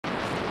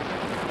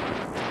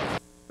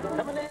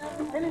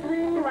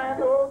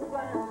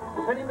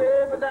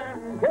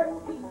Just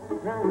keep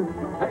trying.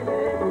 Honey,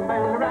 baby,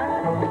 found the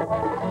right.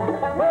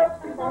 Well,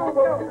 keep on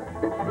going.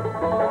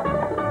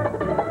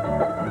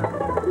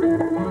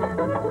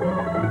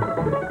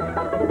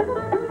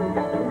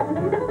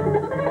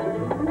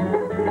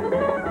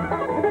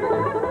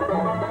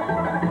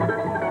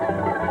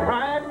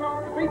 Riding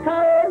on the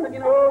streetcar,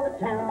 looking over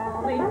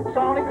town, eating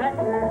salty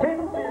crackers, 10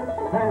 cents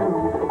a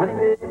pound. Honey,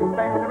 baby,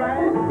 found the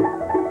right.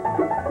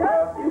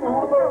 Well, keep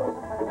on going.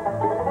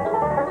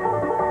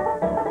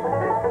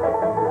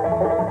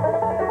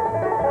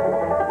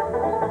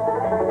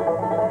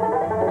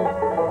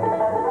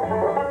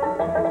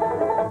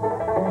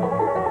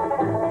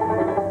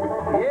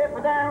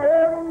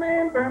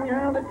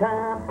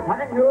 Time. I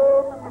can go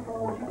number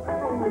 4, she's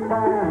going by.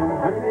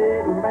 Honey,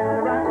 baby, found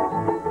the right.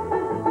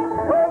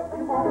 Oh,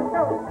 you wanna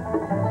go?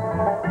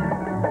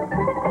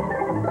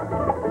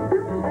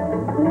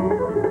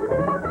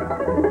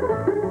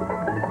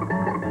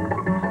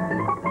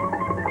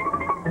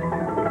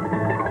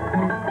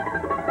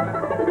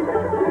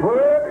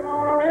 Working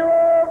on a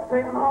railroad,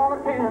 saving all I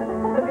can.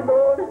 Looking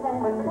for this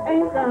woman,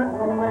 ain't got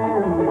no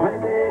man. Honey,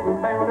 baby,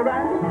 found the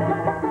right.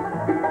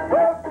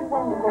 Oh, you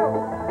wanna go?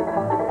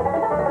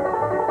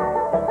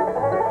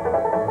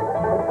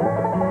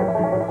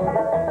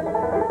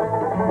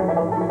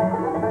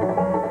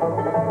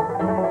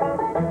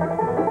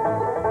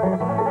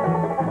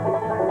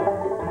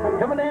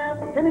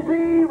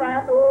 Tennessee,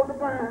 right over the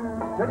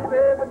blind. Honey,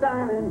 baby,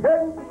 darling,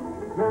 doesn't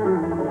keep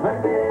trying.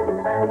 Honey, baby,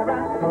 found the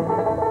right.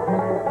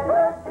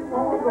 Where you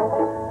wanna go?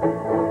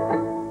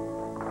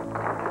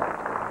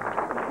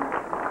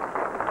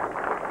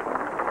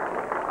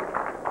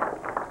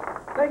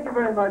 Thank you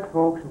very much,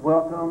 folks, and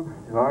welcome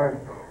to our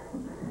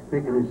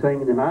speaking and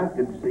singing tonight.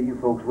 Good to see you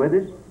folks with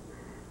us.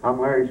 I'm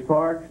Larry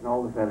Sparks, and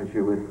all the fellas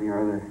here with me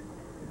are the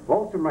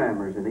Lonesome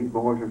Ramblers, and these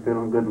boys are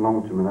feeling good and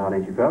lonesome tonight,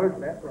 ain't you fellas?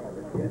 That's right.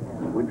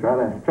 We try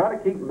to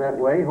keep them that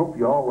way. Hope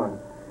you all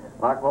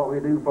like what we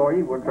do for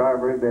you. We'll try our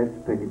very best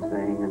to pick and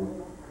sing and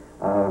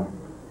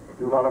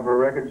do a lot of our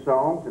record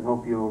songs, and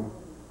hope you'll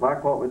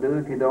like what we do.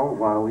 If you don't,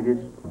 well, we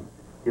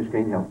just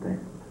can't help that.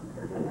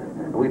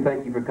 We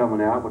thank you for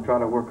coming out. We'll try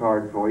to work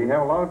hard for you.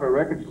 Have a lot of our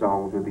record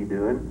songs we'll be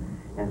doing,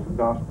 and some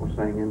gospel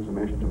singing, some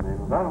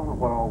instrumentals. I don't know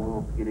what all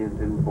we'll get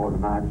into before the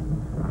night's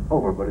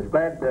over, but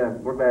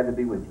we're glad to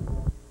be with you.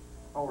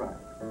 All right.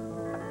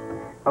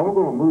 We're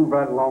going to move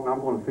right along. I'm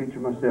going to feature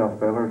myself,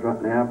 fellas,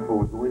 right now before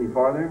we go any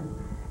farther.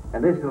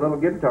 And this is a little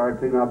guitar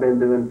tune I've been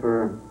doing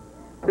for,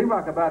 seems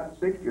like about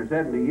 60 or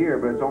 70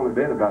 years, but it's only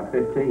been about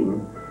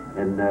 15.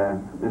 And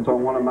it's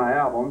on one of my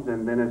albums,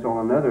 and then it's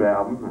on another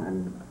album,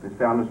 and it's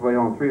found its way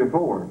on 3 or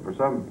 4 for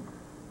some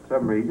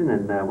reason.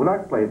 And we'd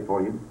like to play it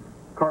for you,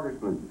 Carter's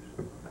Blues.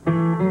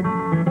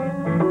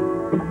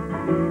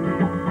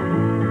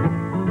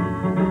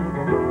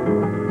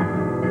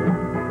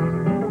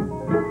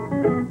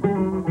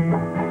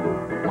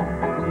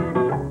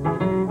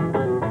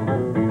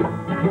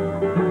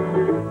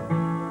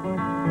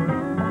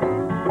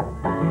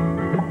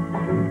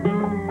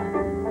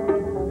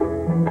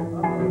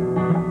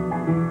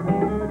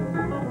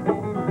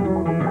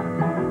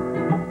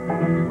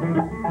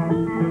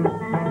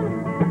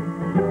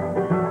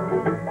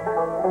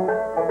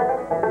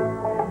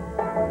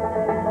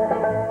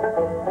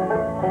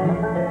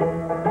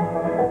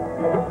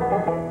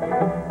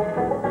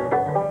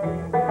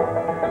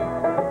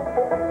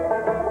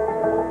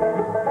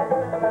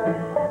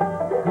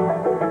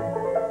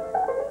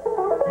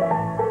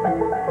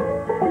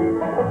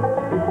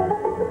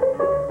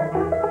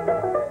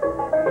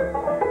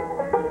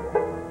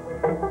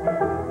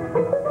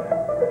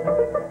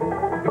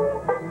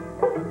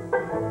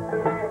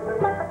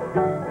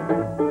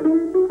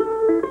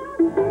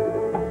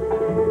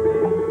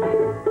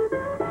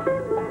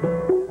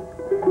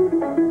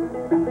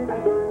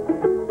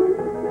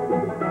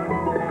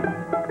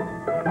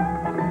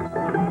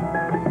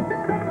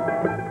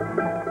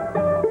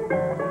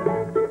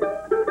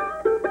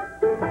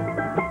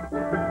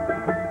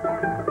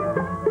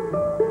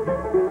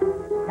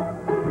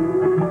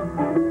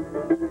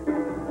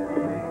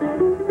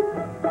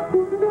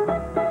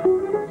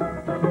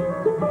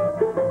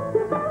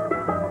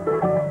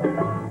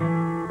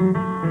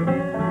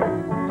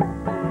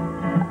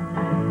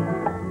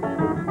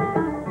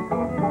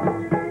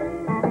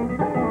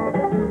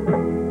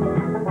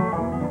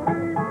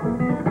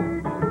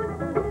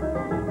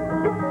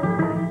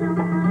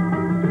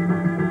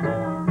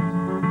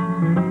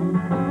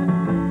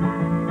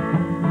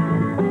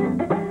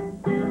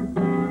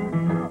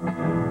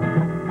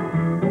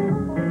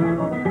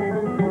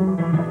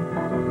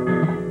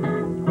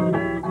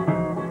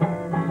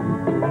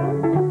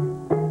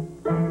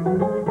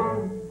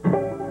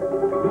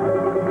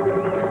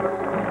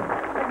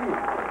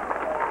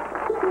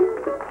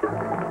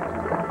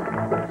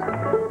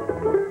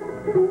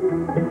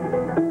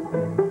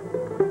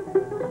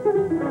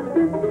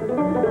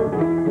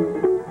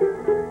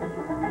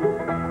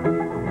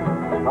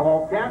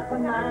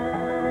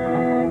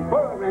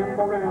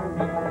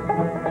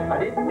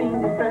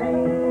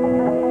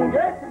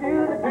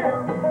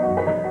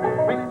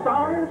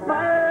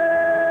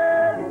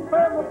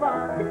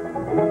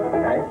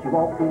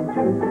 walk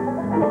into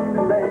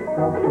that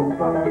crossroad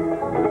bar.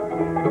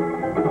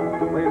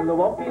 Well, I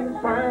walk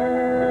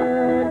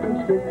inside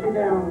and sit me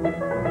down,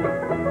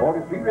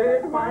 ordered 3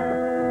 red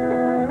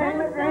wine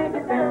and I drank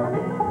it down.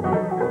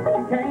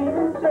 She came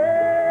and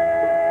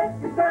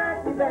sat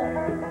beside me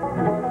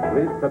there,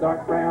 with the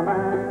dark brown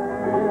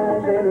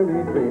eyes and her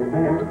red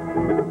hair.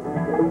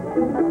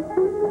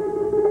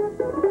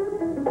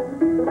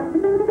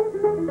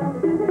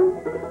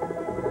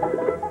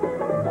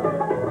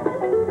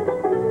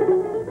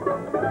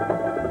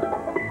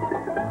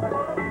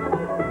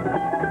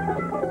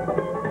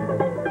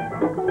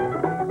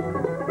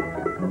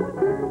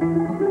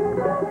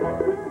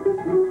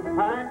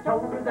 I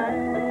told her that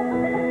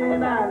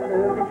I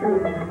love you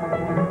true.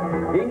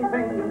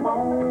 Anything you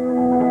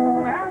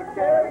want, I'll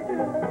share it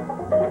too.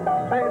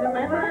 Said a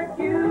man like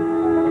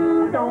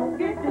you don't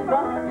get too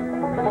far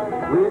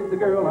with the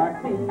girl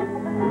like me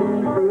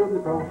through the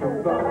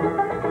crossroad bar.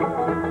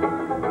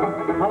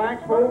 I like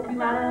smoky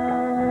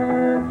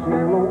nights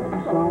and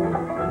lonesome songs,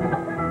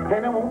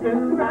 and I won't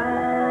do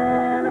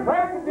right if I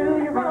can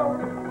do you wrong.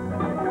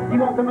 You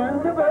want the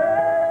moon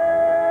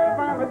above,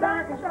 I'm the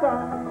darkest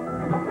star,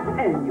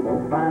 and you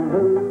won't find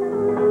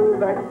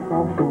love at the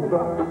crossroad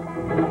bar.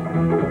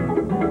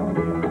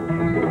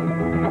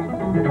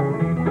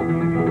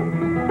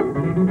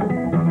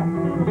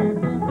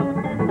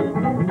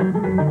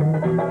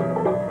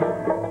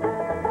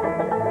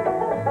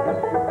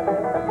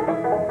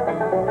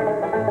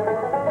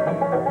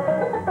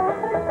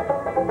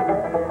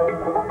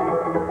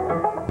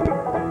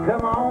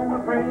 Come on, my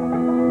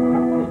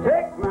friends,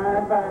 take my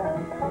advice.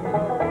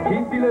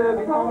 Keep your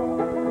loving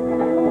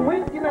home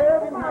with your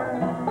loving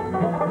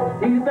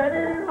heart. He's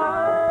better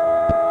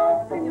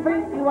off than you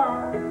think you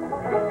are,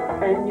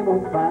 and you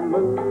won't find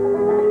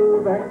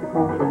love at the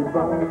crossroad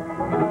bar.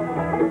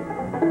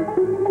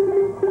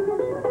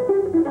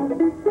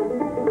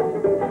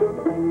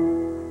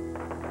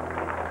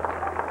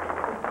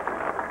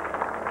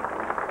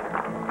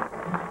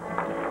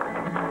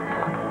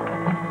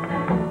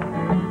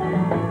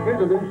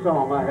 Here's a new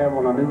song I have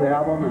on a new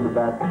album in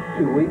about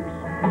 2 weeks.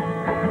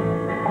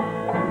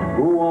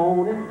 Go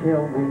on and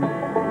tell me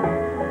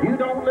you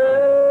don't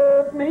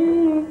love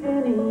me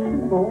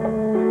anymore.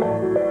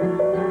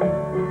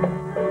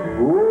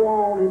 Go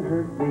on and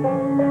hurt me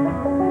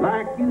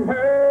like you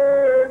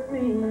hurt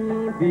me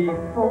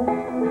before.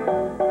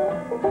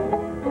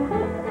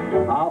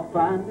 I'll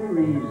find a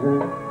reason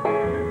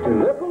to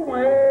look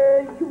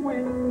away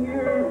when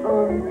you're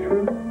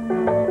untrue,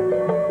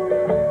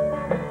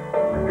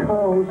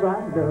 'cause I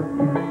love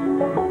you.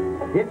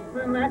 It's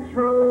the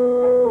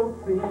natural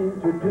thing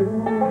to do.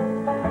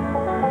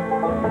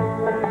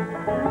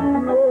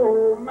 No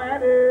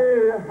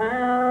matter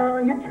how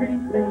you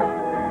treat me,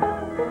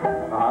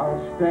 I'll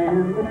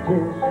stand the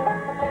test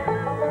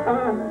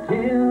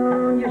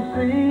until you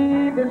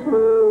see this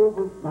love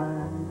of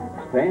mine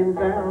stands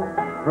out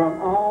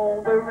from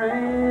all the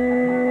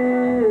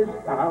rest.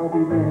 I'll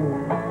be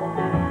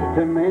there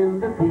to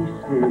mend the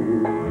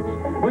pieces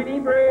when he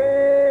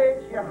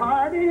breaks your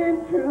heart in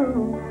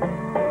two,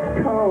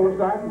 'cause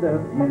I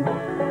love you.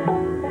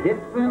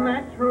 It's the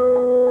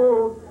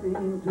natural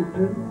thing to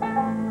do.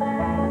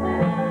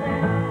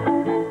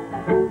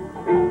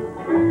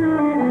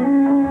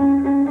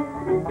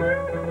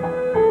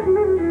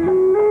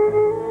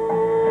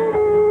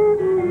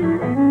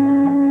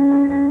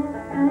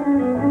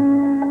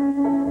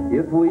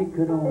 If we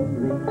could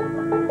only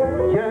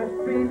just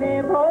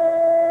relive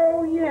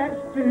oh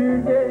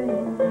yesterday,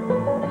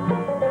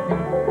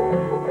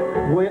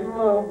 when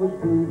love was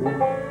blooming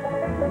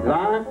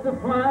like the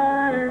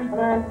flowers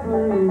that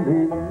bloom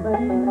in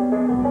May.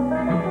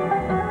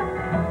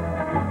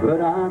 But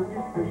I'm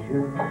just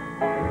wishing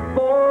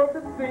for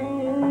the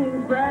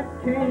things that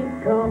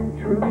can't come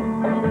true,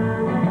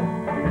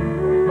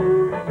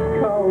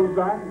 'cause I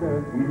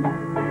love you.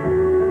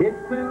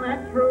 It's the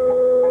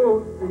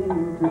natural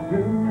thing to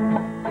do.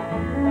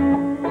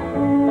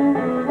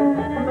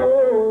 No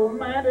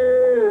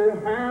matter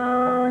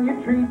how you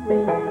treat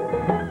me,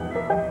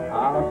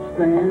 I'll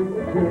stand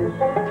the test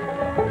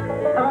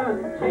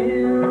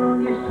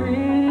until you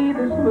see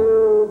this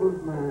love of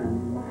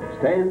mine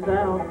stands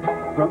out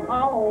from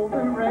all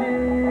the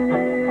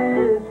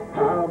rest.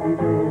 I'll be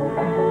there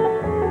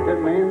to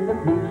mend the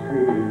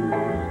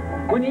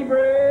pieces when he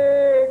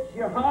breaks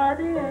your heart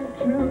in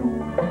two,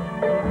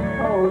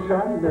 'cause I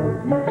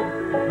love you.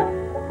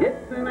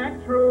 It's the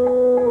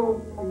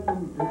natural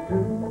thing to do.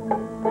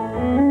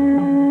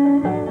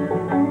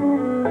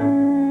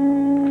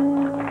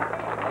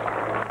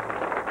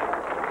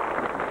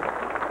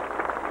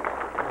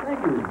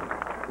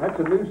 That's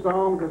a new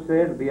song, as I said.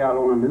 It'll be out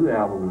on a new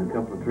album in a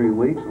couple of 3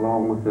 weeks,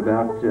 along with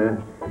about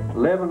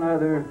 11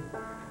 other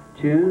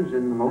tunes,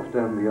 and most of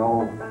them be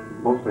all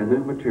mostly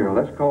new material.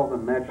 That's called the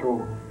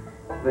natural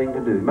thing to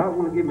do. You might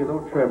want to give me a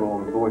little treble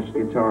on the voice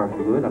guitar if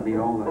you would. I need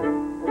all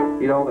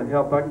the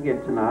help I can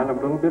get tonight. I'm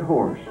a little bit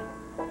hoarse.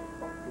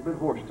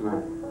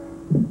 Tonight.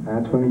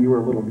 That's funny, you were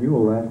a little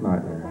mule last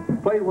night there.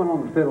 Played one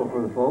on the fiddle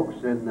for the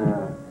folks, and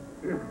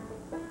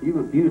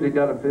You've usually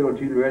got a fiddle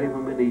tune ready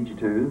when we need you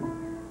to.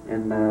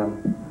 And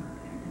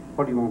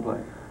what do you want to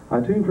play?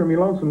 A tune from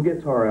your Lonesome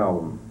Guitar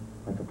album.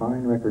 That's a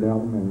fine record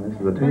album, and this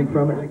is a tune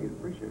from it. Thank you.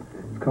 Appreciate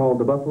that. It's called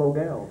The Buffalo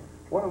Gal.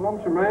 What a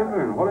Lonesome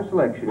Rambler and what a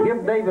selection.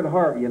 Give David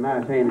Harvey a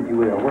nice hand, if you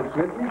will. Works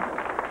with me.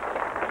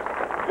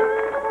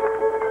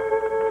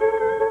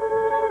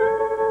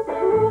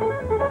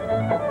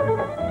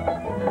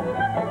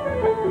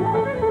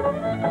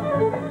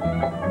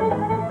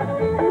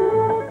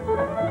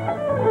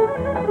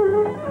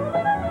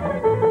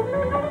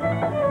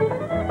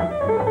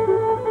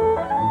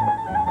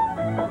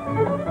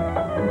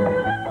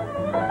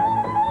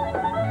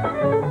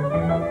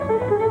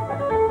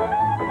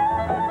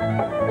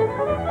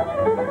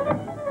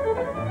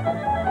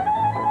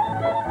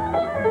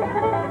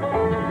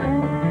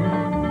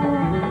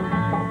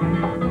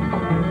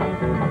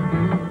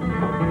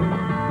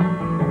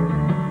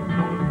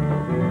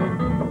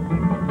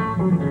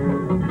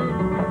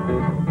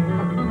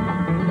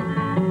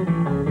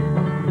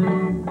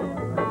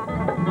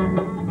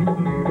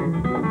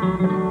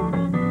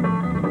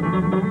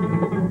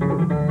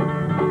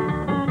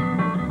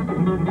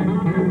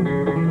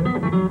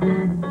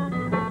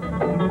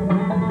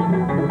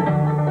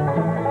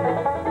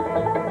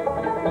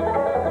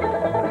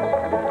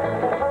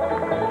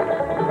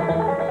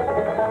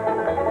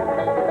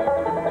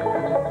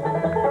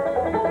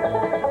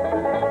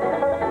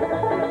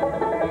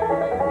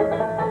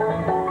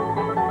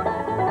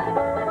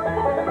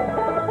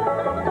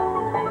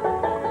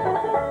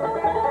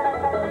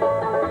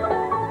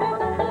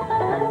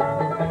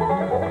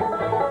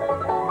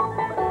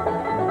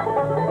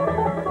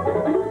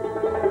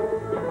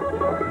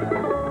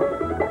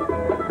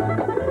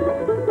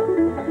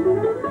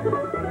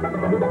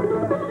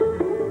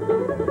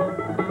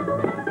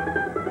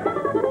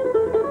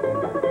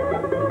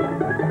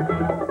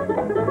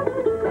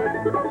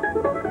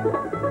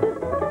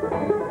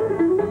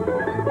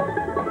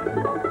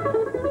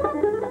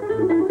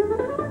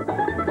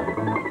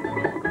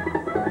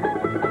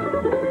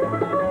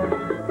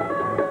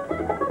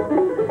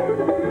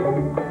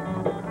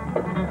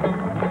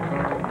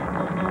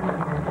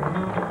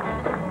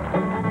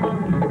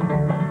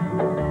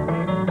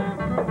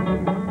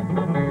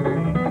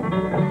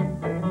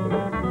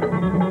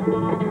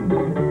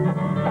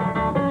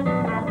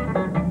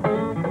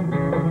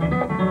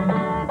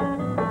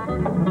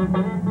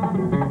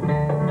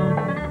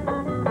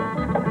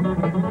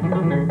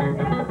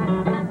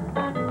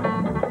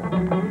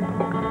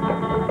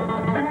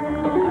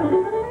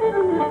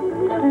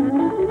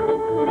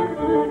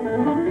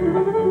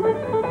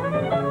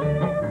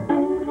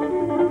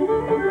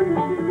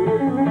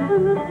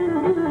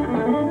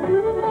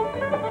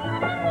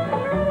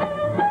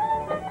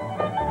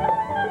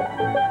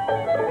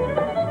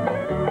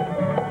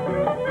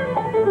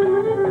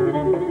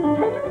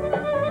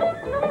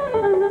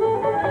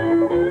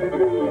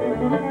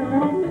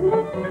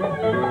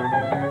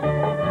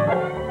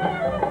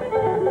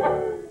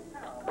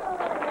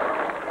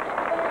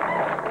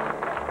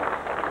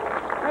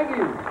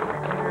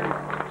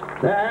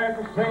 There's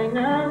a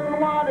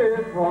singing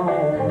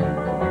waterfall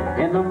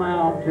in the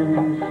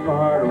mountains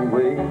far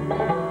away.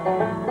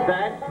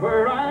 That's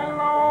where I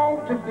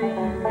long to be,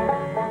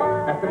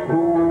 at the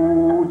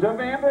close of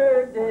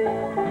every day.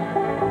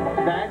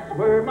 That's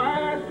where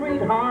my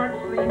sweetheart's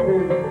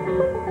sleeping,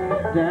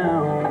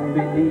 down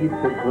beneath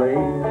the clay.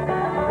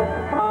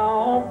 I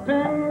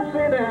often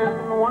sit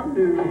and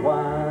wonder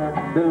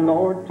why the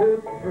Lord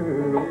took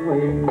her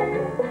away.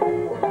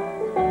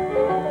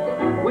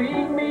 We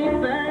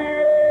meet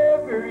there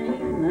every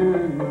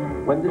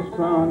evening when the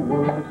sun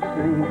was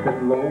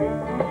sinking low,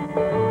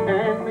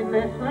 and we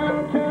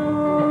listen to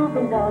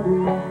the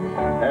water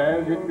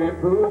as it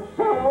ripples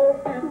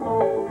soft and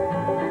low.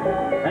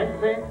 And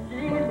since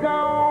she's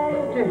gone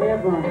to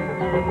heaven,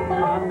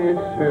 I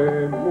miss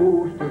her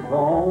most of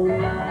all.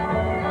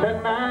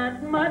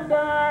 Tonight my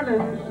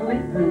darling's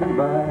sleeping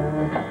by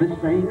the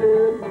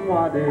singing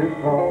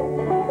waterfall.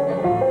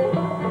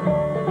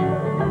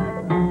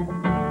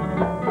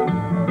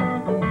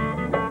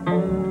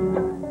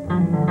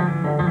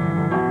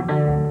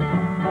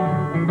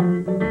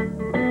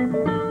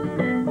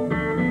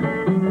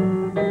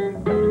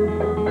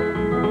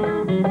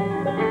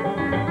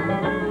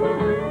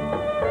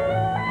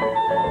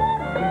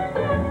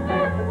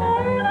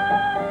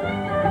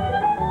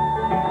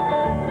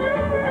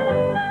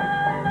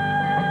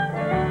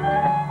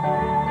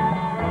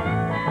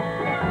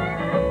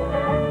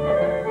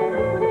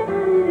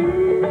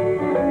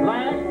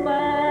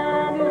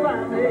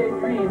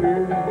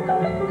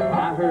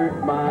 I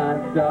heard my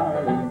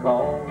darling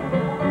call,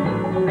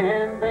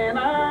 and then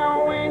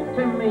I went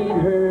to meet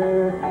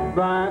her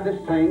by the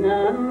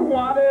singing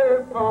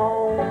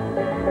waterfall.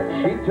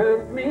 She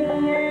took me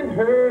in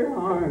her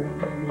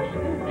arms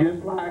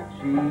just like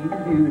she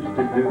used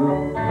to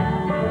do,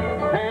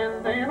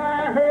 and then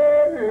I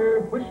heard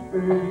her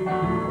whisper,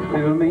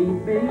 "We'll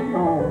meet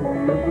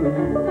beyond the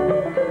blue."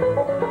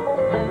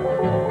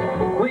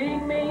 We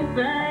meet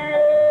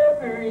there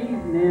every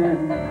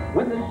evening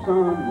when the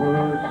sun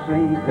was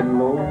sinking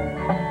low,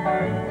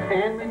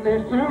 and we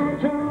listen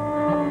to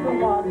the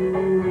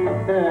water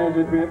as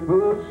it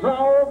ripples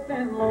soft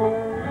and low.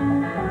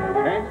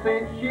 And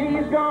since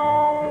she's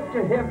gone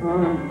to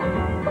heaven,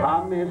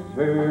 I miss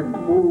her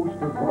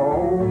most of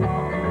all.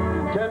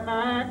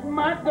 Tonight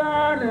my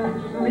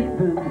darling's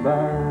sleeping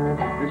by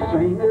the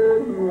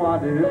singing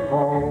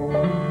waterfall.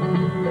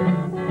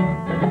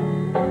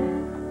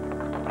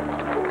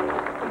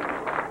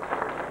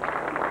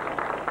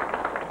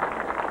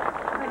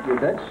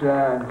 That's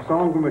a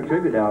song from a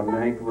tribute album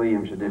that Hank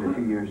Williams did a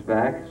few years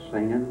back,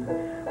 singing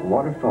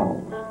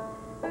Waterfalls.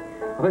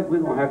 I think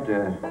we're going to have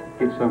to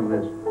get some of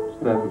this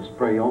stuff and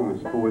spray on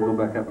us before we go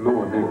back up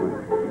north, ain't we?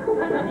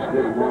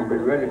 Instead of be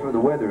ready for the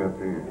weather up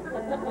there.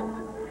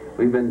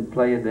 We've been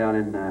playing down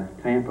in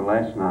Tampa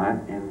last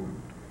night, and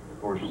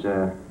of course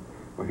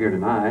we're here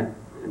tonight,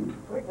 and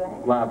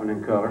live and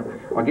in color.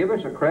 Well, give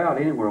us a crowd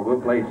anywhere, we'll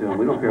play to them.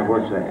 We don't care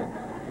where it's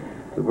at.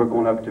 We're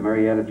going up to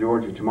Marietta,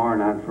 Georgia tomorrow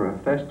night for a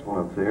festival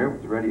up there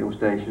with the radio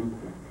station,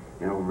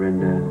 and over in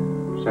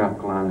South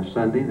Carolina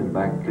Sunday, and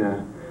back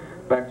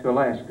to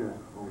Alaska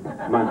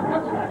on Monday.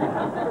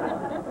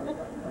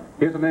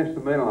 Here's an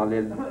instrumental I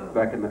did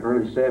back in the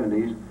early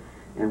 70s,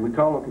 and we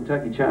call it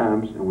Kentucky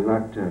Chimes, and we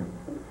like to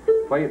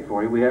play it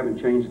for you. We haven't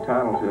changed the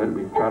title to it.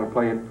 We try to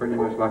play it pretty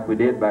much like we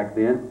did back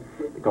then,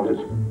 because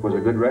it was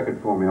a good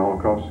record for me all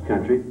across the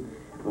country.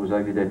 Those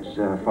of you that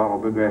follow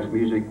bluegrass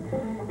music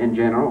in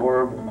general,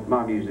 or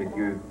my music,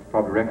 you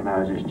probably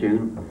recognize this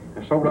tune.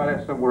 It sold out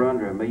at somewhere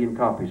under 1 million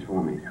copies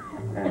for me,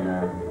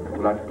 and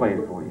we'd like to play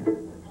it for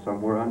you.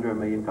 Somewhere under 1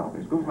 million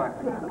copies. Goes like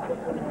that.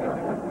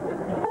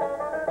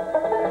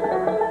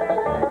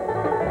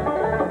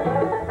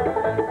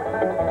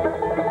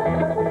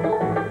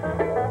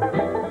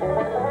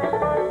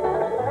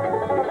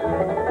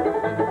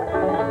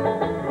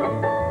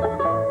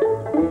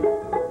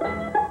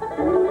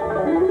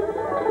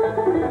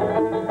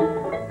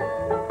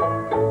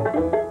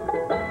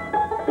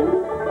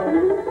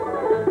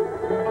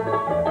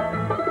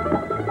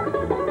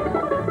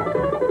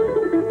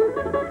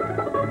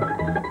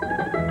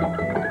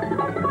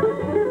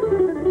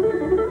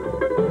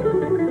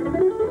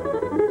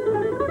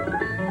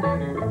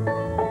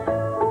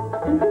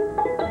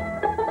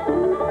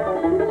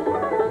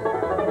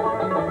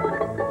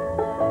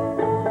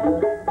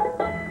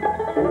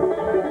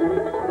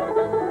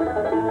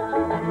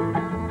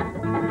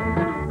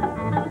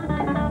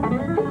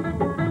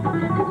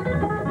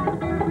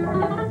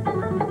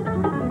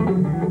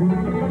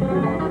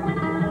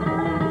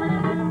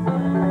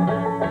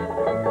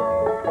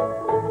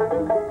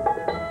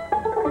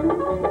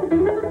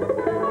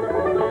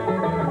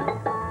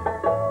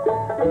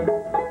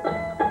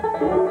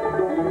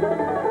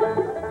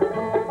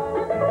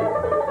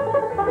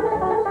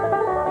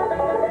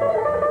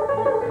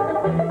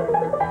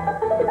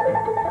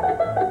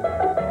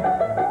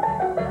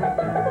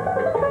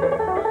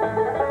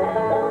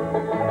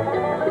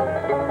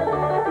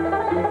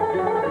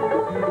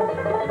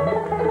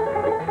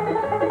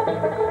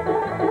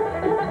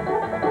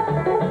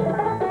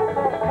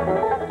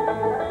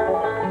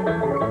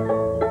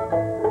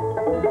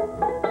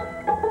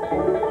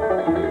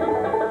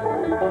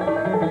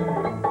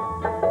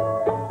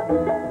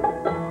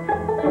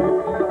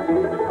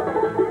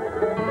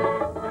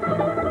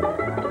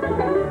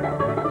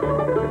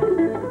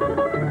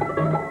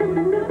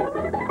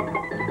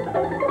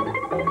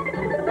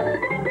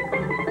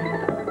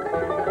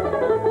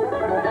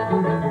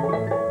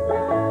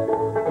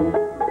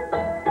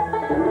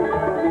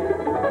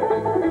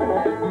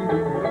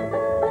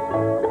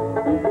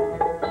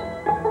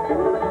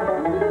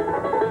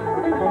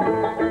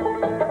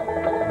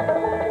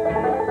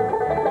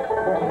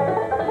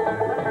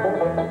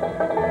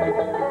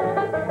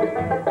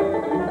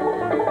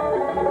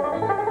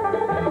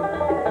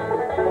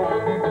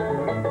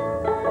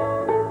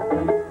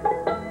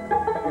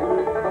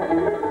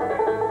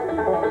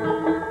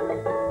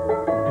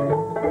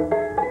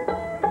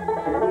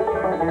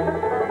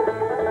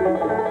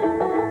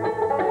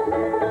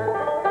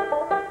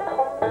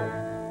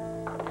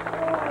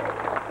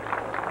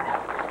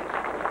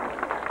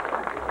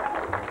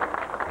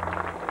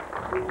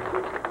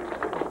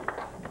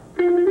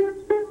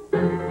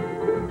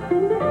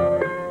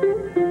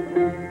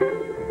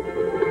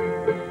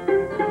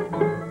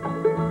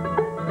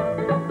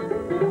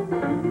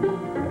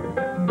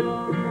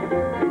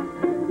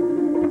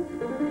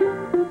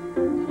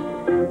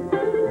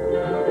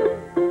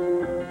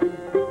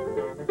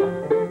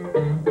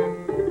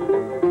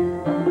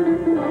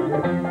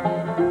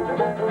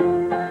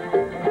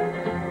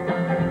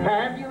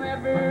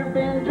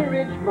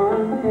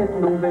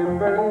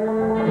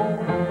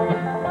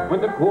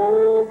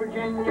 Oh,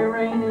 Virginia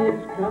rain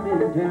is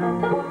coming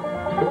down.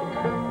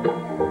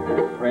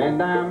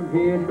 Friend, I'm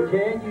here to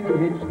tell you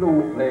it's no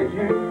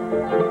pleasure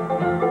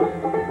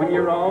when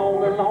you're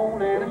all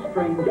alone and a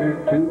stranger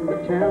to the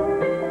town.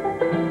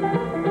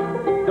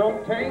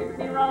 Don't take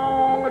me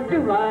wrong, I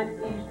do like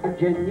East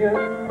Virginia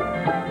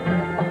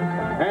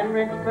and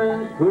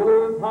Richmond's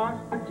full of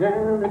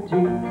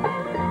hospitality.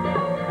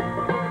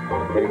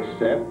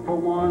 except for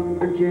one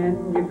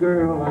Virginia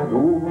girl I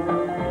know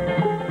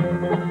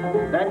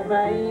that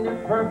made a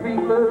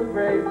perfect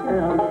bluegrass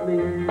out of me.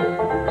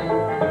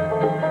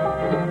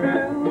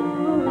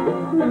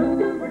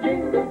 Blue,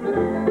 Virginia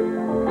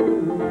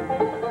blue,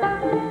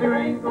 there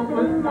ain't no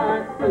blue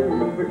like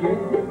blue,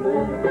 Virginia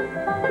blue.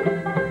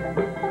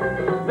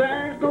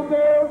 There's no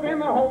girls in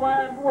the whole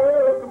wide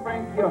world can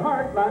break your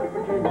heart like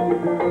Virginia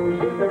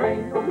girls. There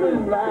ain't no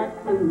blue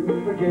like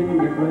blue,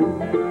 Virginia blue.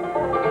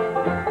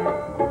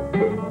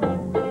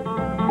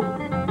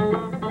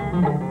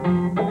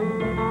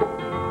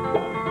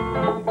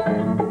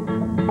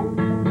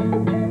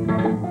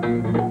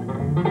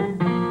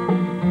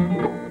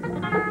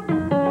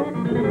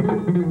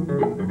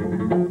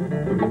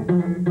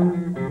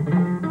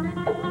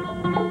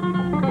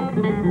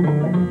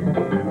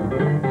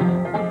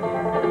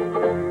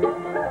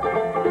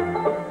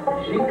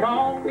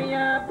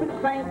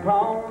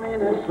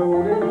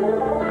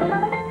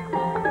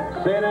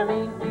 Said I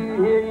need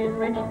you here in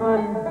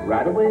Richmond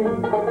right away.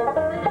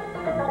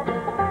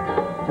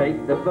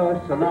 Take the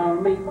bus and I'll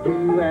meet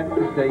you at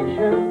the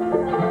station.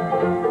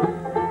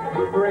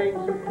 Bring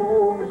some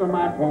clothes, I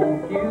might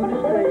want you to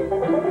stay.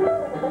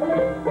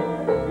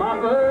 My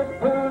bus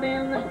pulled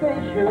in the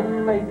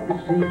station late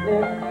this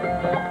evening.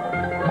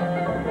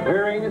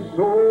 There ain't a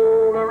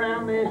soul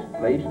around this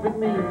place but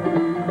me.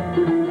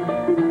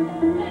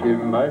 She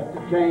must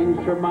have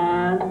changed her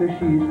mind or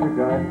she's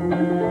forgotten.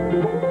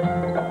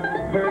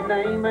 Her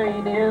name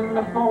ain't in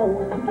the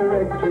phone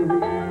directory.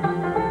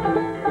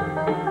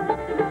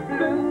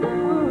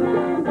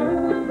 Blue,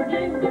 blue,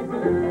 Virginia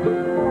blue.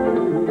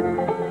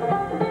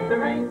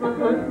 There ain't no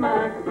blue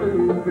like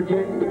blue,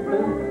 Virginia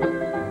blue.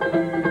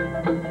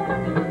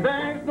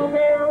 There's no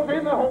girls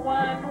in the whole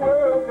wide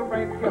world can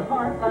break your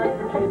heart like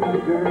Virginia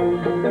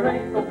girls. There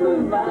ain't no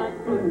blue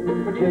like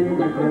blue,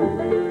 Virginia blue.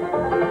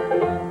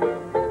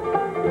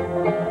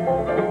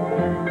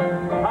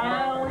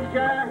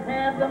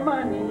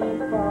 Money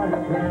for a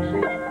taxi,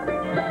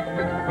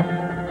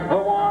 a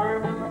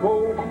warm,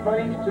 cozy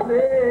place to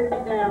lay me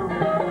down,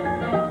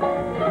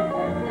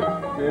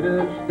 instead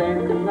of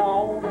standing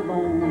all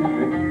alone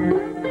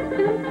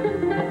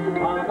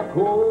while the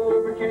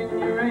cold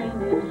Virginia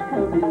rain is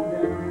coming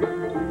down.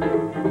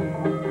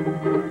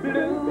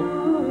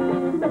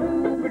 Blue,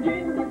 blue,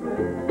 Virginia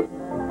blue.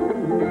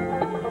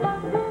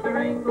 There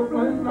ain't no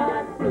blue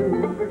like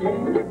blue,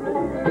 Virginia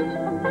blue.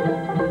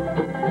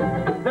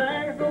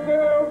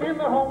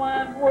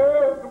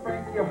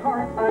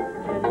 Heart like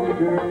Virginia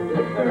girl.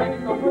 There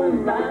ain't no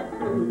blue like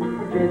blue,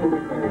 Virginia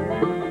blue.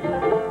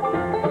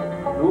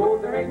 Oh,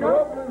 there ain't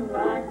no blue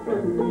like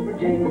blue,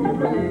 Virginia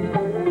blue.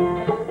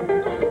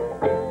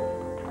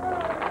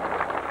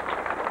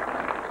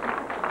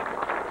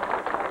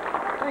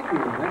 Thank you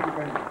very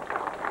much.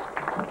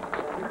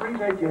 We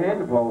appreciate your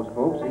hand applause,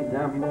 folks.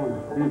 Anytime you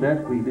want to do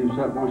that, we do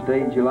something on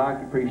stage you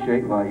like,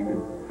 appreciate why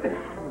you can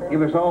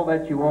give us all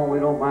that you want. We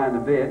don't mind a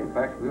bit. In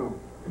fact, we'll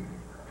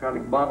try to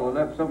bottle it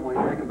up some way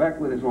and take it back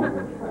with us, won't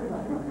we?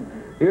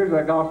 Here's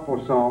a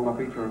gospel song. I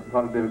feature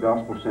quite a bit of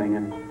gospel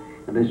singing,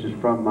 and this is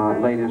from my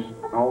latest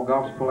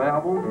all-gospel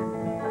album.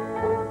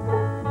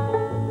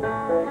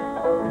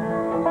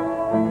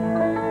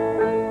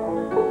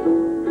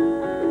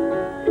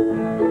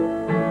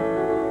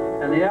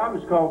 And the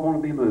album is called "Wanna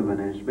Be Moving,"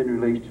 and it's been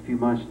released a few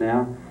months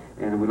now,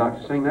 and we'd like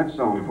to sing that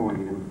song for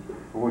you. And the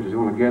boys is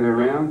going to gather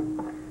around.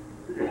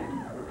 Are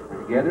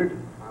you gathered?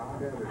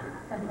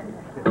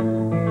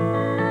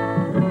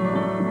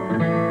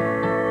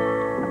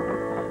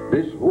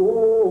 This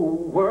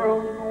whole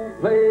world's no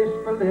place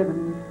for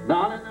living.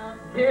 Not enough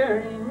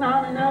caring,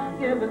 not enough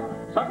giving.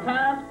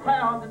 Sometimes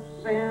clouds of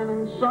sin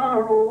and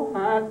sorrow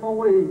hide my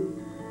way.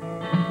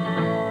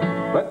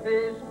 But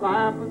this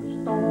life of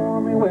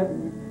stormy weather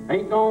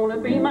ain't gonna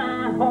be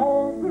my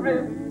home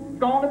forever.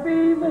 Gonna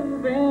be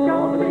moving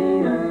one of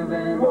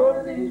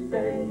these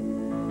days.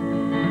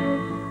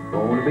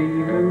 Gonna be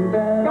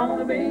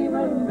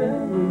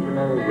moving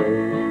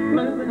away.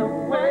 Moving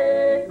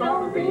away,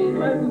 gonna be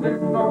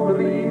moving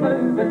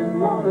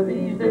one of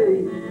these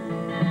days.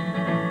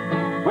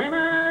 When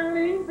I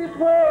leave this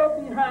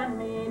world behind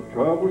me,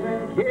 troubles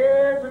and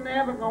cares are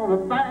never gonna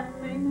find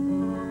me.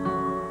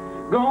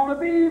 Gonna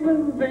be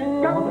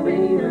moving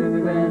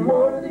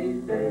one of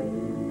these days.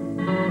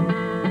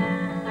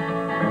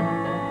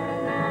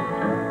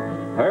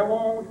 There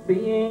won't be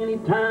any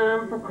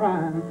time for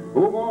crying,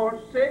 no more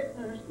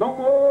sickness, no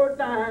more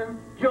dying.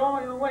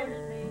 Joy awaits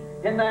me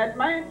in that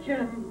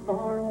mansion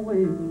far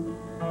away.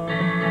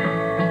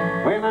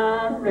 When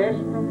I rest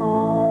from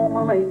all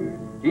my labor,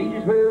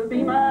 Jesus will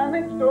be my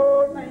next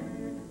door neighbor.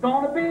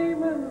 Gonna be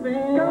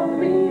moving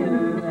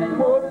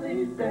one of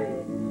these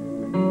days.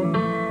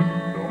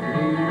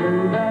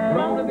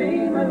 Gonna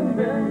be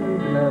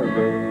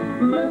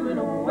moving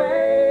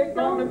away.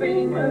 Gonna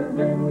be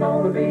moving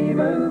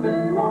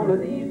one of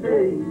these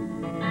days.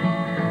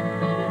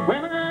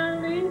 When I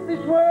leave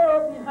this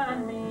world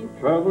behind me,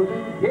 troubles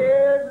and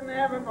cares are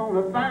never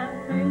gonna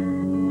find me.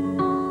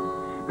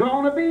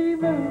 Gonna be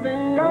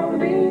moving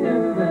one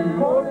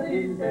of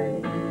these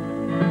days.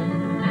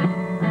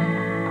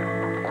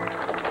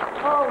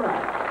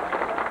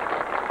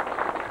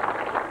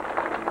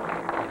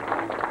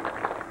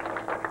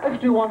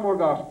 let's do one more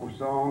gospel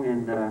song,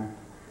 and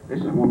this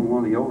is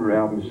one of the older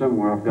albums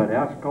somewhere I've got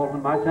out. It's called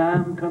When My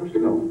Time Comes to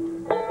Go.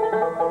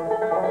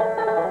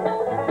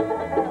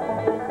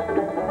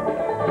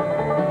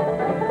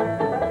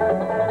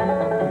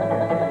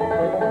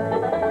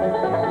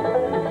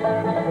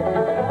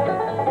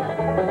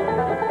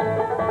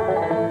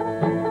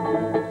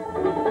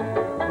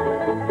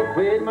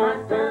 When my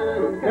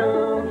time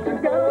comes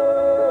to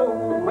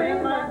go,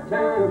 when my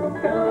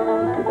time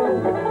comes to go,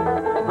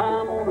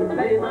 I'm gonna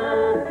lay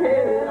my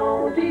head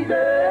on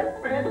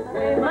Jesus' breast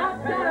when my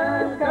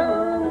time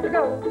comes to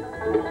go.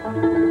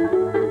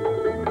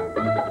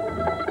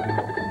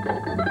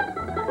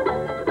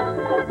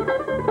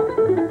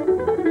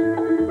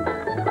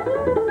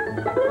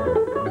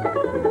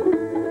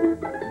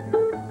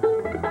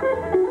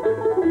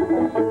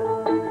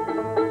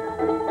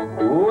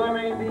 Oh, I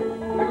may be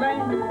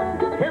lame,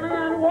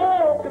 cannot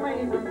walk, I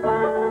may be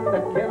blind, I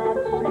cannot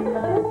see.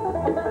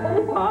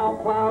 I'll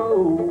fly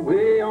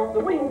away on the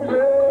wings of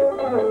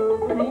love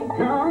when he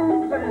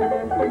comes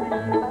after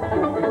me.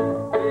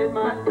 When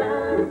my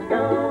time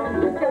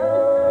comes to go,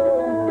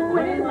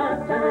 when my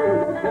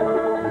time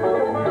comes to go,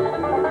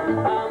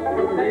 I'm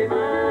gonna lay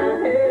my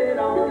head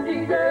on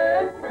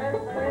Jesus'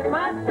 breast when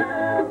my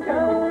time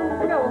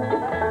comes to go.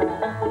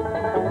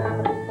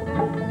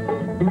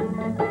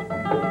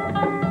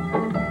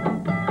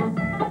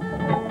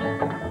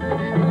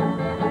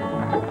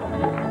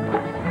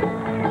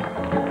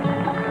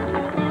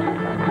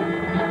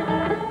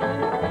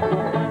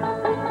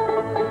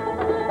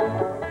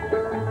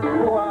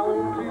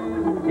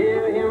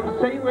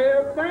 Say,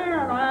 well,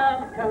 down,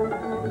 I've come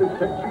to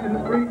set you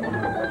free.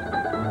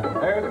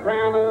 There's a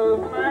crown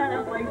of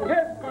mine waiting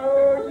just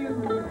for you,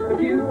 if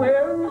you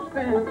will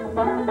stand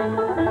by me.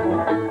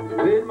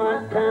 When my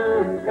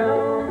time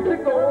comes to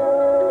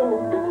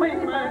go,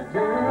 when my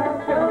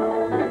time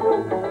comes to go,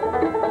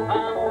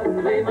 I'm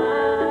gonna lay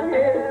my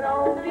head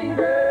on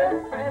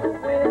Jesus' breast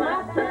when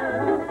my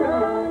time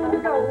comes to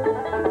go.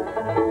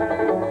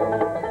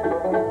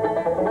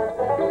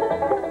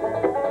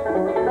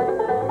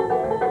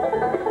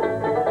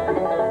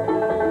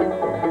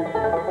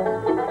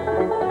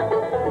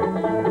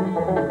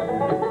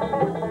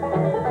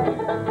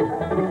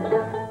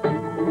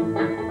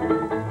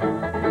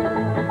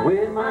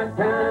 When my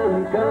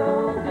time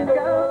comes to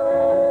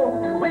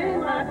go, when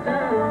my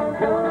time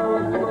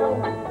comes to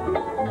go,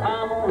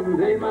 I'm gonna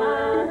lay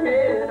my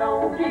head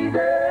on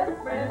Jesus'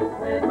 breast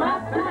when my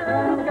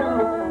time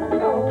comes to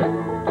go.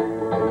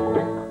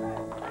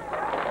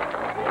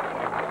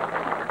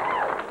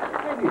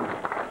 Thank you.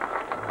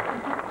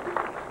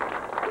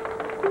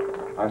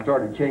 I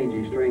started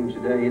changing strings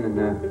today,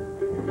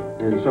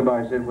 and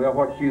somebody said, well,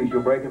 what shoes?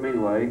 You'll break them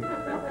anyway.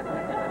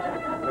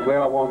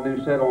 Well, I want a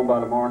new set on by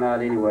tomorrow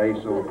night anyway,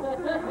 so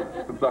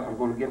looks like I'm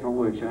going to get my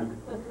wish, huh?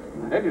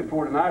 Maybe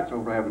before tonight's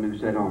over, I have a new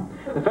set on.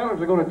 The fellas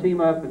are going to team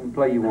up and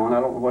play you one. I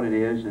don't know what it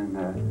is,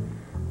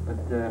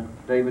 but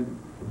David,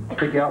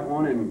 pick out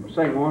one and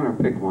sing one, or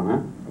pick one,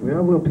 huh?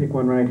 Well, we'll pick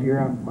one right here.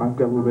 I've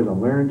got a little bit of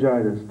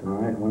laryngitis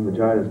tonight, one of the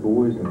Jitis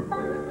boys, and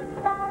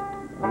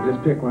I'll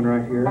just pick one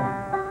right here.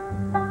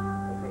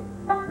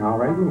 All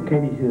right, little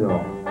Katie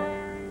Hill.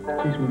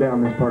 She's from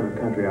down this part of the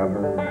country, I've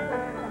heard.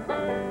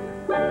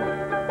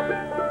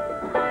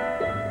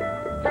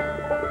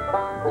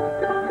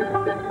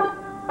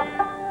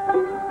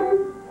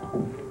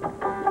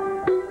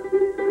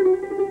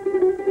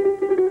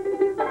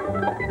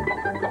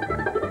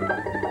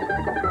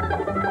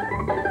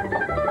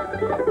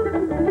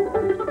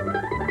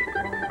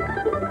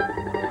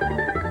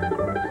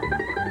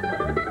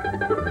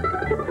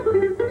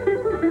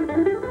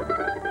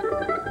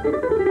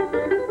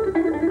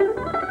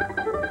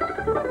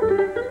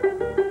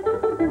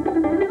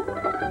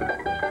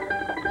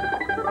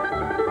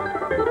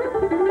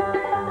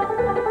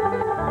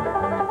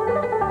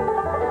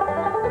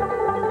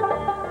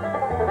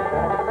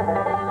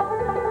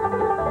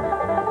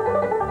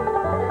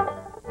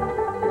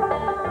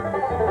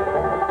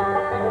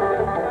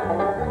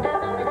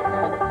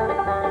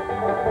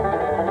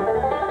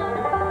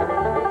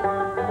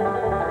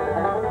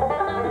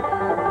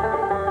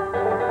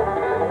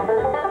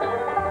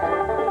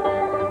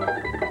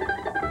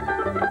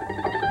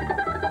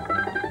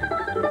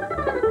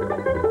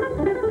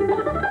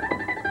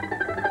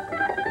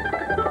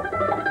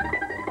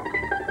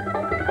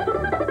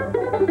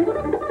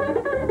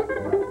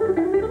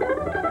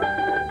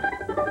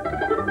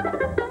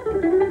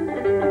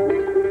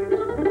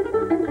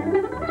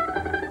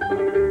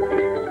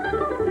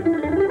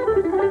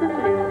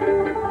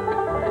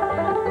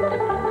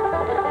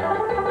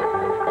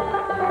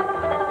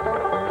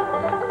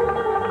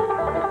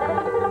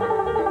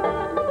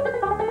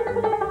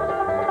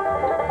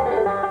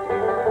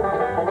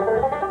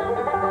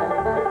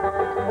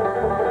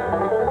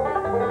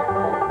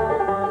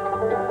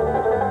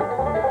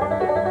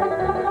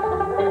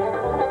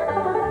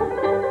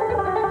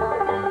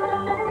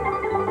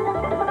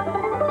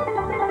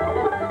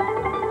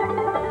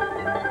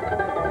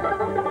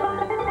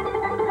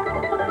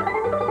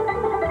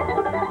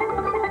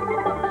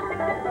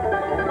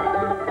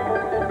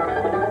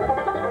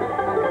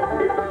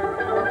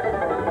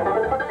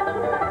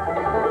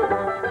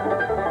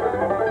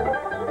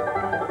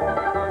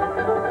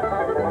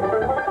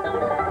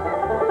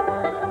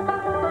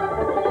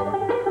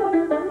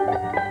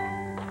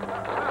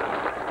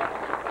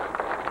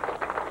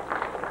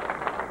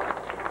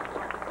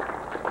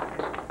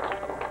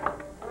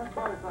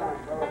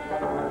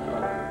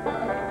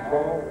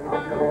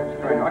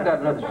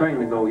 got another string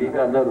to go. You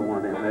got another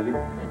one then, maybe.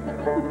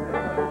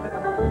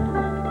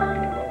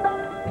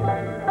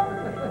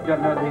 Got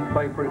another you can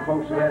play pretty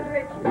close to that?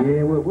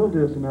 Yeah, we'll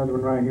do us another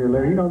one right here,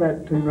 Larry. You know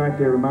that tune right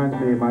there reminds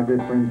me of my good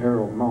friend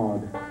Harold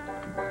Maud.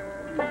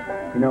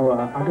 You know,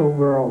 I go over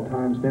there all the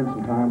time, spend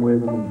some time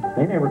with them, and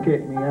they never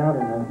kick me out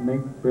or nothing. They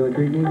really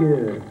treat me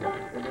good.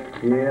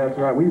 Yeah, that's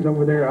right. We was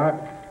over there.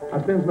 I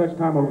spent as much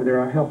time over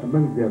there. I helped them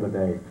move the other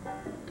day.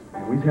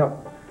 And we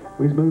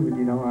was moving,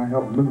 you know. I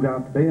helped them move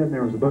out the bed, and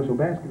there was a bushel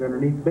basket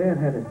underneath the bed,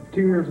 had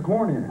 2 ears of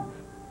corn in it.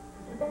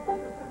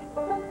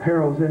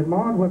 Harold said,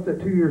 "Maud, what's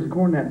that 2 ears of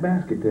corn in that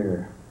basket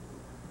there?"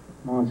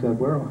 Maud said,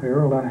 "Well,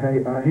 Harold, I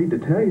hate to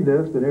tell you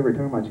this, but every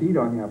time I cheat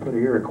on you, I put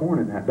an ear of corn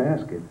in that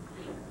basket."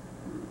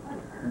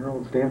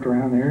 Harold stamped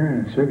around there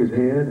and shook his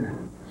head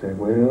and said,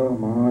 "Well,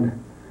 Maud,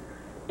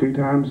 2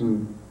 times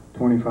in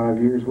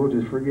 25 years, we'll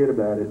just forget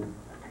about it."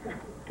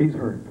 He's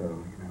hurt, though,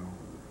 you know.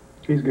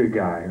 He's a good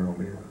guy, Harold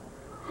is.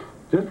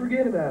 Just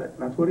forget about it.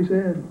 That's what he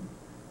said.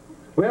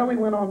 Well, we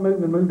went on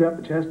moved up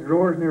the chest of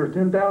drawers, and there was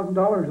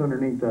 $10,000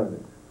 underneath of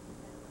it.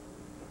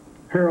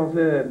 Harold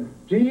said,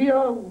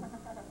 "G.O."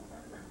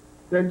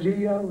 Said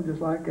G.O.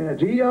 just like that.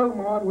 "G.O.,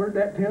 Maud, where'd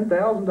that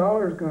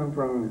 $10,000 come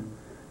from?"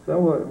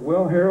 So,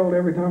 well, Harold,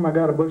 every time I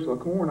got a bushel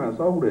of corn, I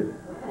sold it.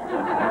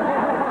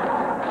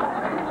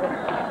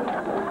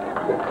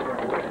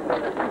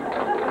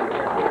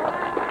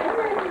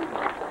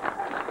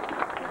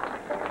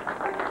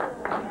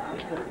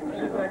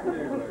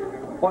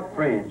 What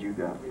friends you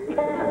got?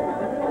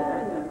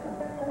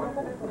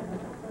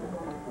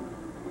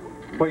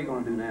 What are you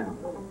going to do now?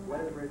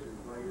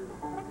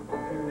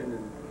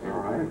 All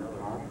right.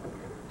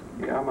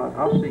 Yeah,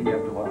 I'll see you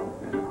after a while.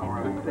 All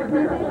right. Take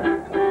care.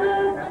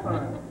 Have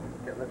fun.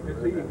 Let me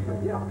see you.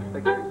 Yeah,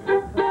 take care.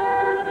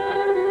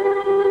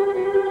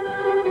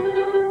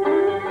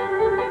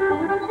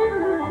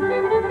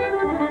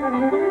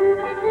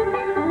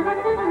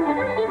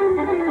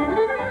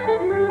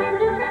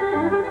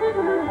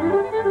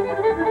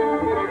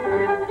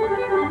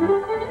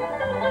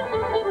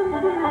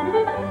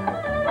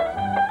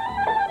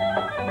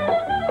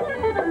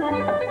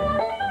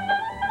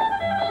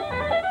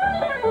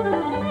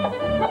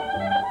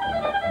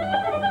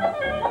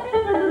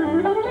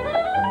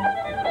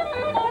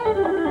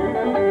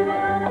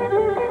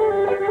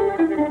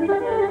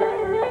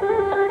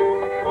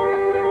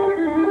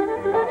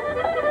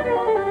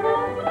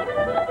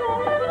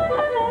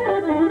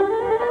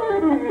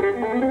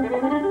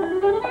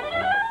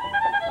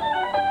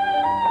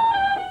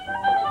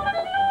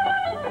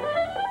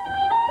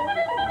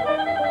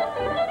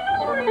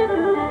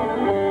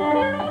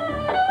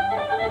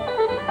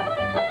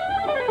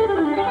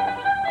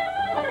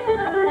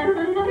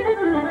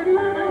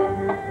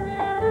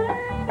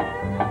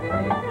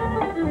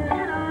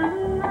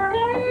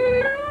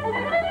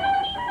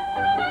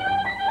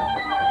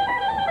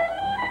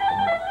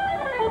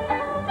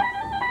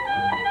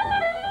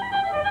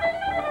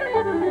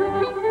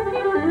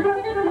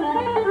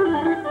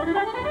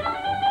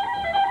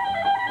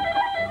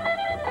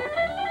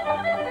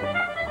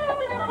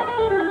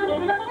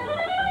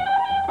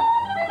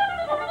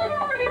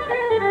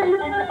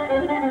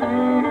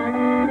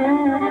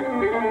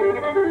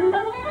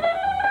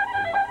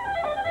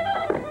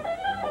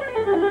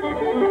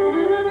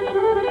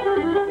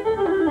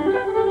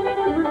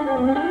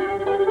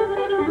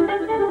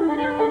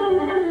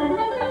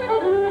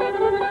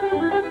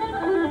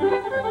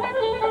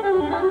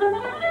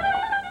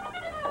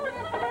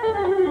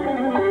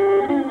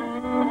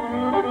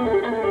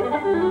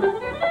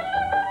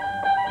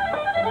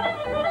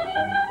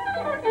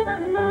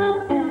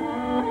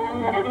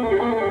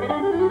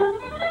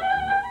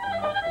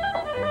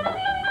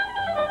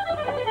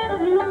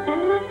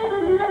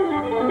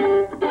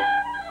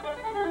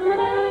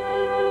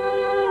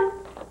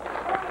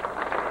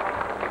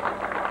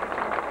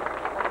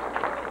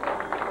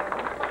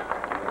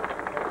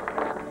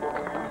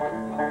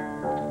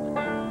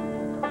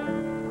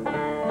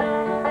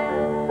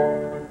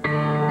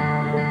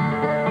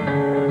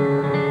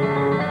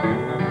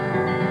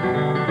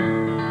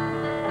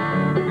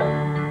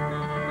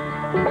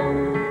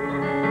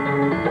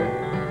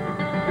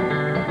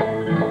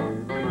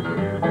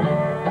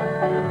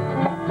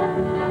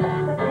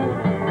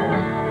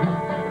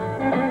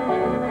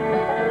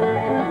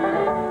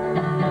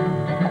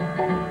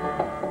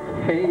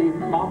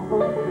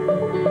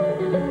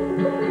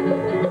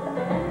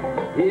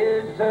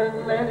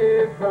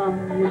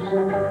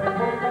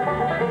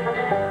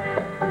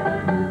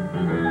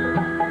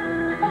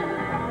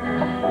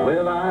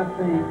 Well, I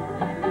think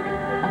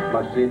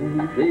my city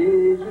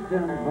days are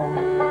done for,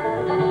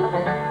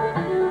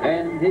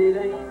 and it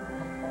ain't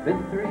been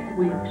 3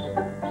 weeks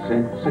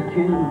since I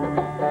came.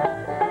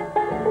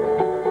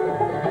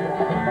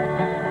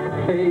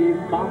 Hey,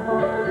 Mama,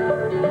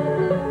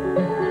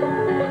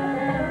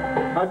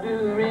 I do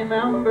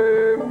remember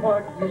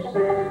what you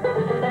said.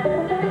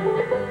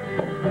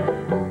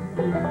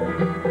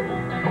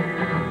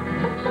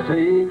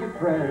 Say your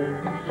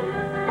prayers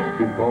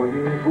before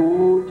you go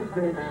to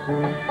bed,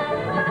 son.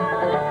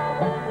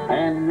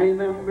 And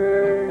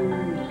remember,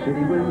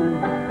 city women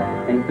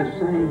ain't the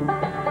same.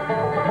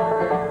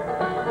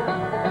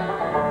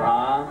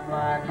 I'm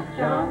like a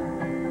John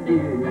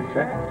Deere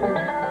tractor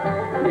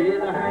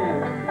in a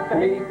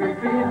half-acre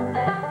field,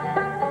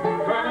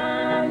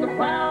 trying to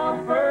plow a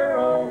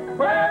furrow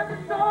where the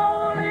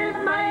soil is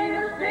made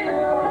of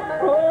steel.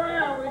 Oh,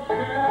 I wish I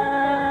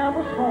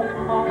was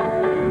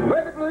home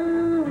where the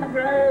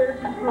bluegrass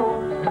is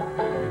growing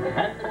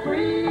and the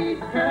sweet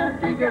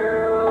country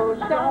girls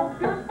don't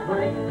complain.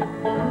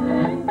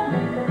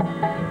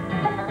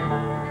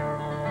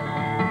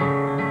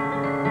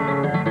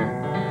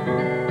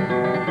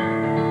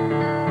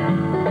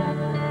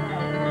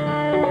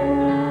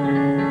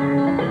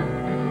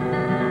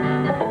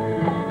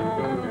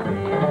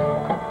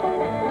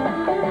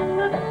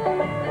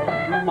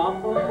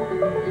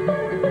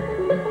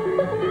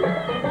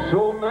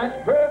 So much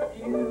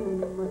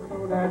perfume, I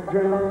thought I'd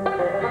drown.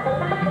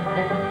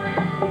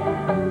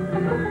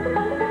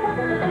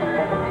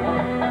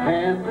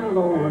 And the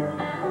Lord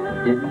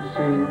didn't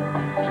seem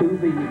to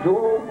be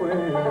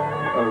nowhere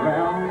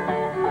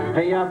around.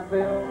 Hey, I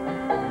felt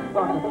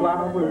like a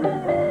flower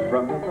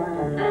from the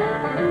ground.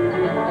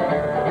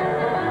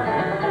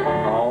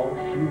 Oh,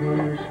 she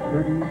was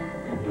pretty,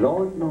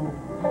 Lord knows.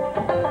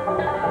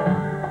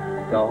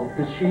 Thought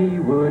that she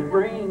would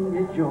bring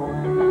me joy.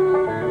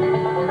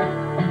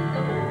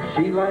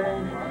 She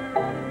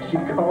laughed, she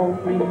called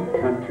me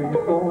country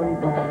boy.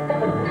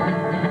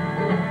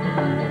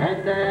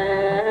 And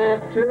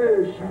after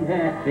she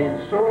had been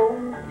so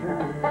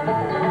kind,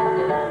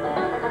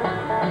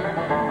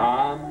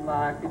 I'm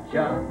like a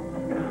John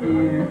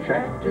Deere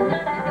tractor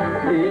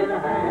in a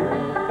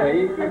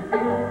half-acre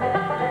field,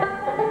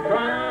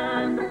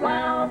 trying to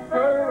plow a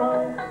furrow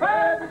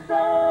where the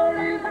soil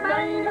is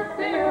made of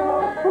steel.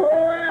 Oh,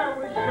 I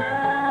wish I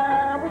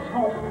was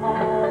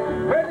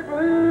home where the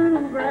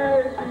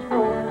bluegrass is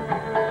growing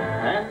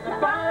and the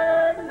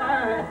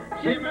firelight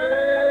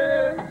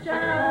shimmers and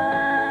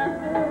shines.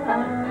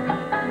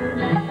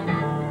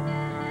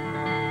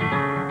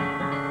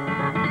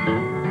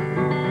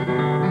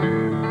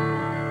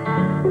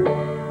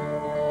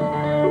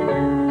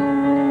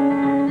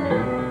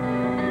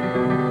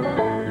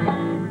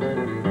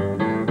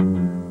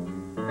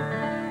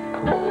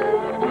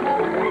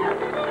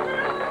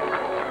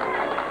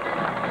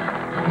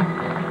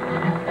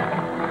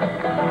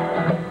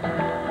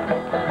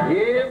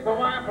 If the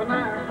wife and I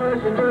are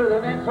fussing, brother,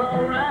 that's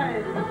all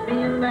right.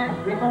 Me and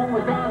that we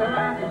always gotta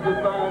like it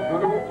goodbye. But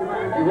don't you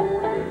mind your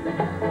own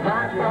business?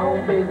 Mind your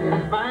own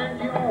business. Mind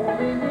your own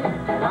business.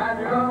 Mind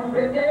your own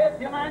business.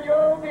 If you mind your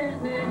own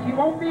business, you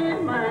won't be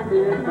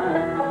minded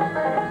mine.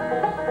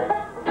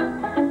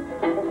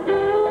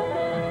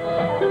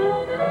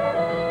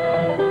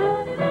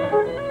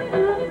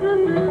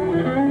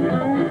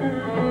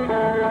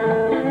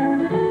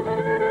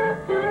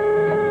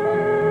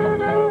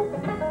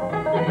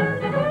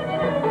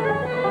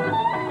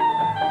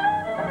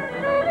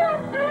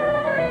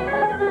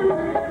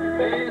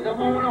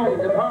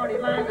 The party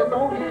lines are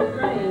going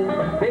insane.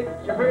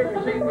 Picture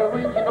perfect singer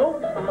when she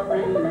notice my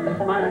rain.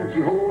 Mind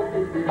your own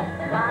business.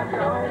 Mind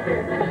your own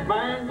business.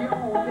 Mind your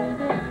own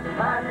business.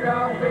 Mind your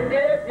own business.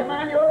 If you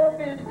mind your own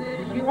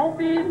business, you won't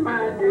be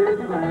minded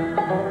mine.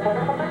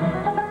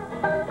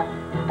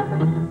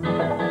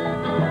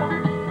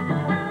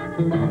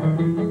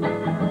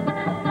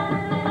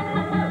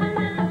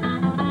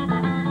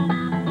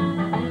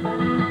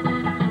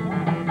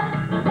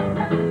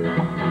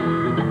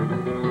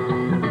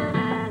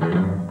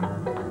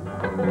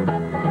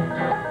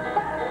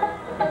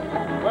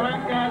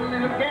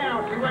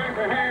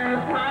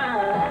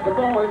 The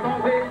boys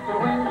don't whistle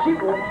when she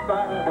walks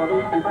by. Why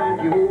don't you mind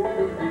your own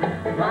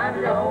business? Mind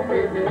your own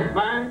business.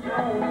 Mind your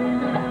own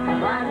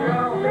business. Mind your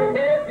own business.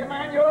 If you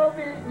mind your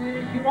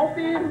business, you won't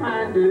be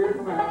minded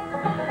mine.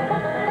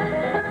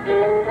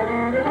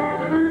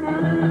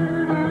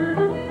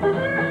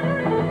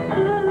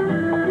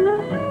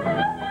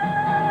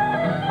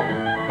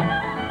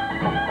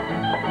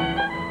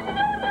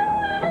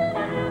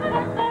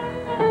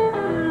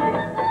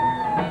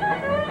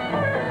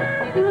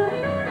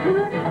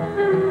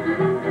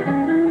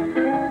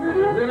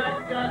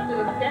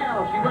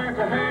 She wears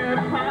her hair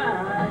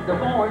high. The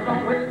boys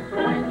don't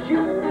whistle when she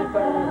walks by.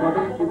 Why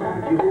don't you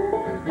mind your own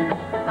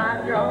business?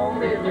 Mind your own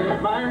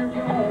business. Mind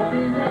your own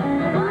business.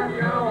 Mind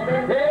your own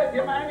business. If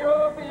you mind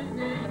your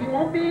business, you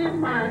won't be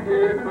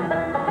minded mine.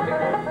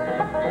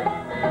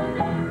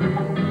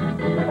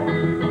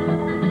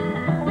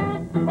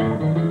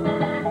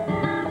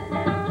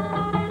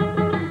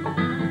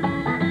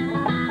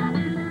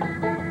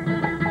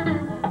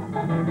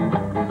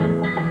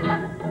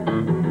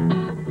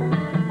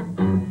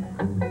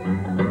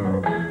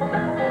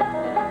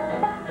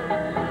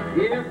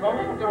 If I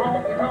want to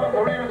honky tonk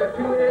around the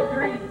 2 to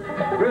 3,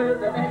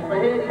 brother, that's my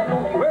head, he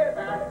won't be worried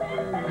about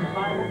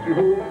mind your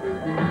own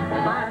business.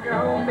 Mind your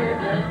own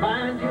business.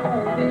 Mind your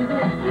own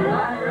business.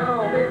 Mind your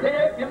own business.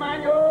 If you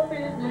mind your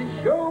business,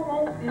 sure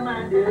won't be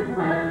minded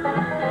mine.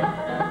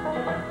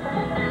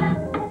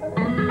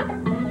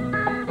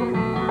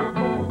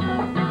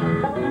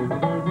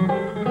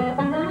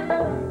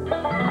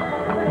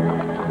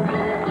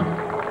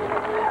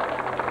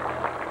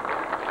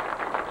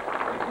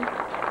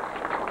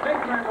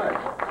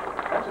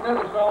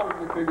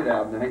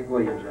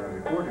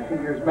 recorded 2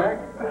 years back.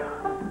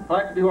 I'd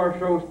like to do our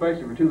show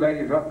especially for two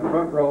ladies right in the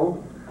front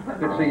row.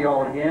 Good to see you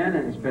all again,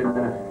 and it's been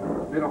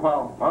a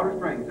while. Oliver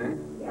Springs, eh?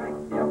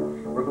 Yep.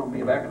 We're going to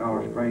be back in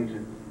Oliver Springs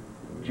in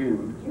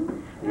June.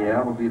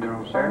 Yeah, we'll be there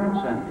on Saturday and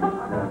Sunday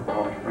at the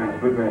Oliver Springs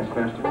Bluegrass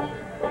Festival.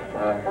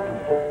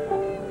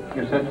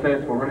 Because that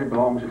festival really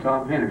belongs to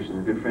Tom Henderson,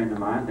 a good friend of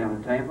mine down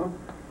in Tampa,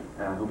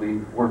 who we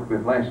worked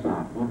with last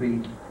night. We'll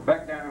be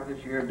back down there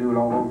this year and do it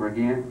all over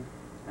again,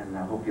 and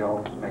I hope you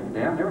all make it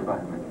down.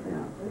 Everybody make it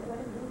down.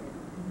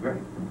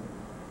 Great.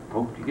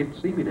 Hope you get to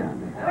see me down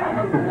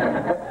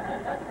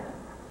there.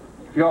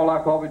 If you all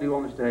like what we do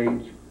on the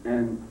stage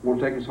and want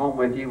to take us home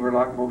with you, we're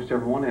like most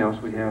everyone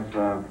else. We have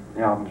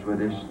albums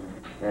with us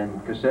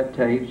and cassette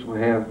tapes.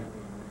 We have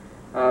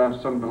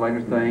some of the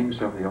later things,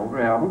 some of the older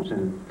albums,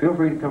 and feel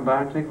free to come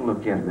by and take a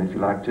look at them if you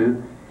like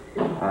to.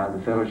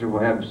 The fellows here will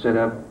have them set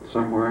up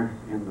somewhere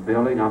in the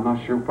building. I'm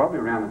not sure, probably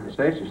around the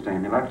concession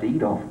stand. They like to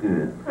eat off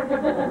good.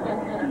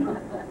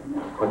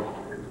 But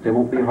they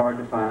won't be hard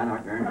to find, I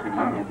guarantee you.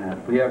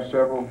 And we have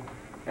several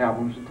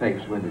albums and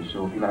tapes with us,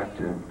 so if you'd like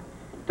to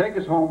take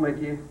us home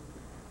with you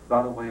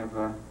by the way of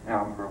an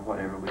album or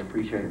whatever, we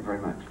appreciate it very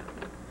much.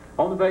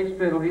 On the bass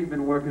fiddle, he's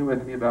been working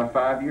with me about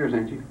 5 years,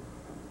 ain't you?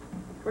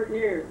 30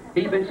 years.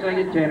 He's been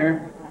singing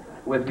tenor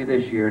with me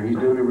this year, and he's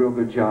doing a real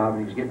good job,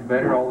 and he's getting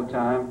better all the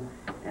time.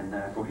 And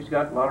of course, he's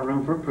got a lot of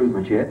room for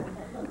improvement yet.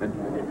 But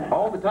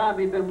all the time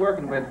he's been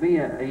working with me,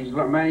 he's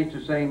managed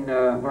to sing,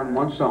 learn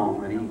one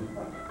song, and he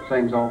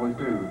sings all the way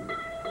through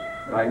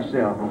by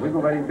himself. And we're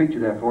going to let him feature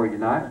that for you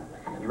tonight.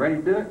 You ready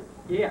to do it?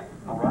 Yeah.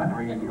 All right.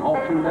 Are you all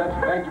tuned up?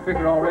 Banjo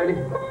picker all ready?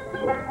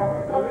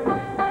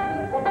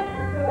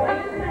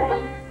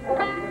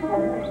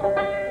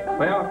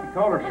 Well, if you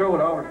call our show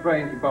at Oliver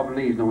Springs, he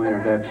probably needs no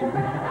introduction.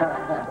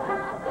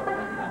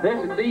 This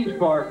is Steve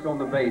Sparks on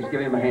the bass. Give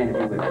him a hand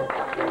if you will.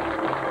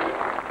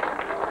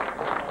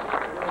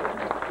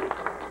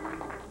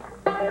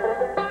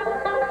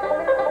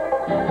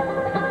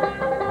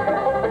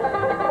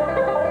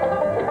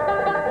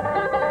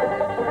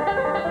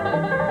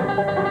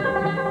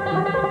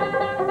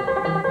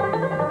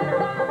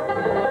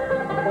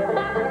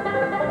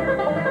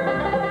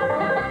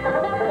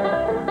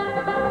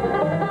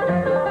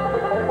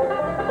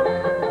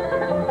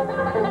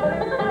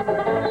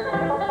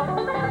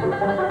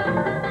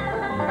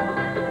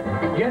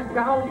 Just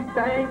cause you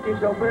think you're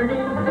so pretty,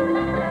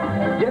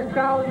 just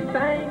cause you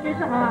think you're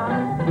so hot,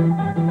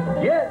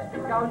 just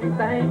because you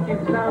think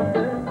you're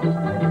something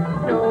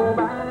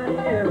nobody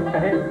else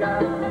has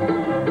got.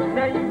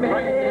 Now you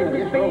make me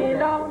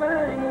spend all the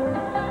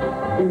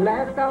money, you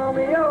last call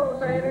me old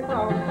Santa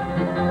Claus.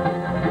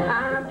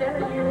 I'm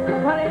telling you,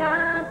 honey,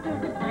 I'm too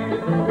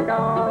confused to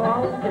call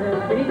on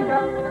just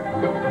because.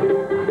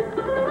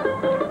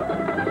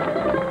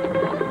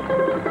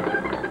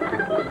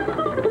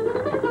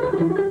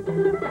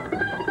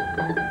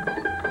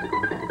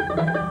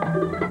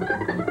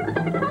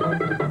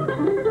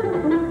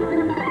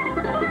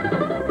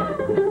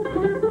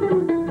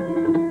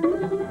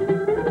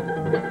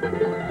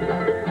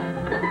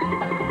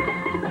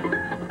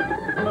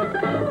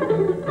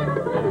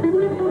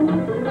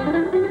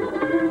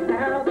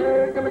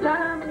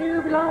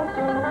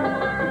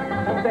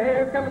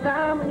 There comes a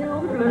time when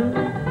you'll be blue.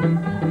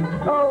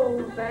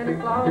 Oh, Santa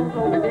Claus,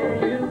 over there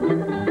you,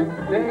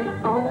 they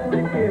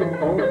only feel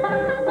for you.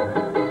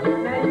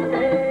 Now you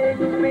beg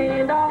and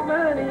spend all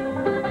money,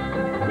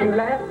 you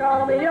last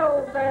call me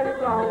old Santa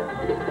Claus.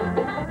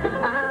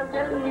 I'm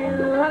telling you,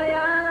 honey,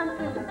 I'm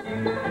too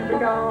confused to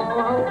go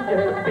on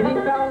just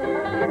because.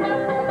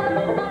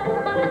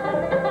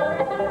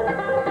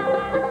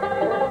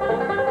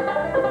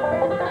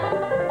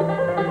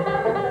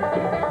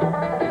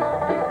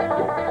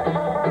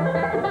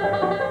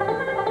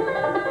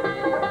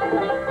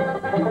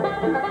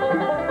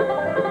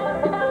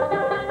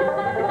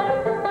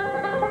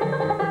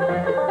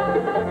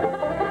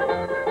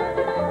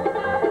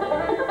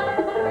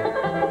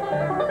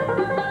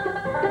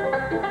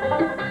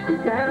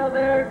 Now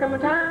there come a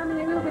time when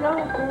you'll be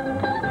lonesome,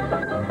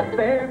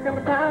 there come a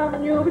time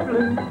when you'll be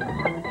blue.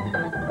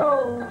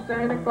 Oh,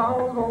 Santa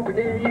Claus, over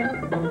there you,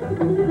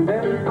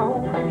 they'll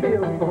only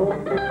feel for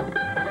you.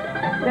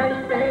 Now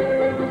you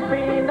beg and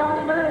spend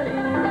all money,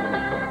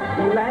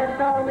 you last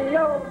call me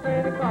old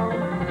Santa Claus.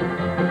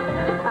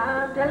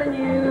 I'm telling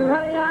you,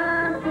 honey,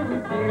 I'm too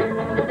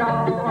confused to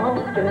call home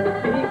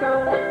just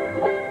because.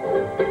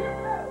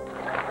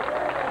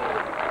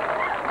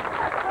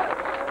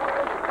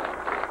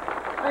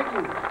 Thank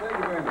you. Thank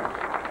you very much.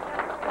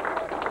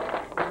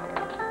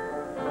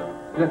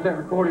 Is that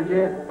recorded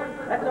yet?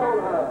 That's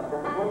old,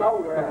 one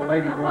older. A couple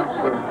ladies wants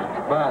to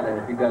buy that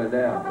if you got it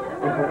out.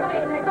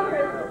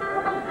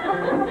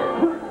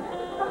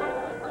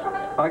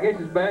 I guess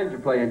it's banjo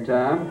playing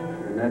time,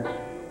 and that's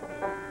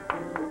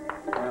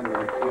time to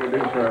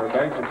introduce our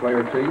banjo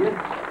player to you.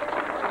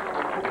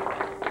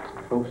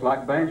 Folks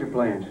like banjo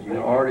playing, so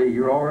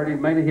you're already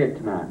made a hit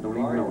tonight. Don't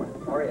even know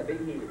it. Already a big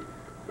hit.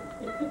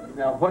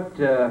 Now, what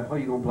are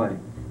you gonna play?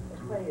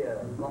 Let's play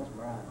Lonesome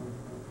Ramblers.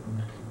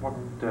 What?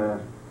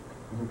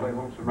 We'll play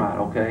Lonesome Ride,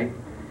 okay.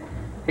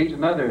 He's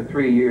another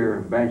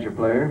 3-year banjo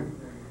player,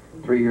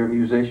 3-year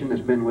musician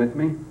that's been with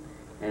me,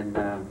 and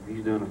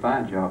he's doing a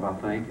fine job, I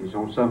think. He's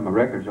on some of my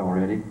records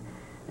already,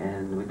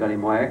 and we got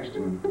him waxed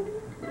and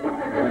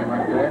everything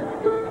like that.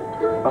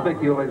 I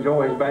think you'll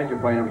enjoy his banjo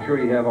playing. I'm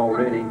sure you have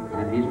already.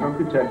 And he's from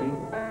Kentucky,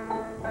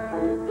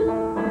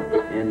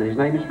 and his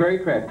name is Barry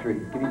Crabtree.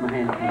 Give him a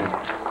hand, please.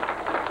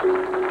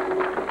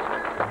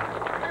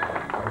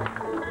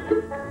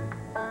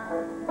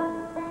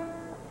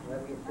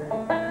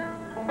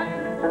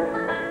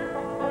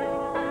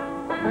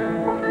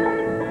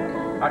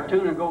 Our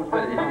tuner goes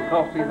with it. It don't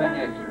cost anything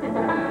extra.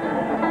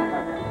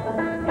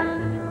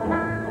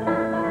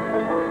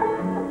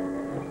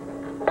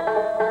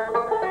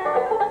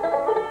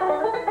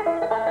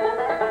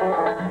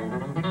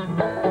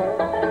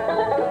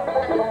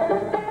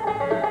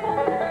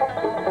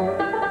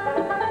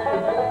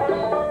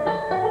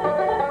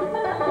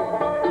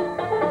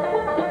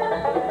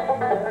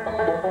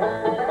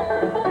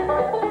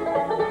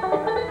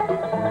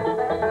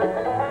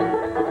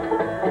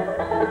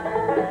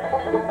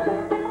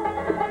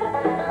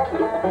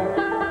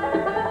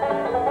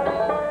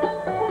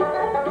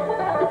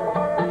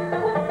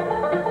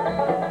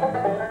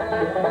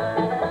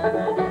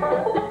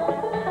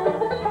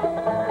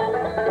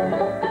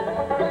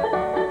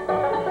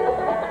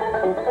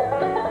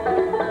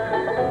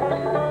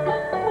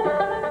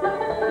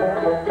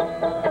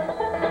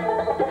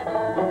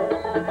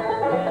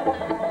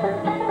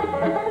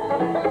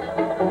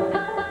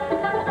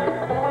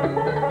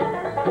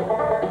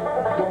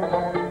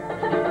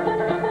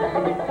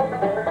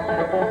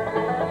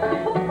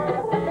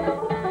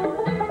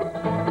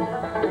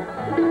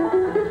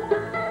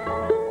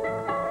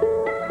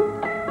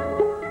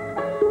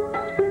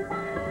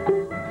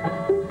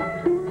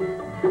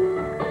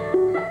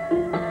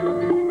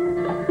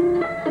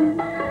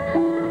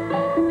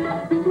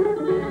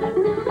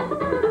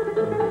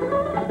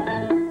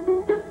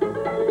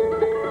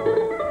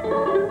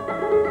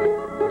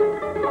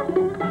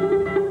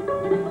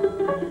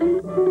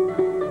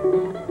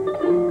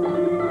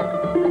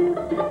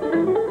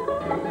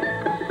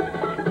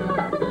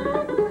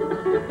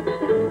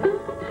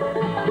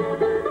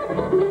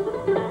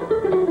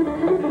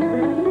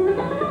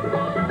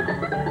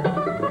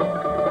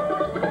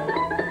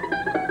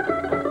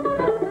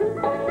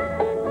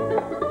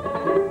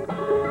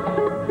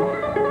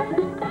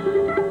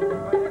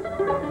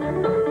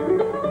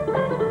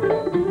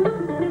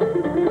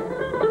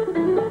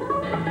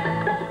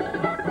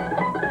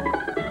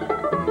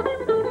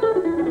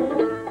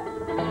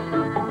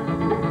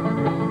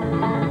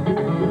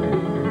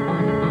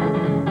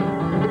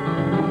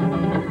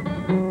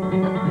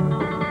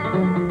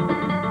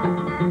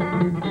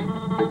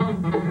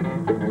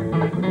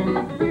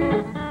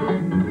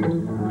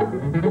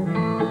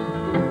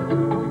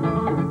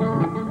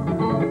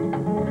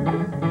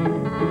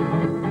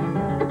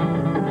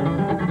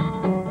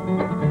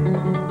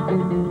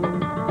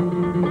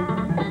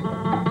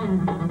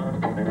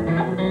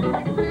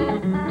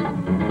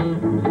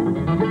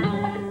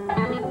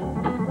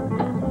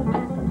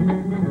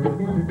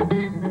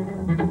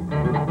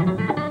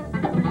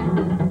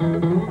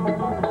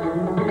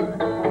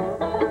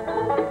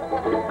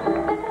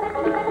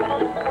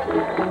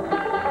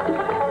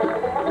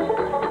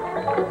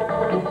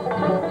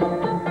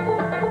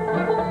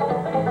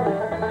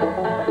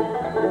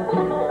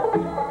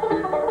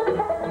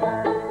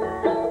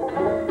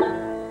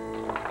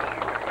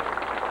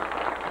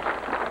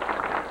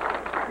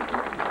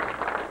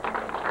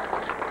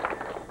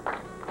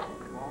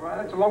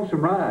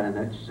 Lonesome Ride, and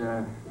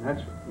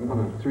that's one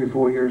of 3 or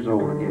 4 years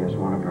old, I guess,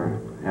 one of our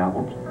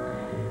albums.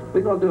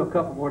 We're going to do a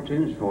couple more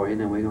tunes for you, and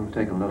then we're going to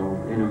take a little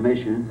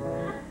intermission,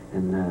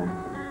 and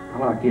I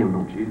like him,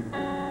 don't you?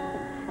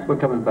 We're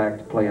coming back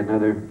to play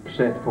another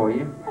set for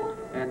you,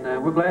 and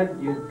we're glad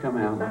you could come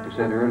out, like I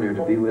said earlier,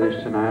 to be with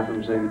us tonight,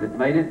 those of you that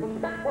made it,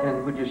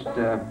 and we're just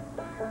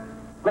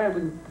glad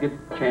we get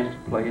a chance to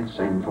play and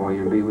sing for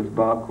you, and be with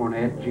Bob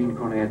Cornett, Gene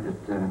Cornett, at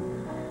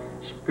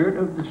Spirit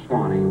of the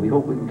Suwannee. We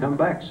hope we can come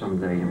back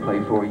someday and play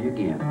for you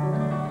again.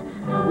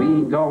 We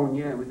ain't gone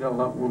yet. We got a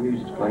lot more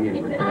music to play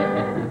anyway.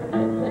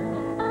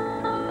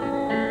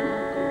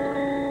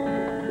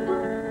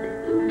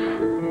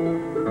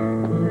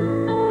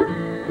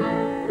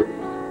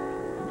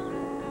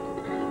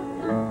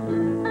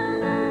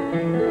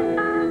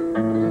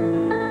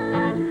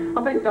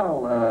 I think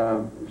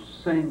I'll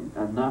sing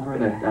a number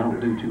that I don't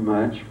do too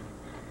much,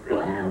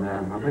 and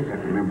I think I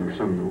can remember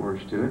some of the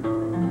words to it.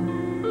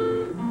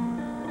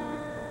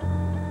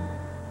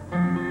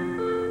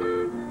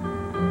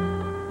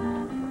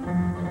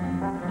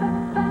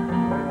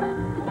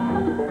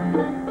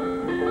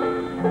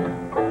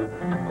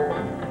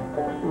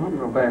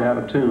 Bad out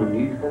of tune.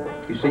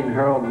 You seen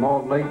Harold and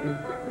Maude lately?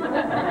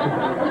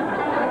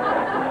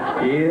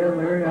 Yeah,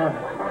 Larry,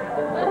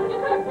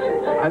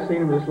 I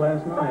seen him just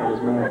last night, as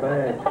a matter of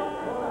fact.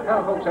 How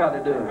are folks out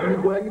there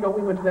doing? Well, you know,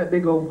 we went to that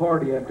big old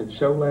party after the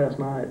show last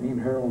night, me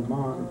and Harold and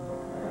Maude.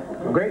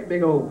 A great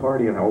big old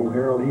party, and old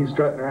Harold, he's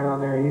strutting around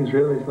there. He's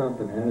really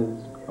something. Has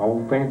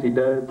old fancy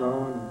duds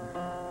on.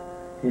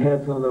 he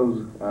had some of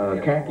those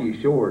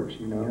khaki shorts,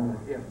 you know.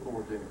 Yeah,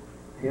 forward there.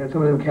 He had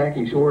some of them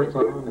khaki shorts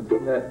on and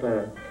some of that,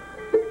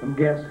 some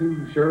Guess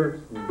Who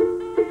shirts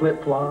and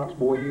flip-flops.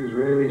 Boy, he was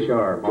really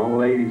sharp. All the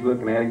ladies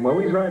looking at him. Well,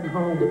 he's riding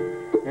home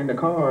in the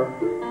car,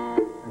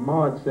 and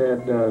Maud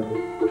said,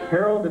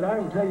 Harold, did I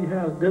ever tell you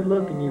how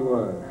good-looking you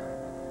was?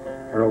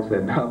 Harold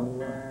said, no.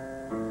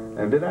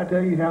 And did I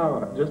tell you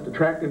how just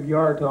attractive you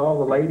are to all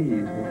the ladies?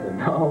 He said,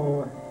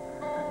 no.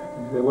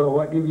 He said, well,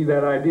 what gave you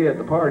that idea at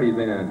the party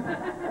then?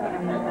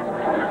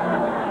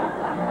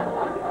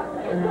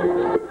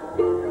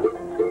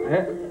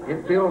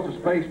 It fills the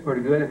space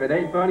pretty good. If it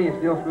ain't funny, it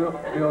still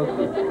fills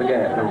the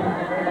gap, don't it?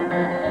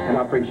 And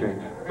I appreciate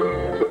it.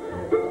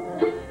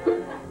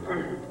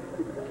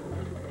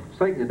 I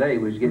think today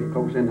was getting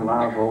close into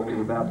Live Oak in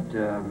about,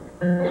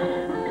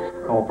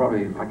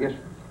 probably, I guess,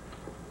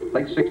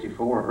 late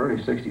 64,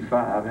 early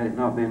 65. Had it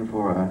not been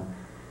for a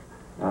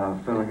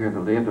fellow here that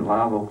lived at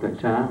Live Oak that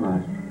time,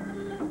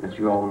 that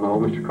you all know,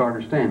 Mr.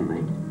 Carter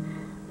Stanley.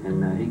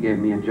 And he gave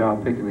me a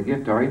job picking the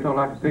guitar. He thought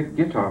I could pick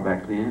guitar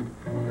back then,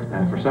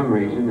 for some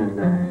reason, and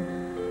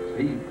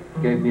he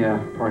gave me a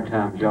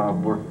part-time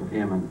job working with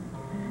him and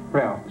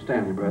Ralph, the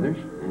Stanley brothers.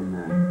 And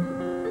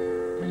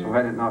so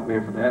had it not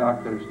been for that, I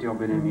could have still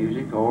been in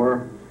music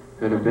or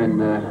could have been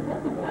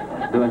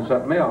doing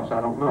something else.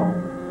 I don't know.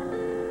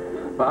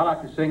 But I'd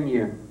like to sing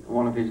you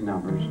one of his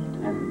numbers.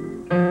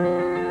 And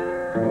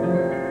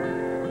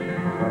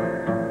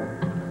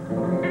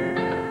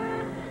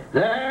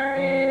there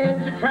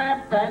is a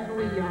trap that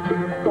we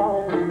are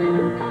falling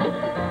in.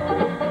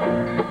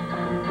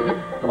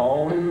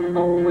 Falling,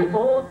 though we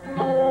both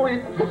know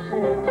it's a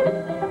sin.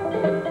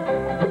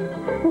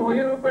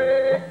 We'll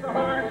break the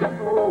hearts of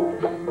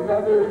those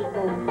lovers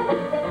both.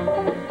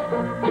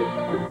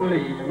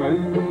 Please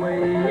move away,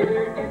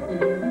 you're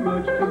getting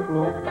much too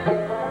close.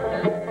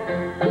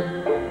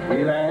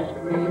 You'll ask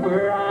me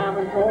where I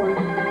was going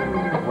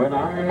when I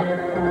had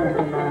home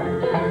tonight.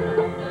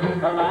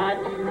 I lied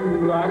to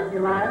you like you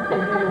lied to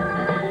him.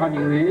 I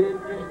knew it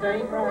just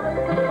ain't right.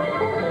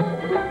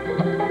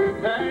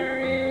 There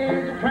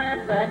is a trap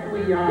that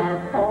we are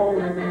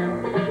falling in.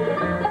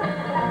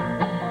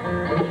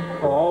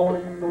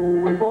 Falling,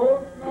 though we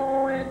both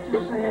know it's a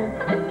sin.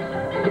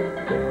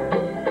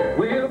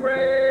 We'll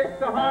break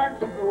the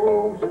hearts of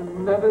those who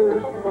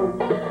lovers most.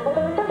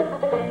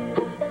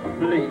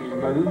 Please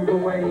move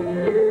away,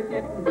 you're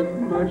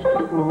getting much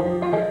too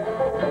close.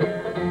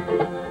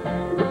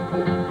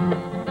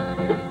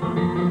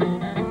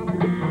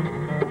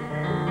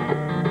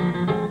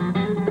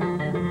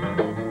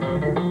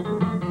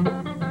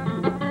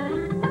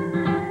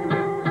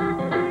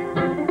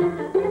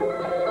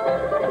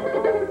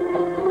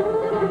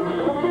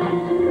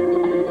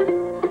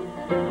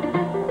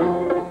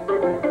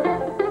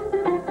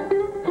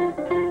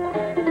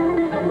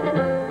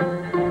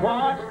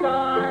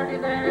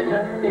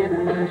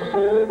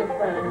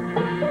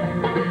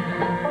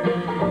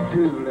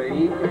 Too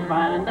late to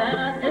find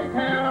out just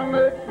how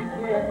much you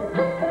get.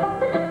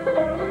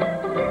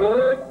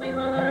 But we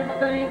must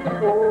think of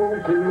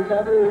those who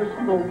love us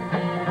most.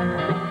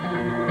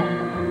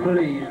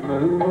 Please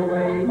move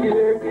away,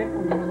 you're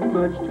getting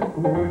much too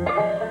close.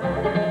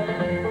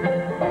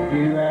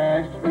 You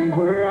asked me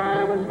where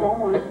I was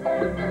going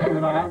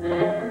when I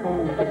left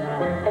home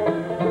tonight.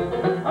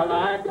 I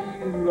lied to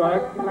you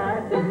like you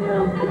lied to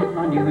him. I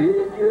knew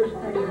it just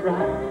ain't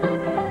right.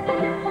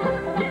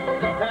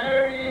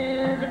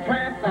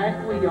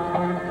 We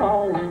are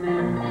falling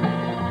in.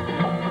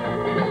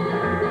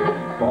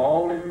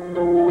 Falling,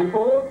 though we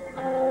both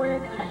know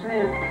it's a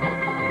sin.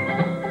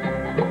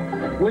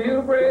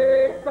 We'll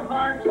break the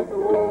hearts of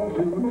those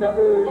who love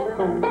us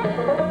most.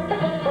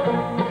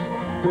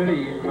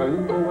 Please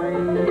move away,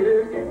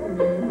 you're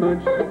getting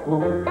much too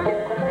close.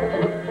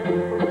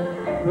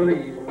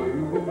 Please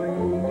move away,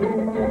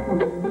 you're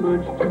getting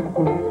much too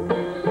close.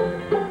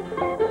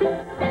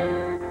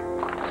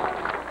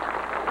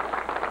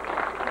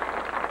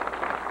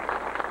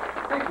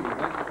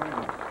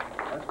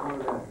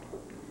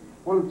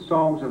 One of the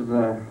songs of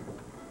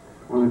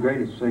one of the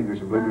greatest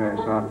singers of bluegrass,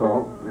 I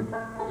thought, that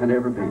had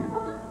ever been.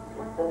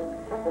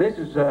 This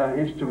is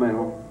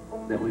instrumental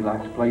that we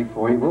like to play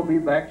for you. We'll be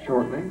back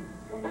shortly,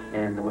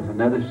 and with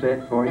another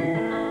set for you.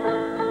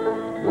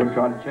 We'll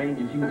try to change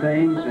a few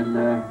things, and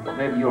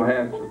maybe you'll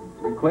have some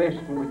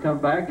requests when we come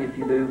back. If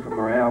you do from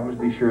our albums,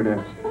 be sure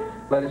to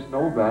let us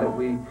know about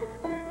it.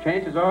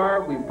 Chances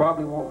are we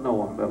probably won't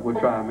know them, but we'll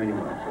try them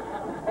anyway.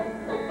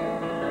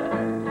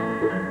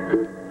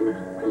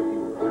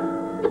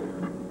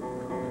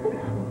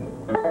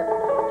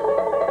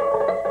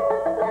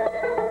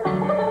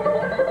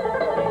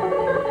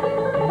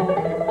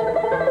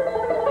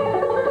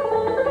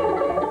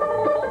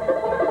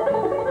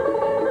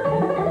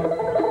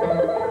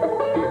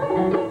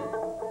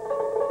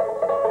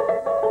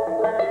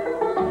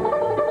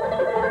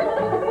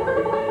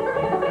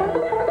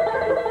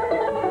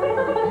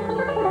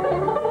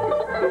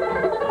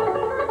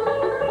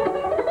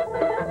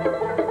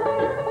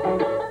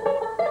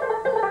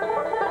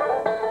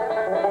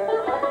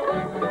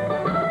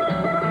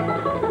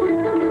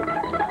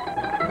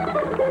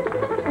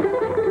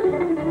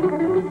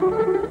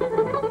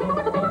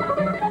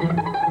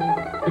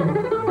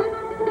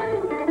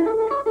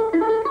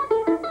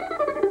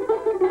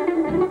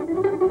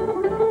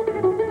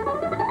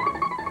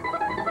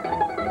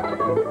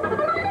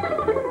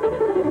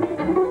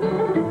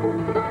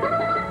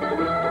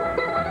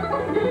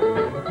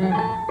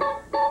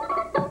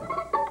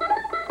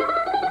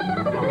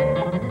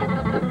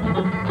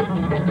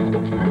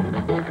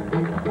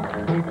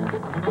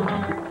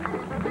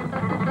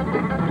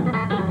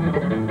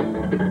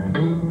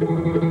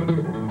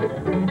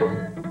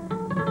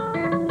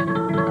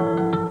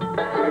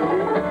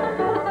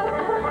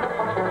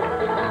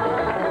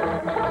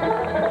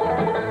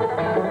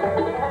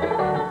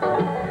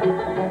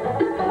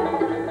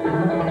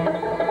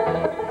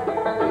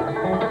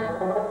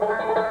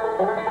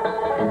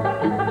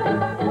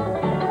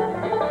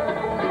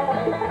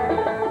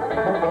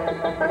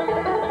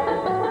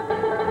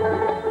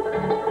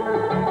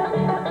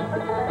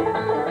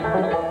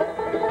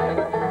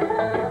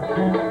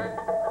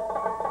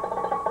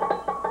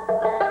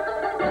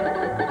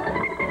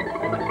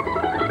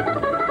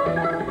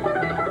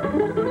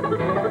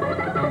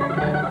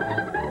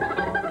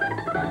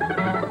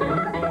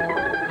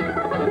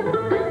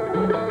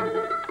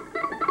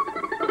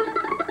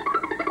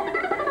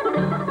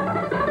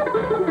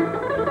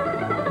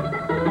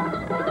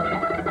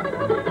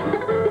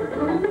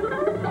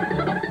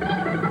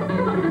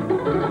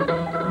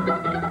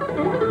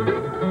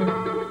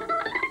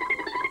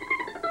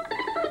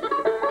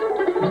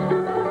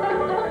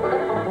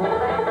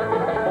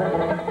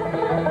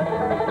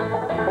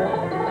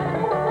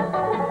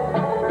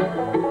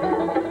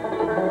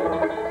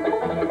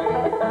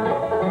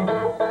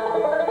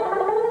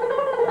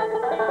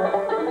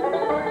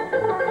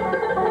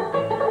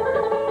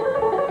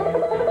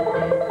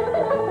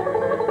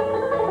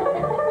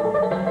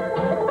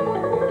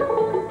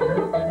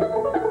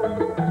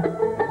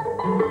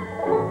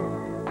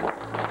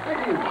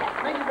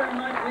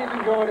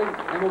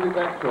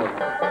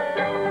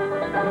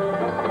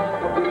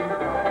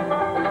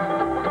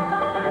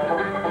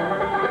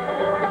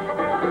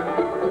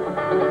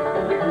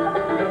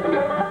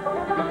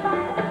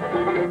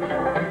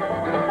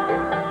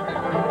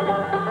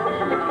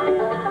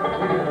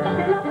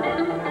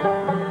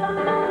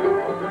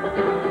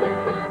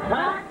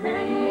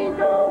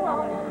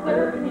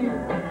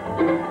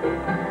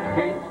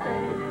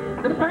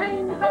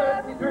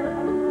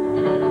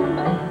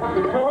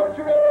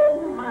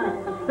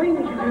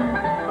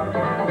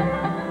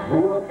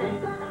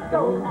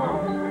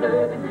 on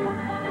loving you.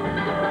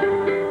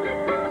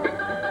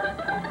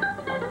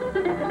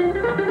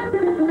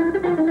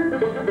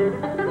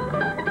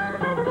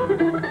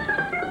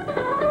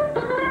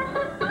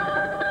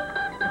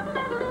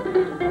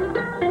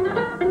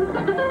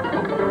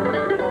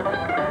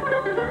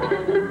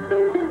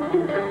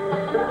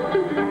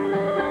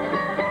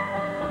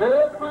 The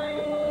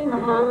flame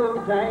of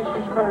love's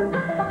ashes burn.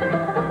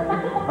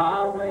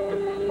 I'll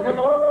wait the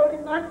Lord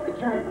in night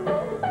return.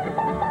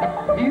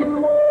 You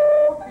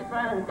won't be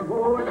found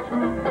for it's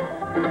true.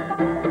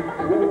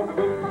 Won't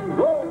we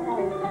go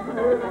on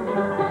loving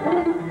you?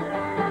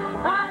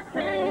 I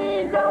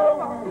can't go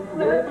on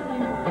loving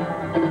you.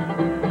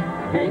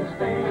 Can't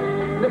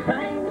stand the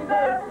pain that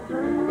I've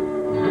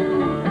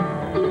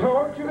through.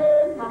 Torture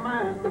in my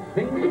mind, the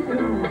things you do.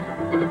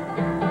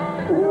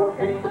 Oh, I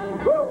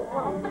can't go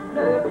on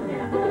loving you.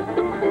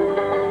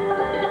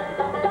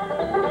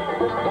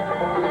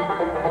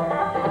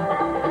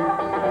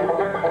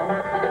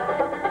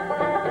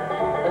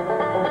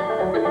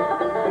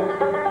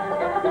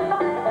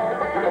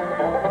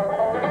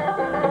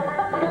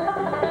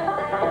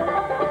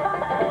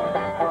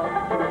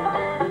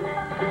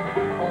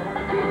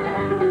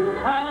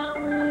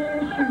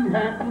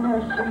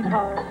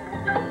 Sweetheart,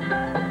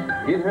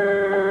 it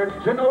hurts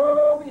to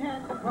know we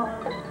had to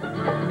part.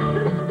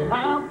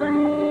 I'll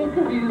think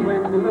of you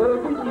and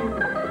love with you.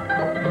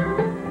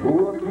 Oh,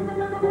 I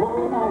can't go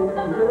on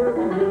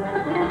loving you.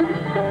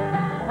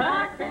 I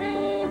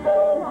can't go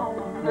on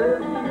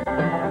loving you.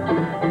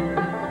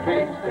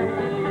 Can't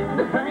stand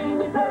the pain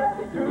you put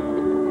me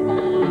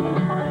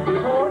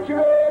through.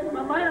 Torture in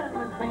my mind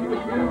with things you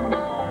do.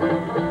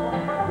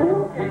 Oh,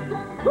 I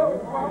can't go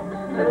on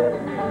loving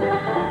you.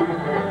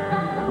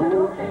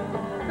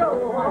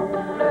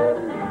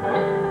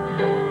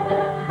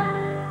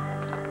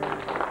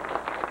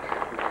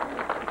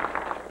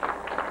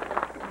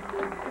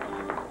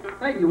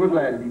 Thank you. We're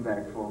glad to be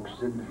back, folks,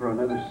 and for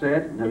another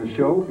set, another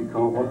show. We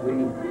call what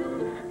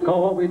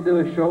we do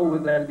a show. We're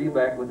glad to be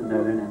back with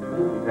another. And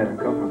we've had a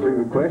couple of free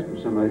requests from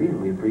some of you,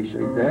 and we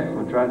appreciate that.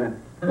 We'll try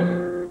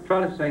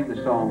to sing the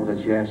songs that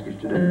you asked us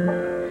to do.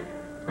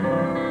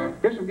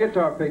 Here's some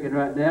guitar picking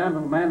right now. A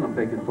little mandolin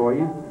picking for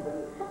you.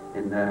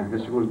 And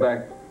this goes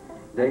back,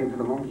 Dave, for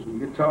the Lonesome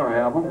Guitar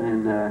album,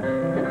 and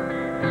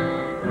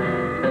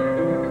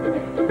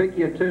pick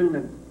you a tune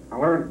that I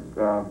learned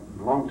a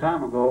long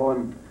time ago,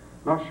 and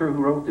not sure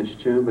who wrote this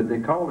tune, but they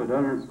called it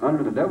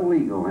Under the Double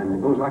Eagle, and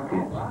it goes like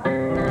this.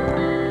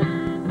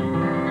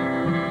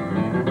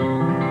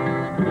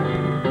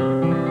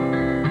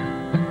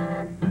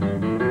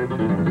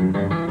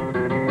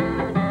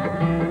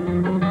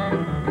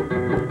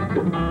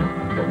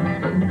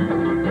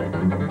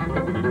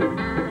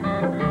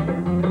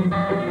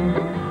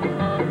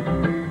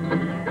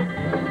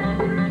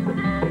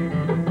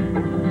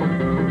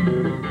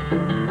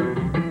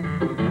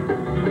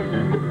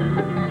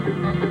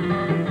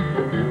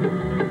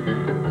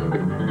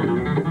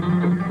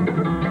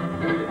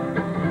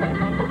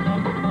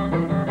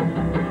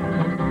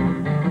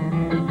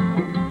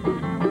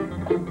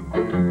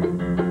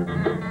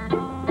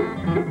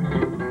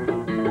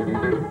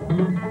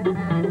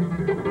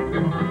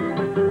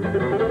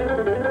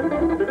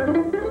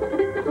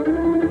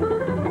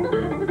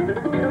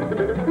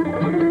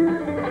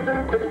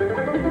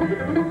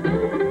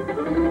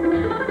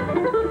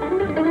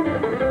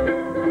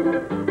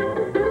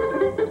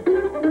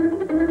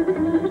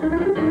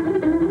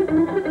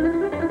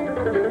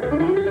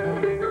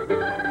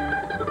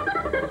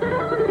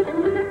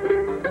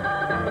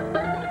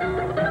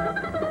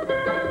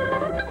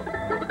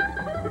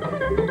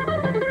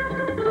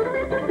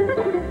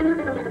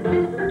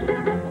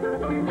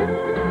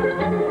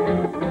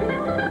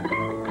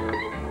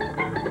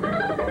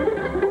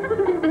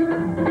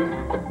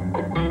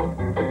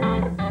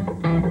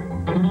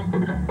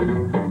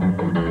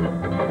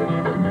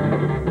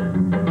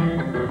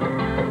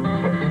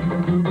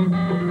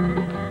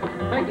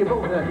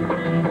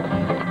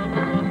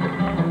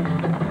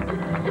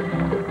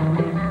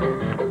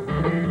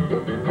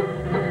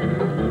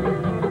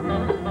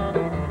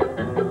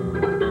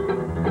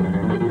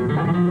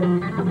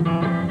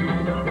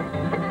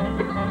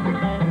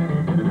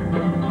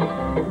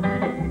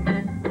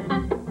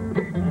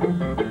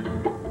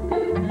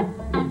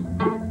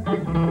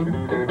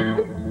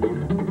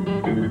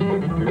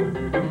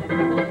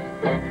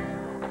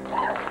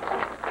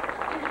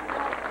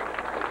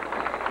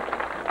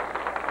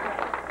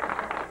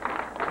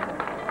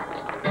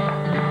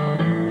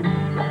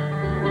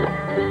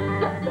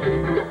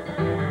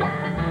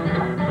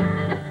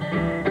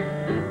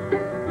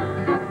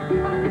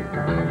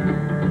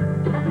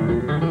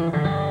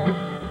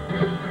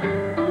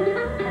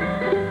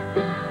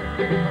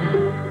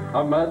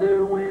 Our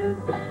mother went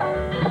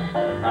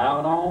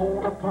out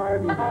on a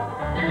party,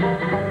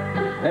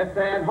 left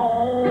at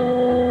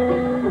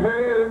home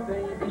her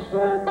baby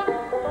son.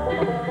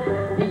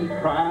 He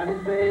cried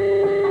and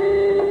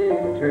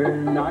begged her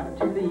not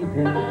to leave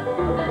him,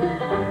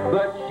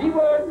 but she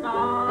would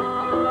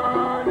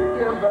not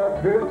give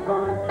up her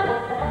fun.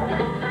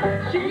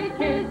 She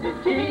kissed his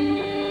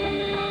cheek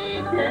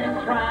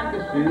tried to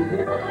soothe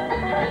him,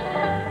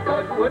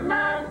 but would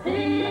not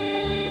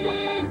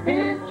keep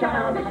his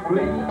childish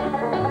plea.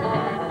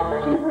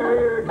 She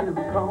heard him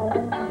call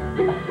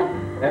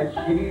as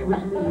she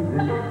was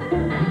leaving.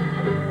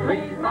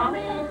 Please,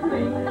 mommy,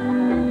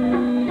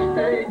 please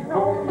stay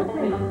home with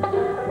me.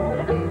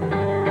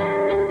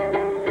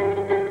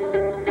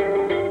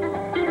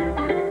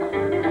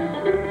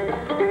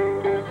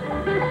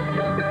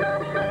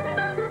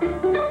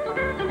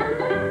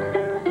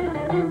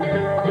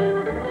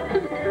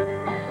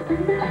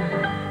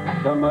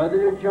 The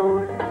mother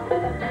joined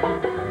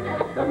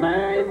the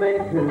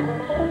merrymakers,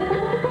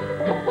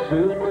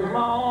 soon was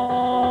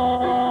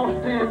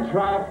lost in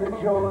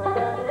triumphant joy.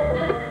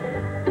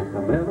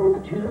 The mellow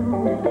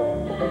tunes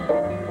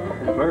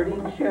and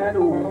burning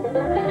shadows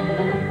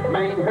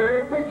made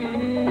her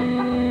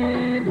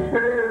forget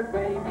her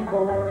baby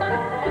boy.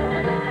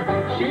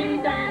 She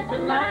danced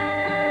and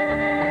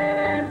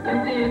laughed and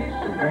did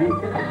some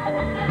drinking.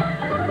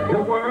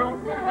 The world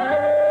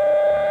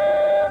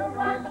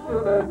was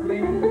full of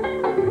glee.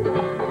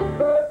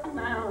 But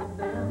now and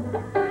then,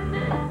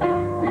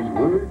 these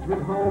words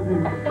would haunt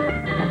her.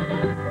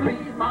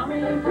 Please,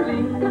 mommy,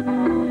 please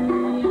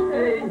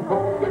stay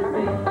home with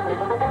me.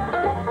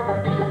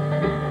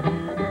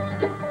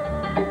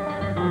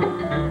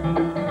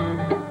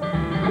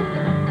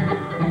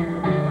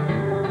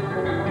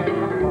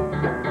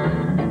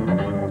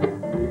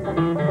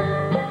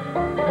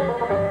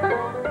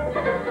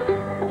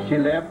 She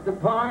left the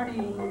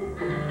party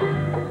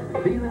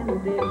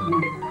feeling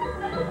dizzy.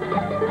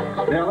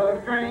 Smell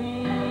of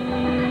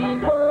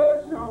drink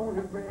was on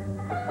her breath.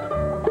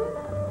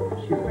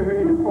 She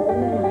hurried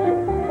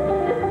home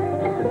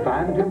to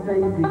find her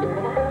baby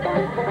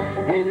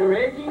in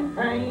raging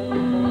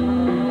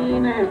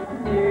pain and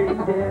near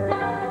death.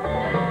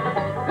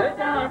 The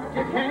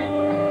doctor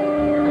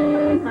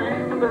came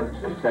and looked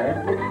so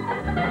sadly.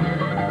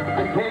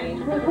 The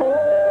case was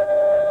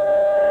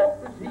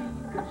hopeless, he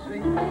could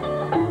see.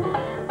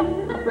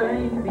 The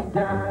baby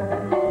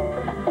died,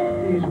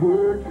 these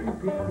words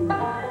repeating.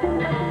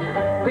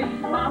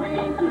 Please, mommy,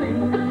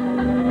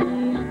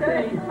 please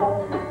stay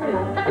home with me.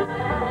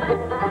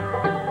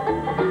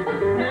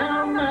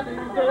 Now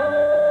mother's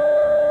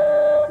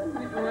gone,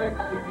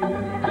 neglected you.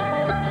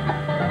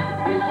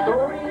 His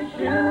story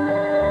should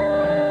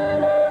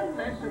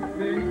lesson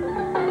me.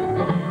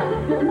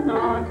 Do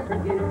not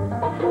forget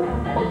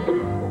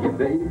your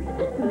baby's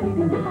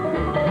bleeding.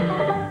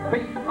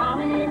 Please,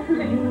 mommy,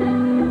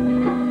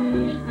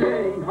 please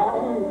stay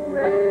home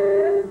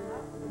with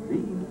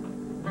me.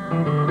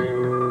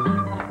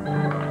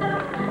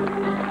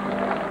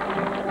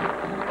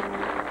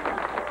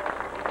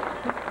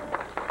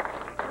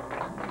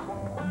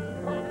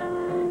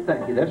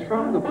 Thank you. That's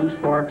from the Blue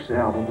Sparks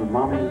album, and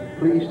Mommy,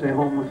 Please Stay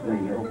Home With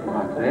Me. I hope you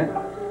like that.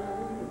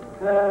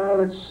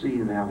 Let's see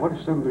now. What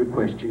are some of the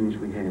request tunes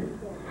we had?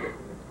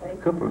 A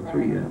couple or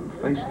three of them,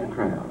 Facing the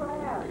Crowd.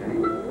 Okay.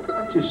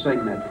 Let's just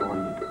sing that for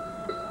you.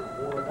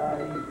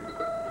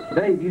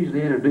 Dave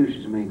usually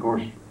introduces me, of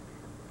course.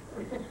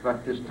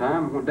 About this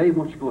time. Well, Dave,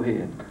 why don't you go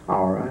ahead?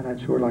 All right,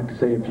 I'd sure like to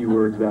say a few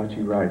words about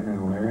you right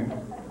now, Larry.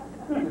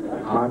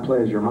 It's my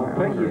pleasure, my I'll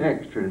pay you honor.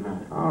 extra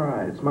tonight. All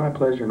right, it's my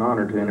pleasure and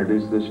honor to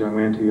introduce this young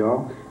man to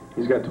y'all.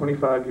 He's got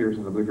 25 years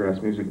in the bluegrass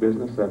music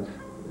business. That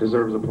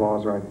deserves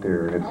applause right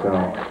there in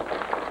itself.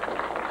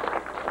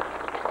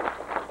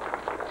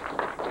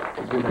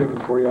 He's been picking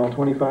for y'all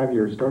 25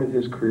 years. Started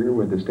his career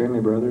with the Stanley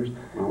Brothers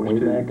way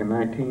back in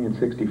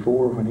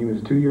 1964 when he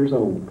was 2 years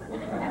old.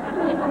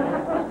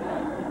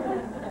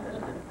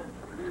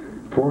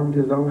 Formed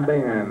his own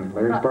band,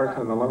 Larry Sparks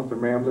and the Lonesome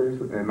Ramblers,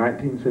 in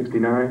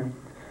 1969.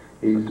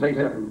 He's Say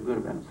something good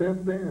about it.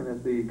 since then has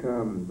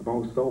become the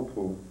most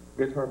soulful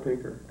guitar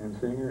picker and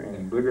singer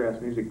in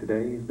bluegrass music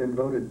today. He's been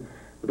voted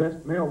the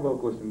best male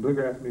vocalist in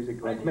bluegrass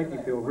music. Let's make you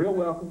feel real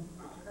welcome.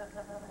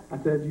 I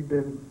said you've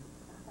been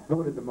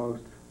voted the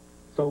most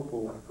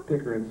soulful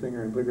picker and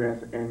singer in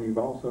bluegrass, and you've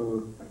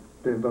also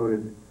been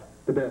voted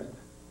the best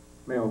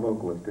male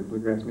vocalist in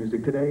bluegrass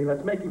music today.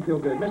 Let's make you feel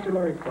good. Mr.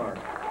 Larry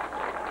Sparks.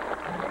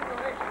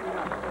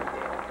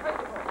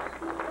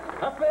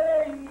 A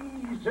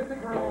face to the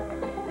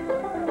ground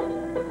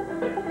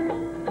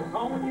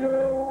on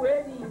your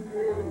wedding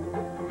day.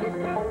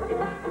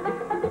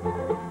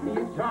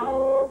 You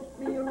tossed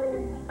me a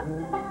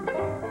rosebud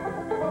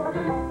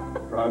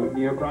from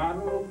your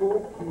bridal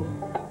bouquet.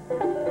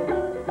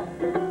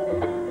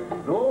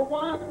 No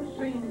one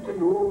seemed to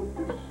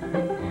notice.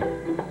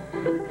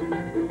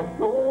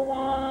 No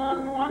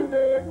one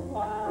wondered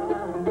why.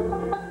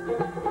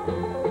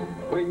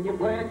 When you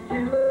pledged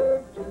your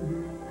love to me,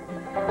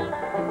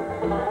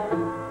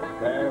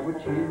 there were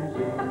tears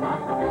in my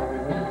heart.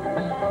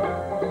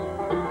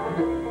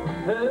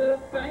 Her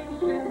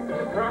face in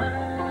the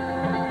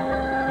crowd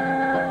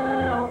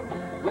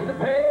with the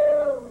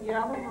pale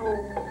yellow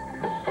rose.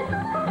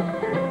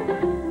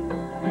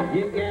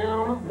 Your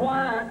gown of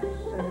white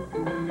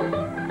satin,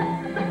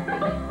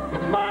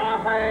 my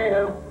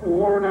hair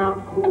worn out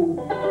cool.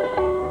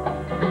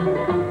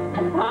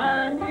 I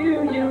knew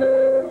you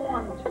loved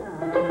one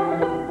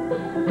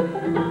time.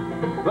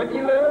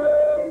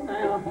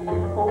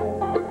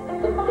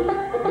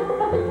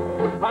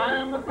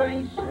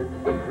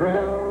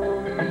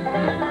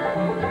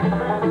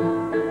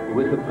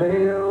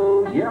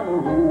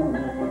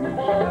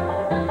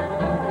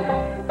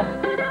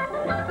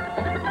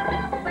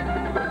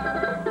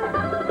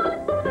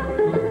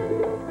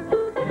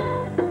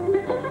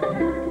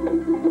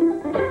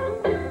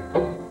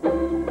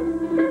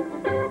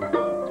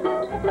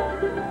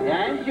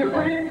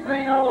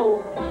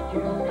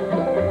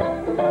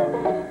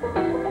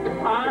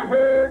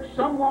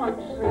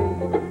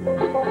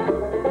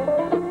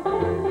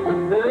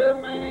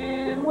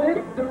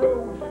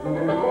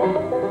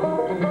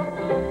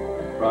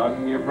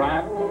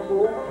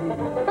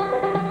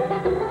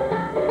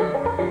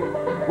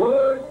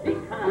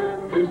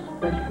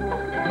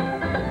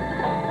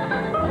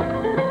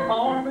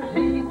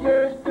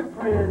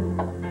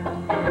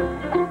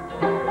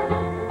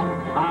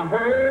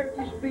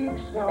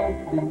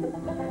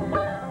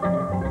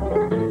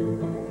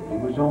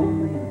 was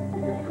only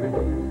a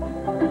friend.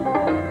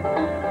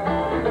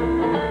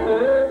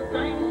 The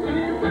things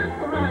in the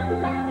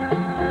crowd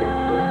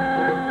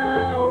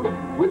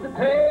with the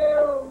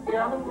pale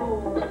yellow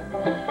rose,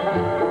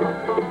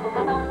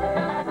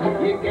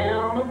 your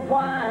gown of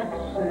white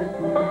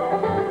satin,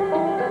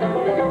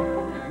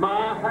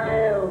 my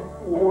half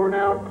worn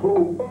out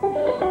clothes.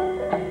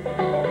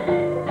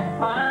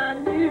 I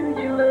knew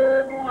you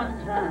loved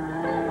one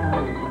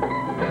time,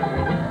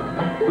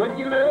 but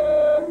you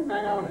love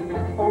now he's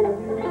old.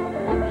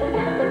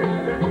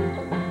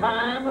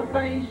 I'm a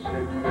face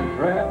in the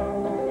crowd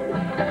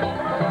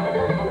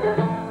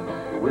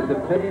with the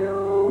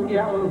pale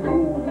yellow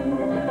rose.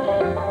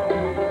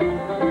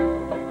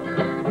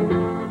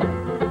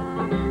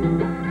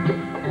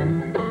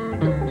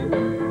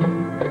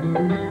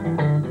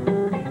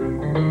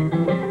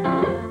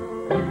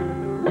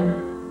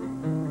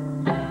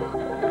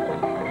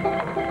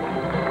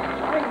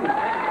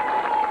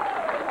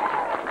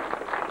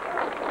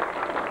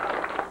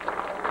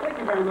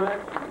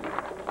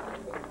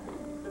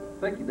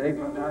 Thank you, Dave,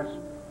 for a nice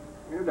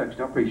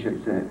introduction. I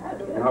appreciate that.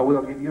 And I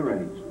will give you a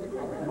raise.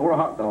 Or a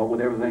hot dog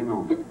with everything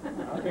on it.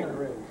 I'll take a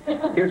raise.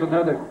 Here's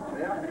another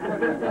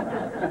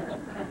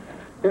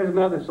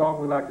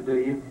song we like to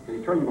do. Can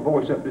you turn my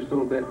voice up just a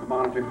little bit in the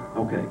monitor?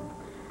 Okay.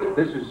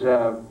 This is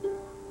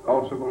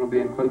also going to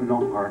be included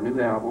on our new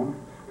album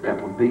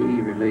that will be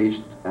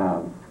released,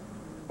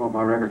 what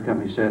my record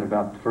company said,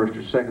 about the first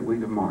or second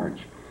week of March.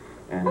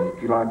 And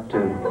if you like to,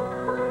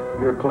 if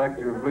you're a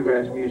collector of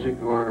bluegrass music,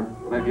 or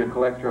maybe a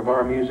collector of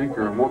our music,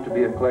 or want to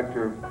be a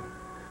collector of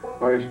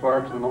Barry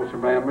Sparks and the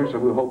Lonesome Ramblers, so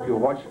we hope you'll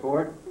watch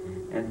for it.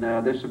 And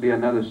this will be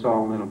another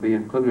song that will be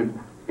included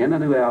in the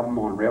new album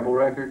on Rebel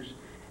Records,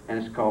 and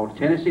it's called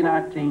Tennessee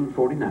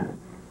 1949.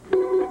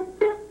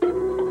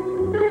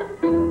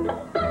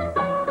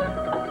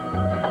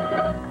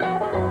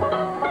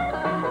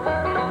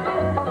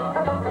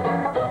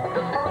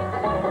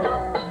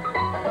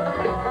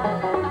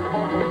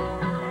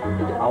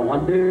 I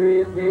wonder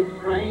if it's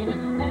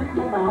raining in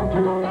the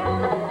mountains. I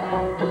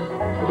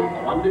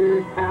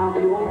wonder how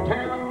the old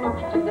town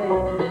looks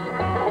today.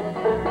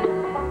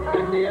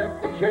 And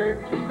if the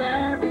church is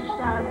there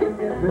beside the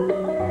river,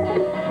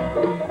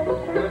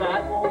 could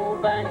I go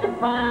back and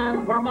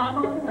find where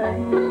Mama lay?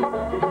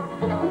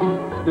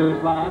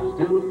 Does life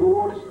still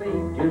go to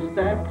sleep just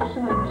after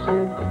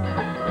sunset?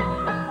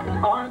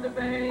 Are the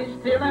bays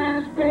still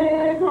as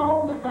big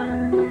on the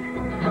vine?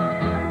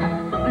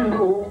 Do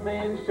old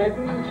men sit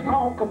and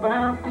talk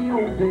about the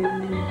old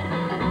days,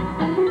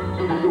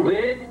 the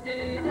way they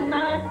did in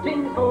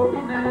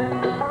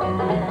 1949?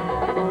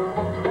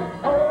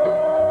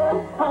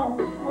 Oh, oh,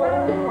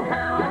 oh,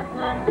 how I'd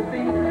like to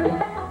be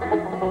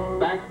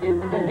back in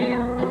the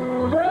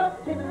hills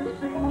of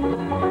Tennessee.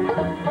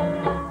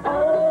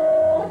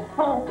 Oh,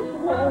 oh,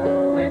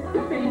 oh, it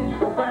would be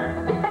so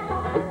fine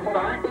if I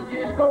could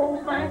just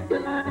go back to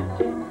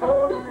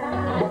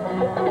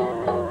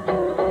 1949.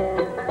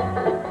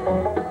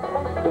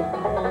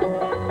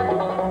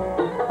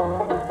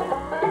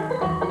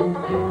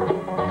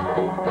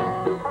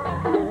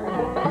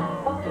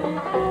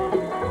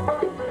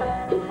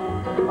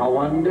 I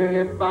wonder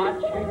if by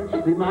chance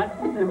they might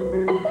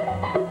remember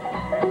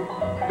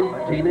a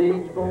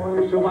teenage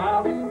boy so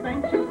wild and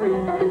fancy free,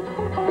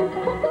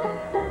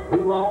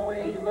 who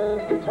always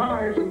loved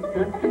guitars and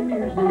country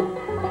music.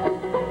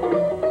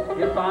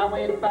 If I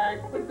went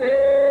back, would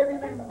they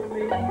remember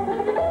me?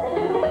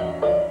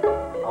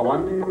 I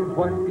wonder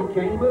what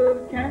became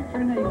of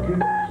Catherine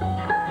Akers,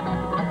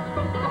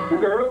 the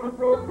girl who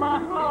broke my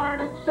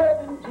heart at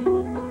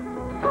 17.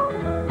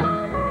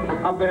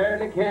 I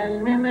barely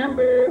can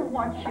remember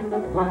what she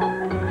looked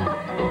like.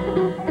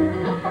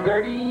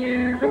 30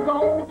 years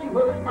ago, she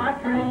was my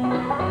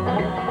dream.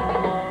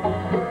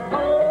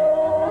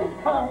 Oh,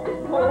 oh,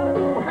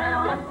 oh,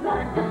 how I'd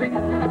like to be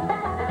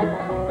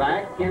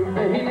back in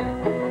the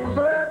hills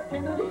of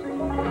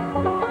Tennessee.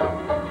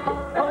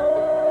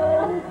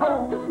 Oh,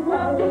 oh,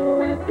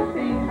 oh, it would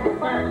be so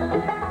fine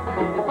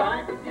if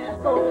I could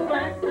just go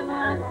back to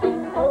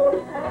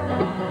 1949.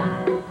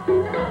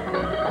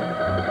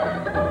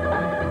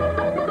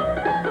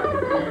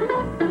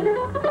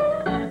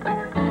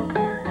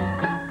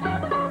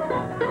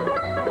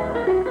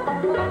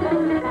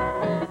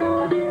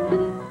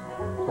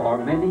 For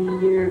many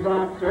years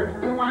I've searched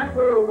the wide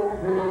world over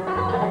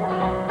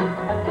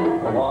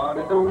for what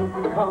I don't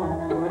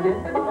recall I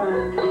didn't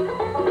find.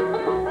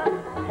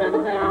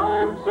 And now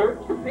I'm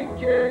searching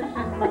pictures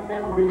in my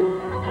memory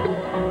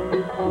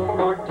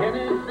for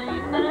Tennessee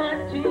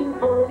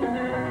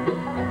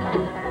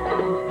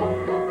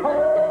 1949.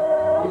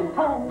 Oh,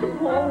 oh,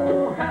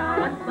 oh,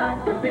 how I'd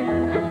like to be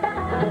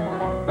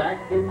back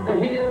in the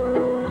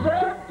hills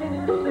of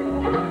Tennessee.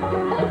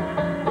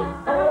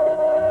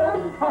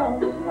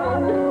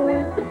 Oh,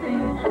 it would be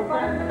so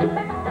fine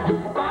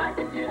if I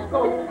could just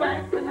go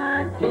back to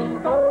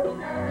 1949.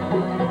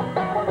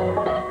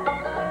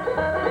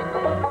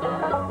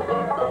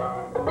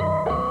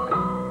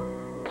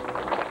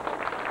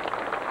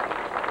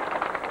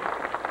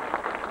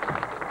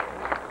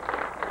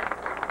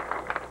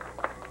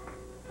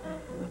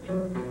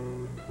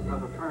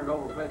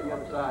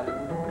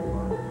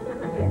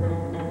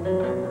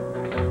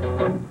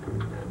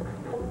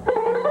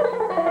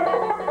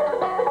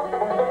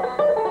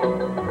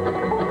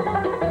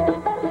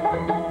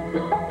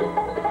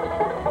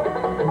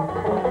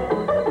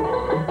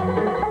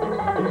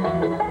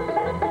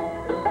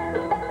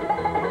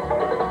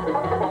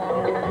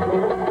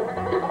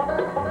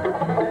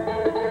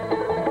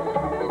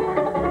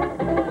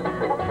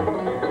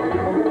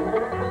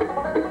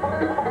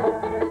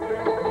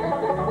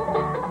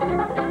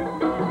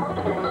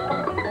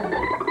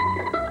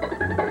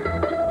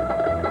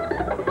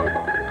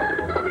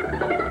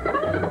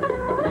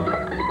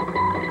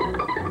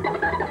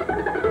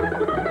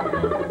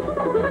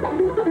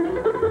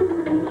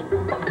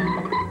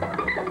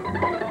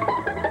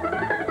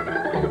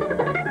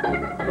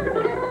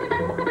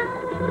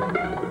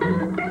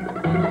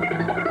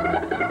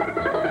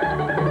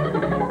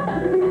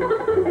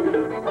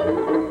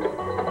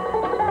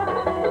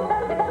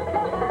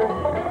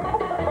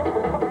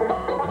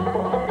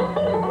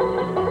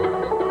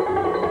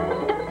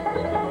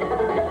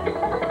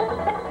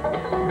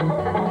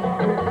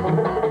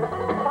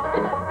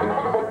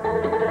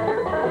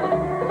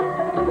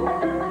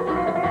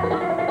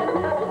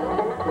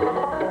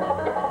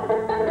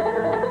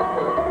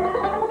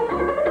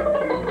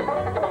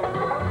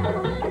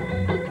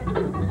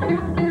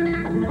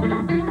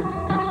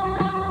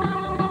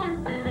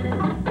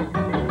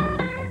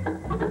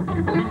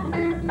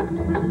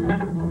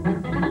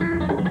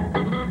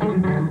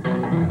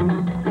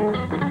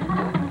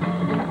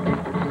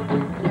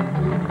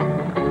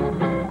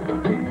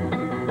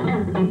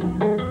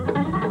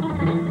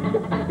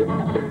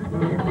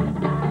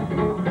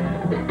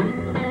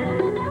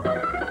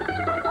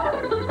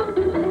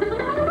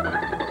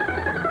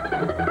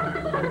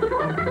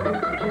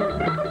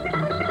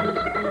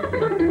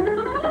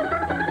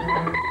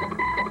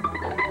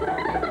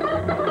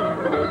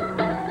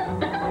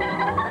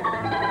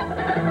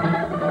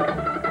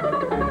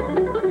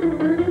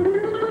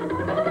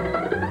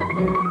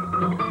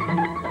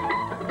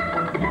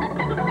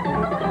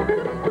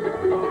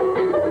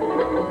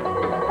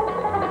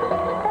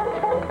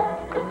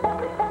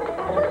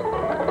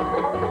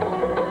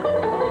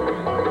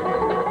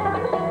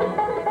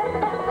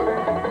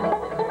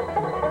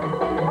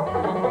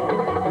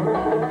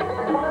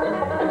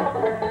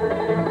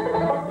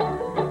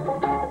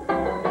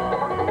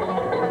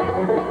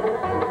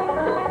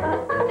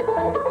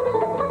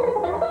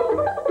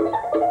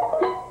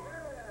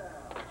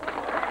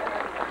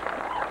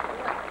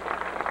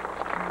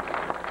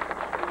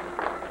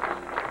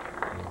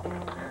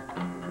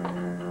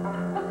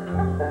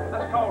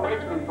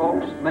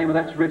 The name of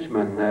that's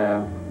Richmond.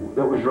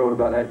 That was wrote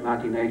about that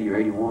 1980 or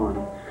 81.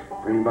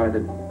 For anybody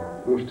that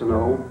wants to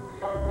know.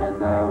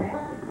 And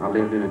I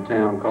lived in a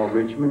town called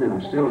Richmond, and I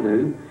still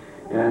do.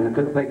 And I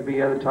couldn't think of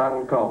any other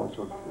title to call it,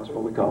 so that's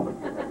what we call it.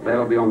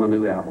 That'll be on the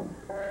new album.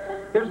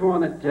 Here's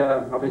one that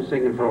I've been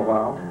singing for a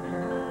while.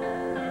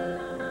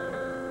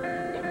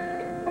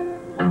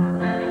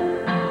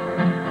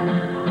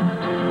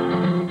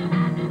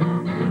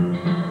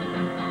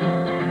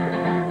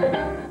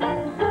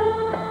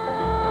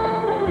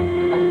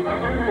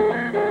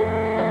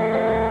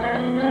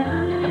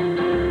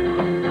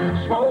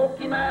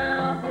 Smoky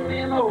Mountain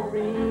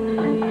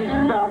memories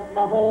about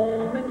my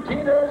home in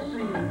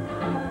Tennessee.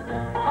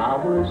 I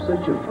was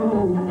such a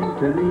fool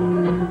to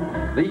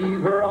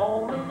leave her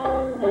all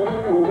alone.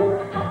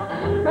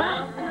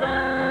 Mountain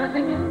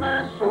rising in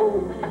my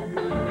soul,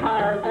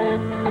 higher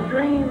than the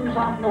dreams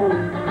I've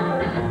known.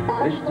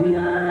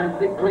 Misty-eyed,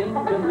 they cling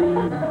to me,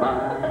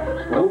 my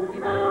Smoky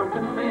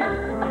Mountain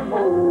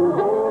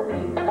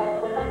memory.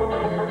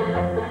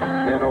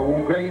 An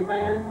old gray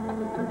man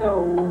with the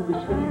dog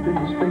asleep in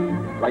his feet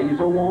plays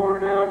a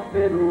worn-out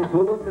fiddle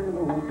full of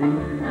melody.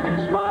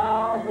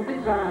 Smiles with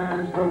his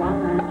eyes, the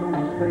lines on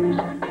his face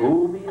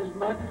fool me as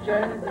much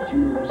as the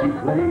tunes he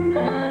plays.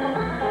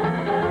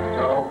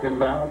 Talking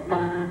about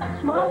my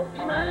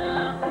Smoky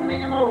Mountain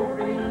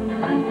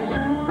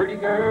memories, pretty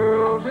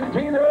girls in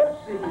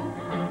Tennessee.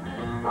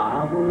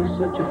 I was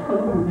such a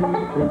fool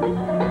to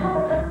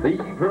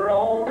leave her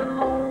all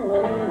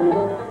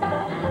alone.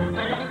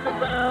 Think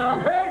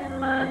about her in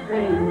my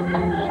dreams.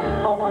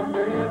 I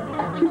wonder if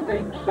she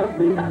thinks of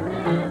me.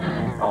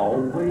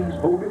 Always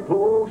hold her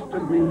close to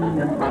me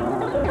and my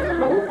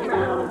Smoky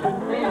Mountain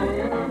memory.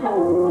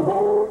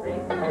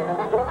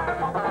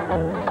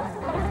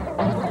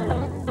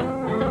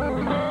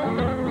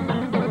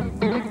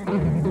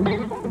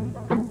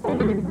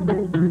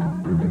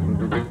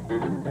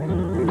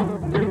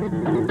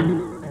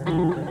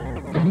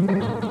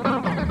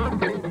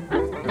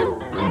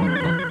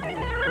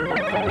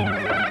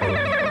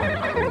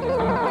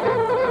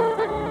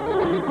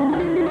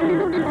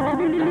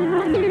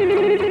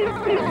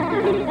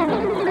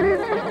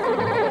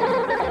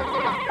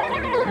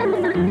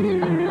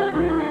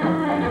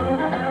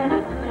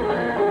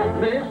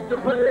 Mr.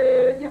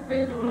 Play your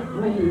fiddle,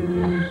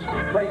 please.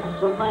 Play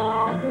some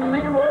mountain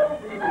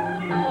memories.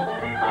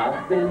 I've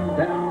been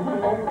down the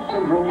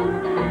lonesome road,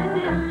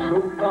 so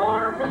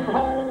far from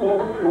home.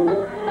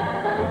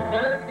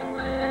 Nothing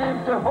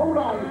left to hold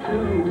on to.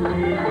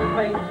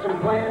 Made some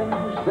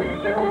plans that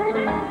fell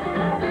through.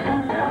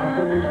 Now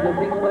there's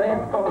nothing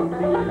left for me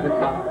but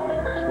my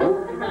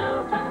Smoky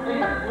Mountain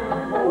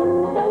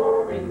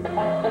memory.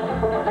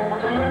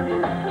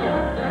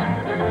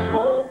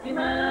 Smoky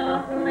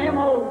Mountain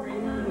memories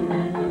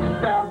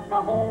about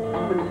my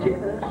home in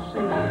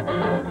Tennessee.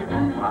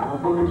 I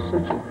was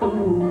such a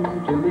fool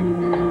to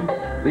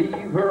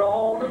leave her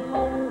all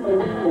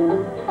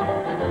alone.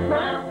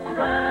 Mountains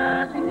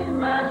rising in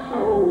my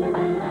soul,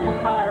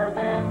 higher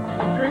than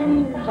the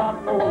dreams I've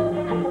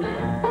known.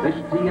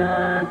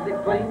 Misty-eyed, they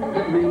cling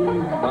to me,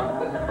 my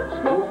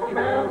Smoky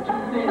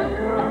Mountain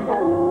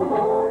memory.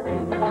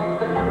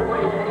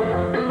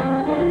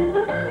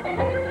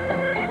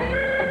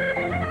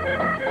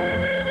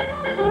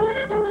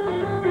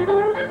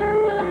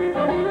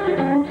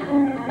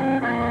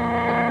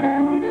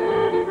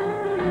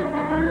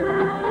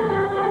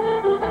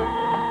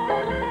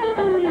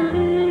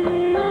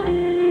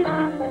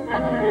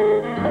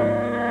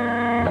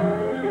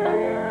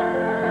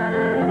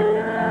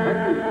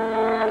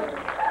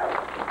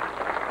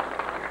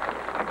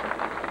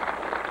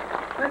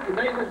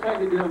 Let's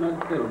have you do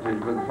another fiddle tune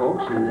for the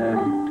folks, and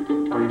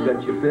when you've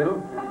got your fiddle,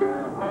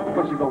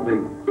 what's it gonna be?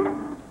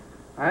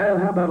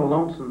 How about a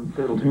lonesome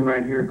fiddle tune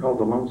right here called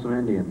the Lonesome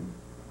Indian?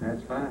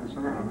 That's fine,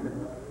 son.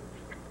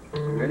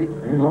 Ready?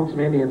 And Lonesome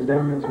Indians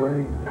down this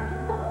way.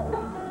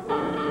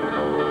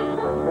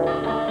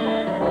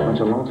 A bunch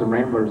of Lonesome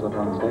Ramblers up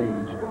on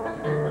stage.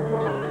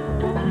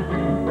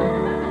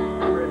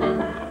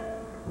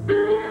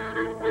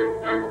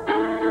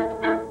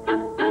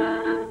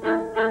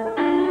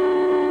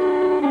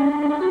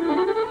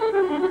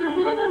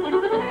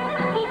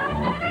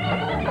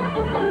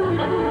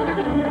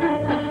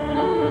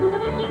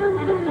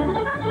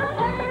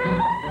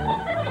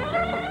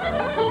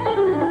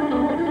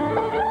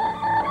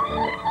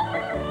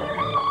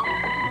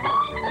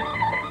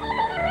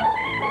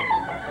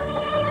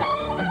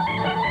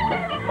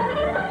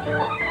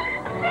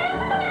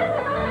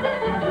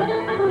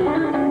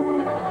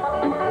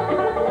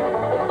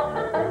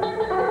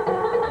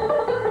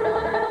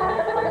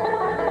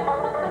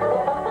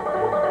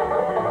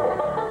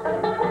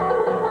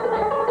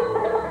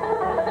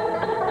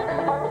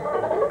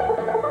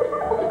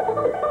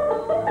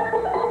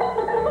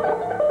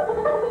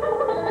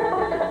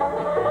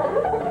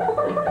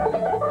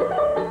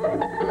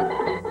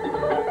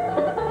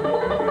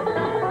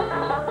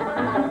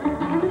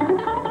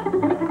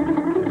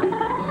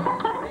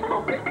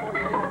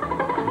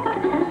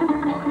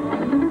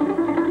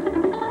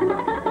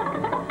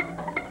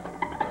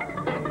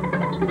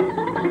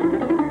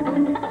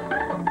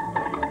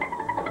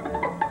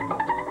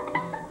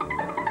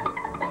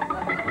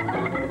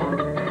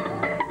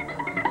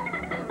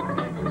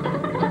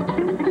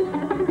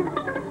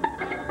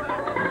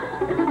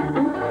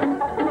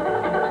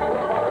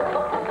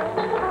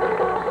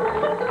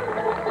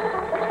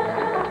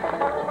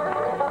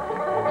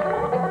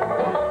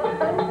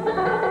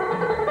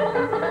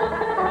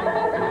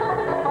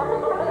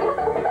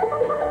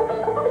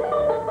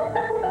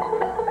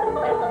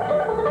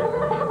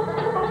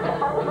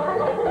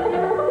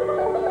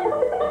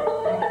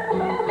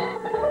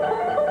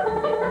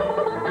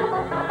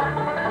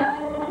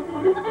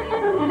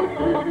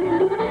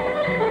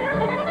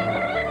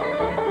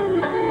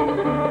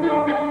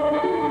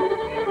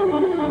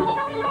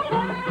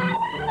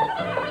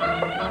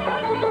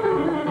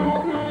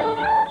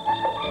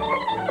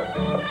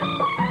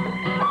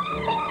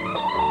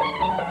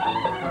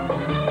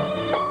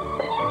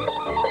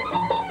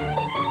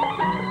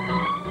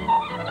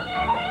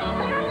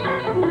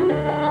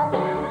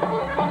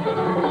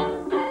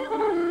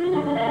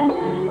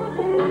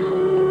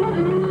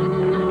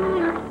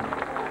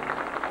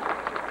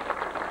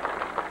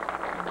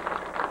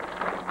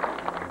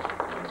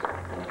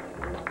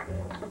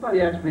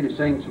 Somebody asked me to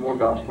sing some more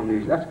gospel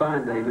music. That's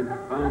fine, David.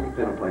 Fine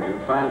fiddle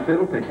player. Fine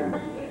fiddle picking.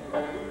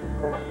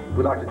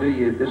 We'd like to do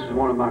you, this is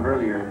one of my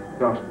earlier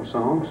gospel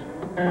songs.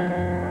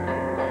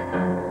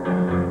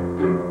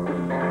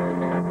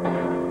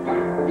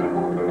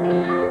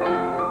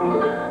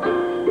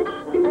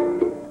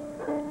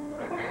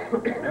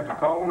 Have to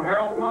call on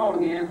Harold Maul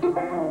again.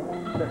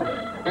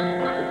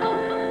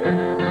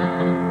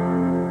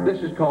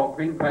 This is called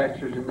Green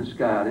Pastures in the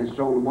Sky. It's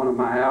on one of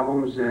my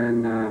albums,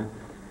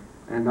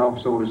 and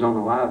also was on the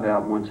live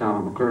album one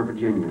time in McClure,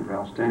 Virginia, for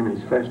Ralph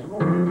Stanley's festival.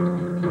 I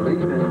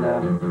believe in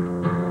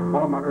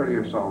one of my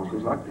earlier songs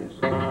was like this.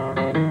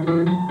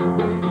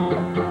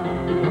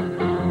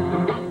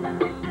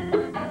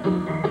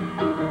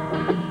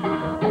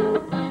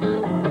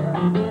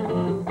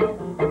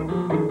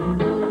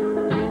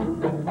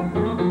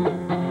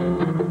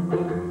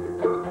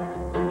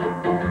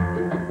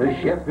 The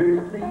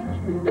shepherd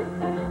leads me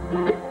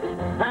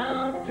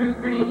out to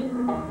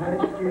green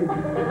pastures,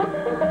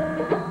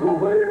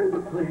 where the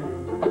clear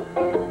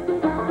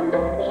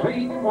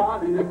sweet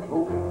water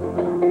flows,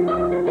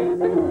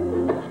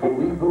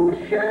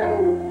 sweet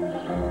shadows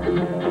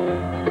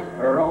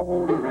are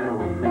all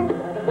around me.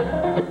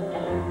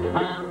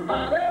 I'm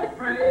not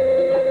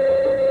afraid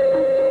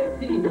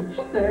each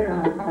day I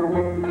go.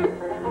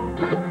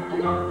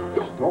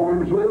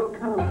 Storms will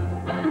come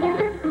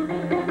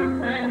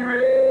and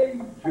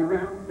rage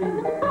around me.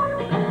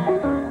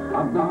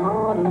 I'm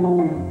not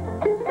alone.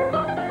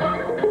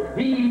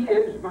 He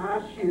is my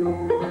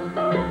shield.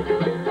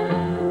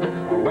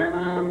 When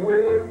I'm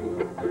weary,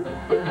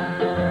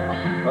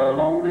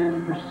 alone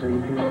and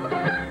forsaken,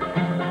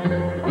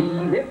 he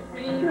lifts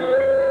me up.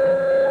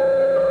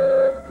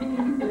 He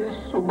is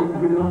so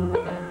real.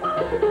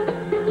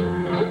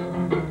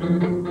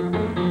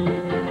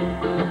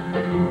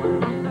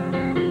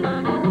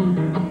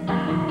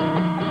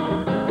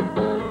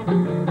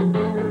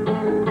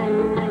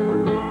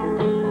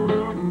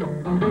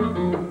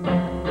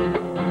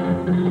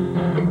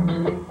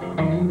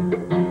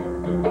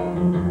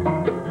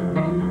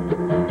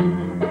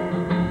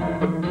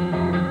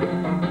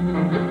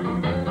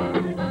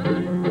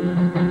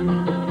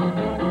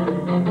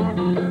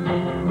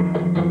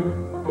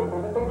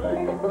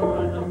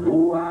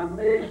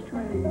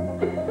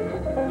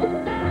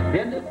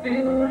 In the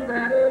fields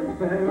that are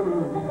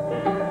barren,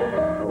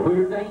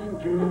 where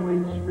danger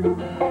waits me,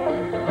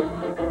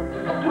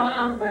 I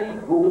may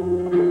go.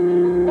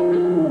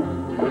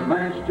 The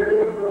master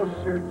will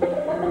search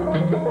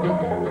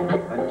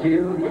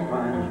until he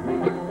finds me.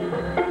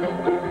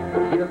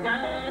 He'll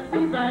guide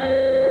me back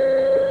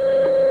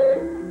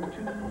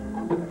to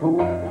the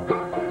fold.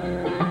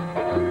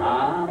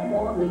 I'm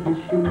one of his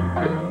sheep.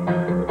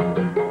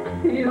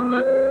 He'll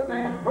love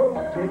and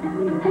protect me.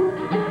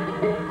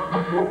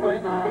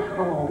 When I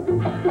call,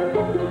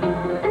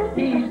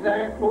 he's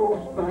there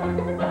close by.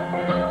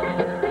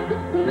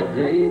 The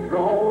day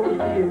draws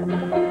near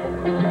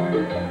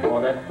for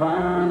that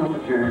final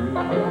journey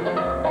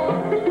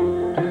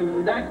to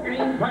that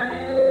green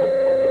pasture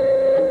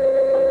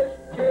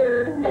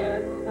in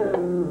the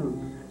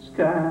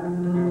sky.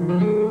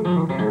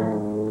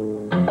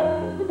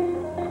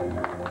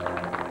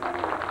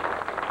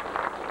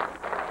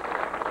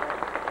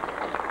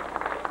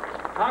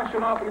 I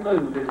Shall Not Be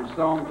Moved is a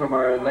song from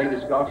our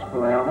latest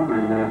gospel album,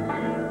 and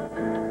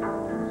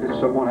since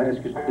someone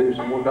asked us to do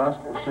some more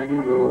gospel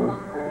singing, we'll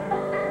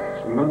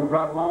move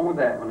right along with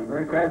that one.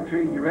 Barry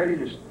Crabtree, you ready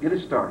to get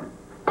us started?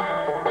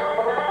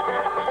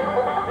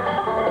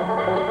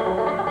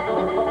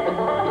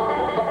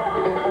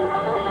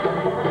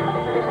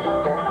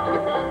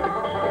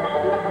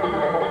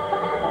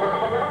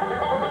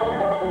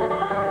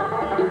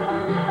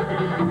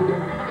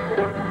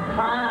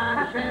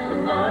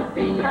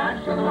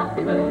 I shall not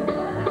be moved. I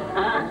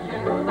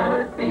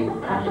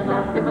shall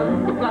not be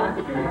moved like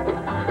a tree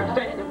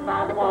standing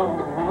by the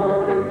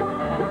water.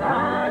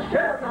 I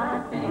shall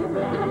not be moved.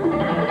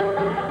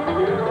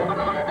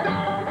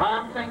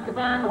 I'm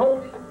sanctified and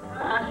holy.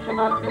 I shall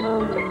not be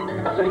moved.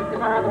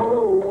 Sanctified and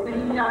holy.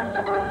 I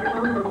shall not be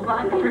moved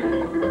like a tree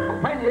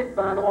planted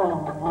by the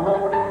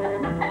water.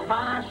 I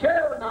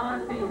shall not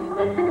be moved.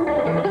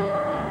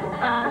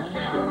 I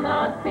shall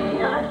not be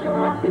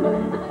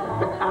moved.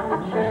 I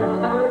shall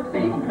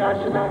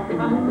not be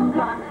moved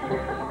like a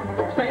tree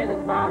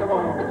standing by the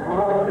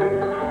water.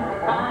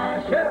 I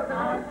shall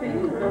not be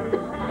moved.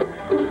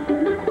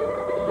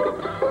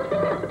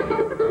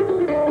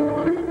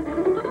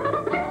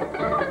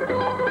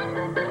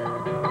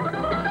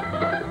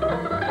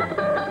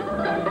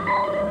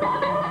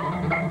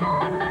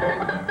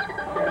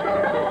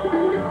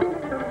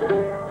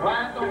 Why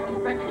don't you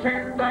make a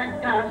turn back?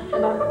 I shall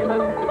not be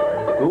moved.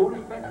 Don't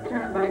you make a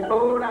turn back?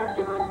 Oh, I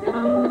shall not be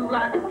moved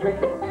like a tree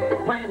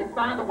planted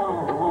by the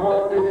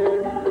water.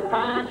 I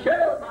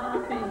shall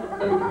not be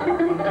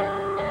moved.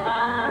 I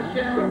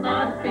shall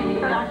not be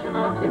moved. I shall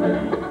not be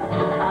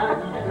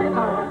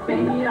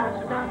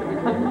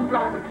moved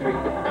like a tree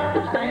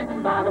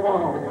standing by the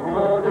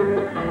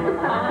water.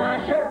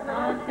 I shall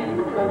not be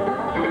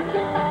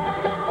moved.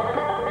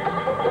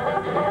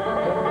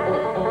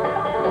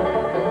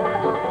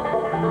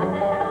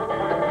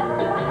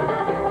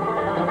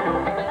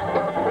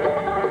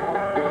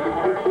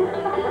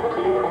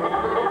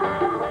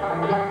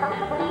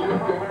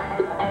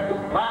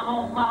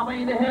 my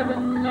way to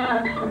heaven,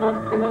 I shall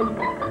not give up.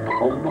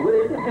 On my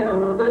way to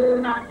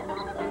heaven, I shall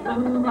not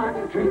move like a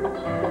tree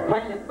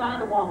planted by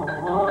the water.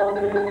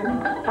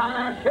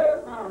 I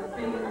shall not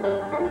be moved.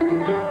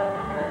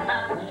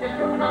 I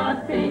shall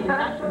not be,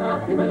 I shall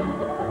not be moved.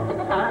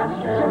 I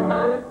shall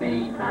not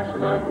be, I shall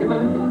not be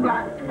moved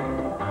like a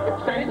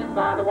tree standing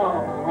by the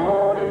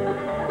water.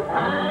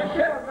 I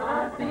shall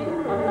not be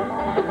moved.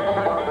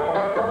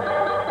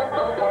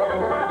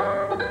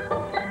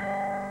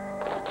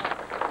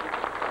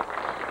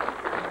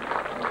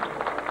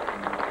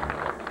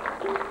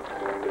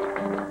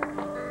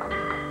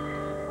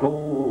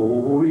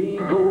 Glory,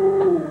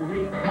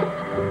 glory,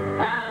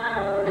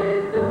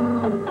 hallelujah.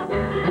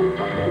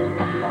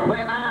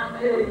 When I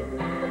lay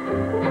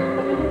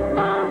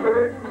my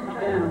burdens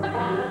down.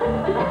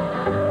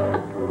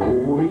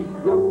 Glory,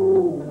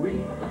 glory,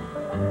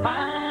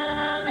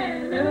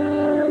 hallelujah.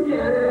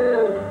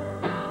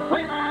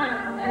 When I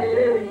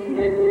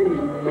lay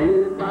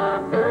my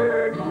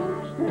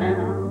burdens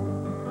down.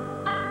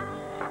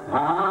 I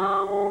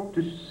want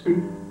to see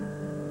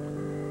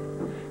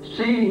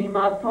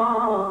my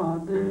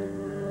Father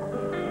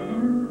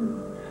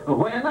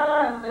when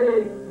I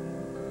lay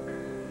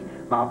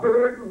my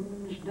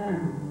burdens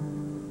down.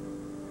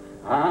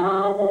 I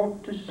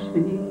want to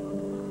see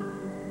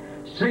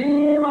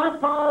my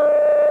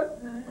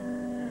Father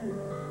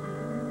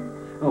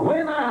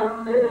when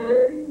I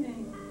lay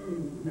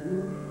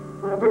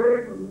my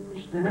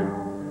burdens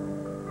down.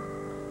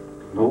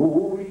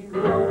 Glory,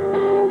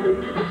 glory,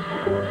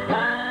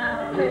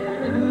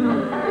 hallelujah.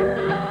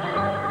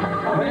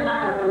 When I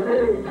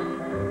lay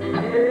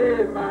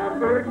my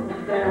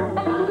burdens down.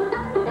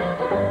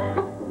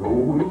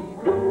 Glory,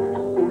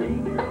 glory,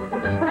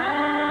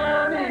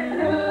 hallelujah.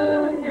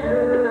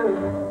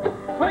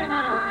 When I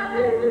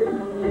lay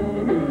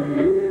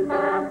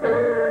my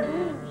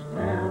burdens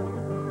down.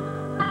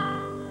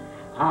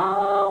 I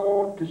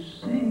want to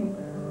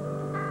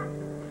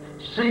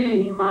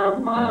see my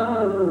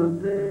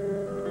mother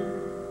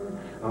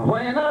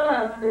when I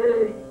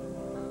lay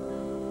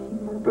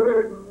my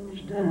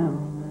burdens down.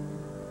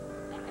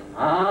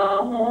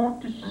 I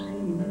want to see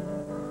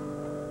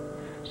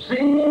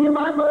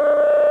my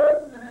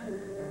mother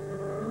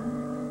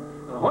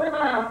when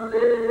I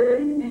lay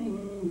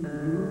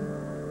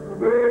my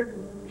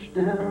burdens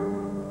down.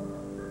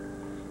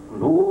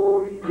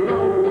 Glory,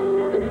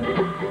 glory,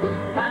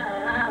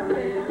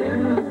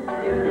 hallelujah.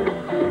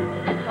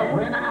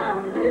 When I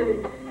lay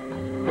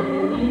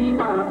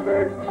my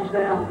burdens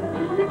down.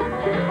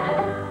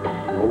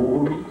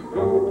 Glory,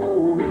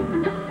 glory,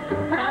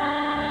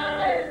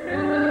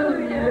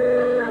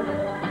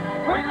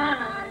 when I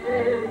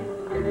lay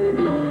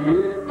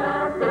my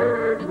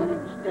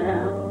burdens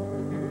down.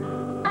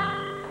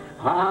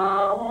 I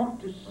want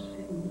to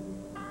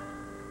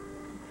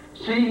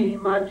see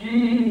my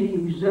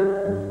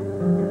Jesus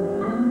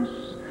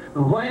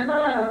when I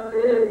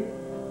lay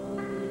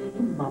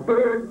my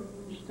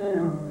burdens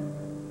down.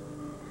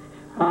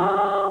 I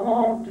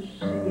want to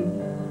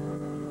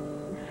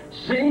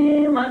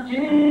see my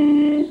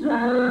Jesus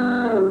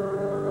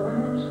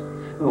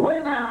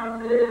when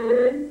I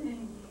lay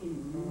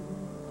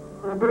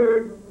my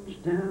burdens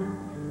down.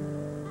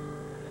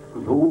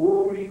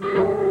 Glory,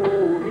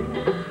 glory,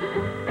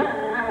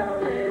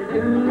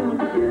 hallelujah.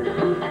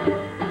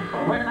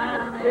 When I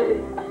lay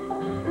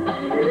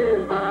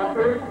my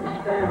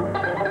burdens down.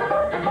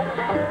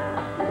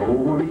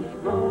 Glory,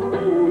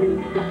 glory,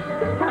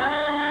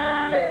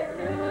 hallelujah.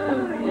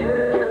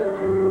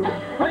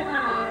 When I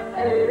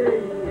lay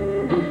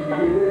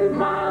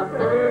my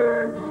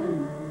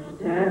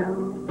burdens down.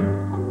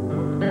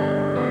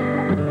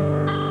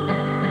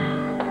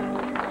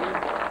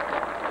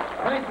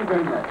 Thank you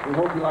very much. We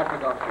hope you like the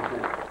gospel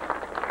thing.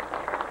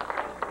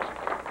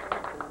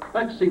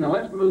 Let's see, now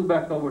let's move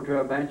back over to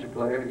our banjo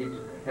player. He's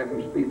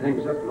having to speed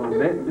things up a little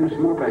bit and do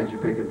some more banjo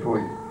picking for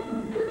you.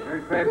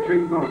 Barry Crabtree,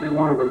 you going to do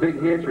one of our big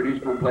hits, or are you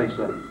just going to play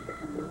something?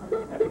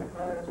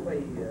 Let's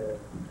play,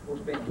 we'll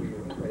spin for you.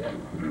 We'll play that.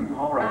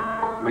 All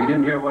right. Well, you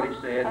didn't hear what he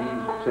said. He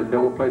said,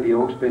 don't play the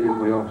old spinning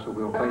wheel, so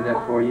we'll play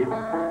that for you.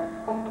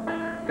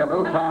 Got a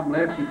little time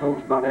left. You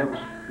folks might have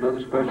another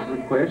special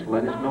request.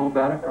 Let us know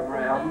about it from our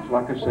albums.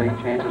 Like I say,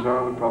 chances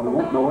are we probably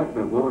won't know it,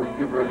 but we'll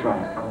give her a try.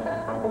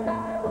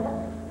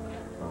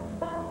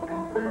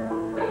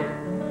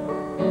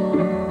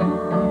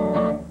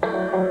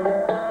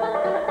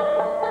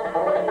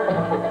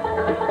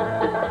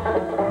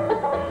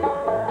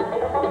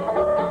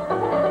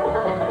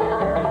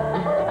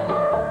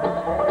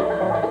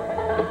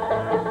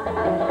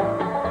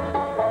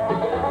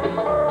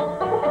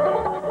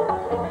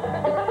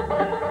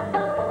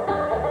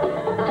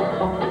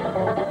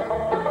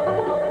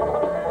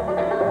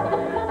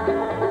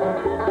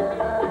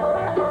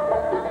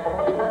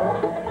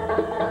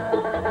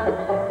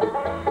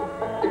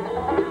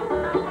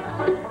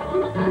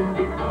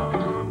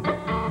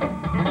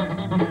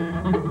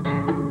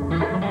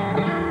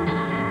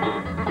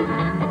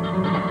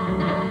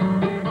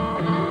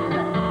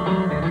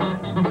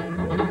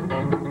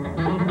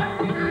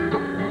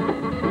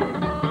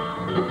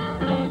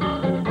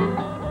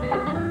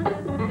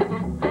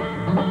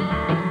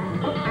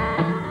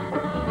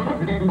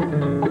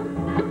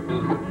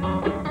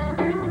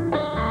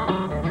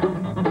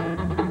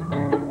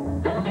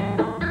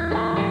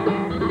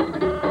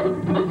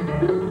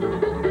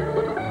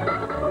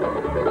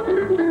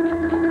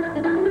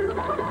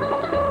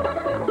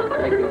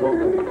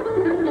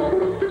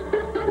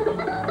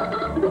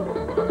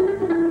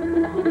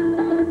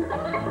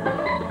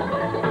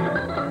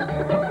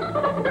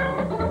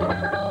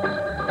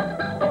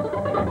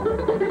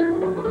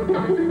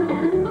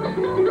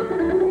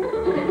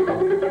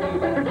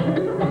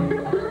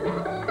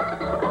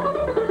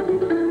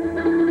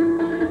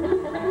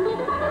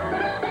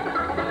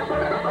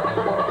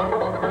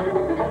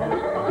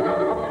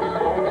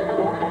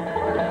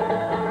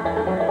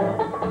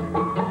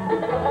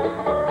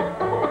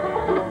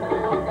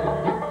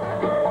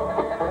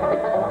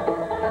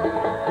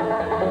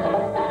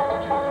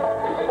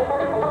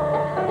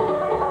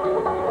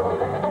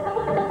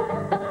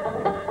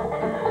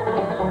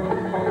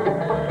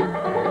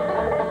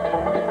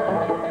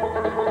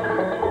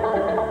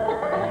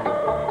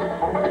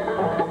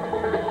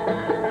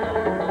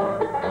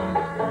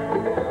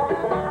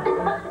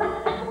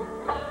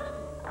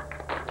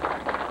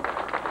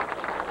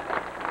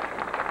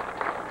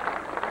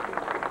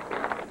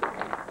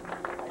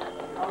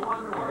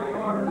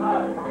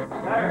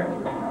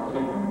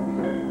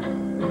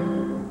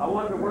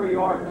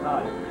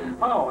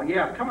 Oh,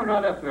 yeah, coming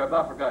right up there. I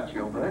about forgot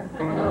you over there.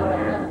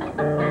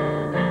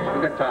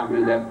 We got time to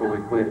do that before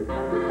we quit.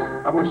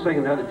 I want to sing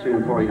another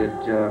tune for you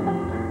that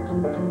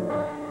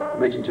I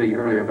mentioned to you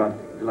earlier about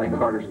the late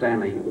Carter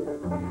Stanley.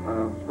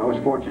 I was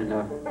fortunate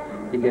enough.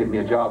 He gave me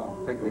a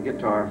job picking the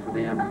guitar for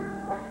them.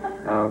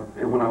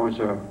 And when I was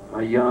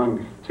a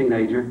young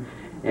teenager,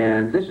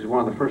 and this is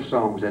one of the first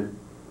songs that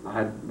I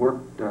had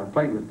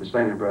played with the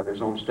Stanley Brothers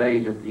on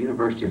stage at the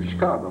University of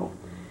Chicago.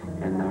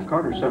 And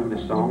Carter sung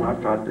this song. I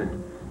tried to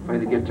play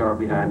the guitar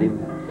behind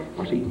him. Of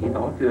course, he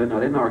thought good, and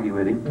I didn't argue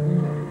with him.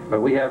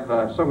 But we have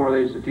somewhere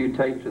there's a few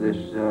tapes of this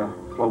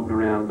floating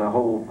around the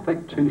whole, I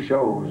think 2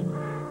 shows.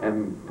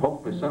 And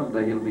hopefully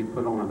someday it'll be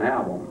put on an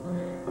album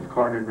with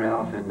Carter and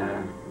Ralph and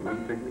me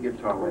picking the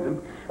guitar with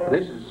him. But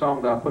this is a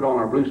song that I put on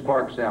our Blue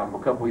Sparks album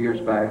a couple of years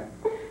back.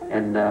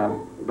 And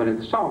but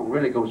the song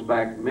really goes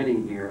back many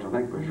years. I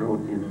think it was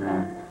wrote in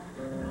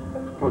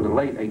for the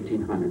late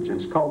 1800s, and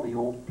it's called The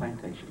Old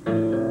Plantation.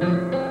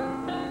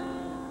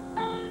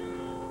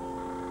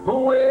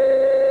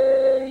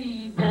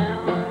 Way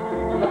down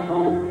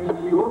on the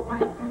old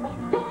plantation,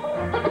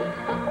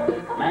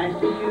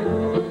 Master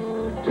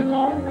used to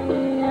own me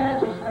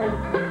as a slave.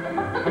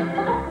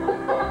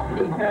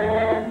 He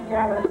had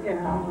got a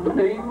gal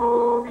named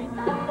Maureen,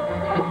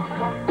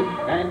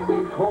 and we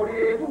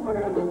courted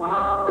where the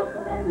wild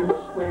bananas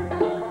sway.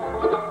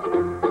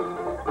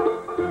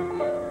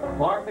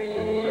 For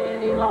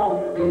many long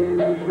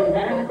years we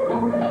had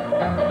courted,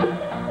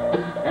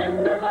 and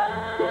their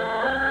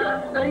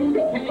lives they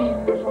became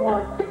as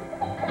one.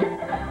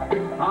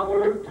 I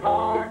worked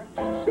hard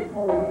to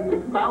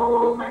support my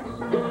old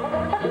master.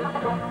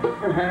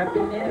 Her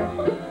happiness,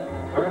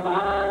 her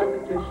life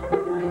just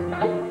began.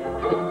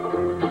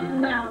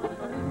 Now the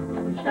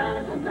sun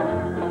shines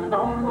down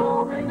on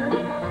Lorena,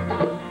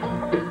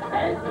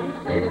 as we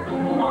sit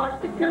and watch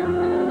the gun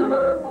of the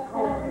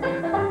corn,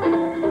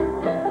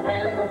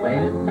 and the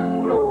wind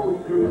blows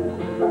through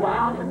the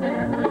wild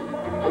bananas,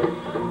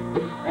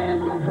 and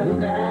we hung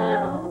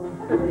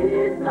down the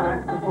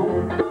midnight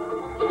home.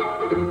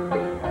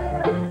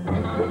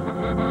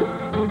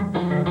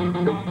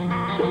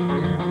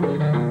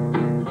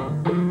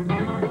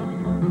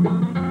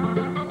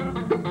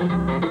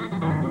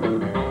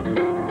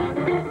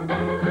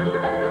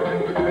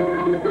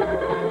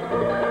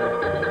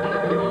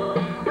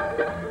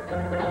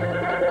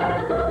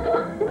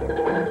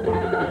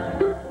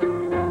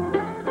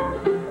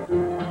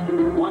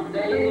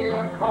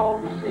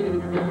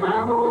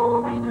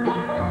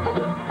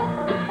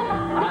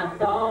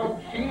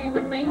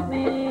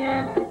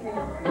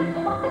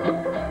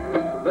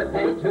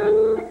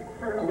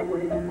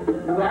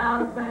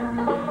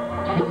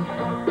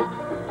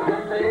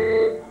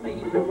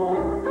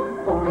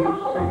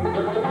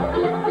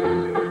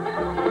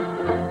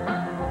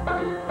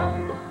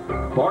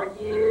 For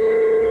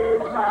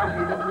years I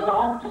have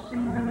longed to see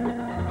her,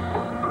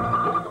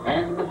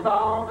 and the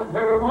thought of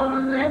her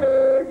was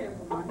never in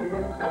my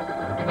head.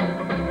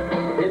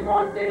 Then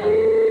one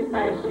day,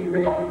 Massey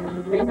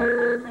read me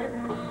her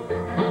letters,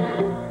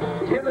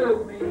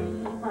 tell me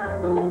my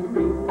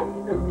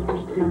Lorena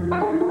was dead.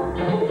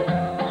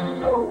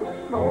 Oh,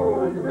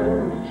 Lord, the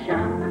moon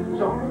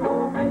shines on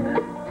Lorena,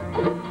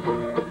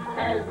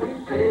 as we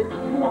sit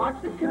and watch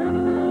the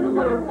gun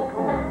of the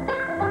corn.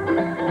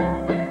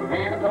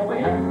 And the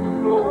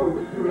wind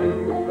blows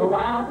through the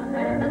wild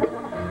bananas,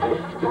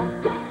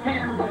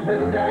 and we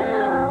hung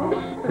down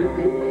the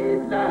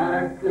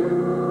midnight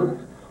good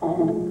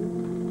home.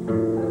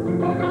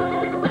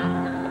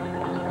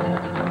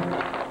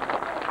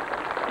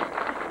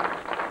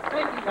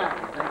 Thank you,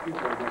 Doctor. Thank you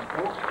very much,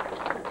 folks.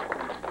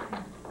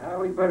 Now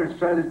we better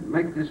try to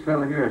make this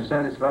fella here a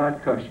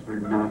satisfied customer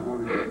tonight.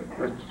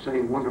 Let's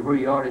sing Wonder Where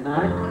You Are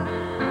Tonight.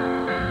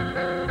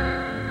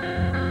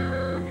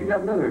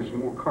 Got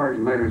some more cards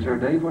and letters there,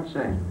 Dave. What's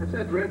that? That's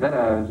that red. Is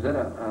that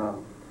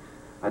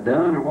a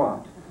dun or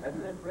what? That's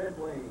that red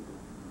wave.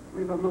 I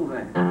believe I know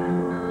that.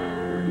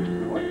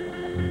 What?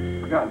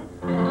 Forgot it.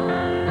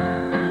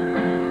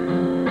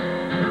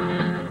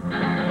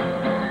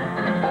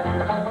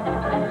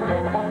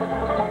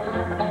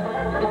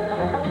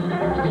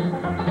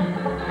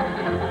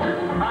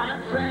 I'm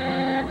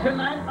sad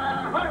tonight, my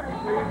heart is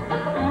sick.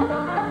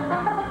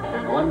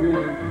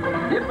 Wondering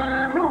if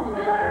I'm wrong.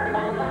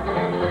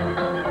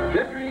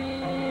 The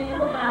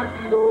dream about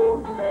you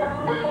goes back.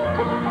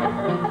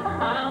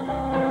 I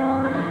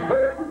want to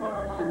hurt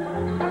more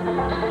tonight.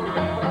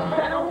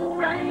 That old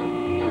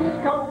rain is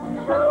cold and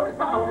slowly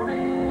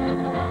falling.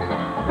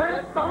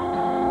 But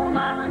on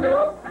my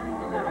window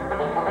pane,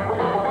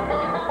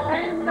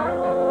 and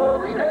all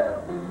we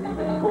love is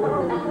even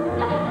cold.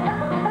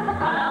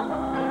 I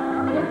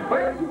want to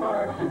hurt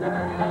more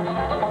tonight.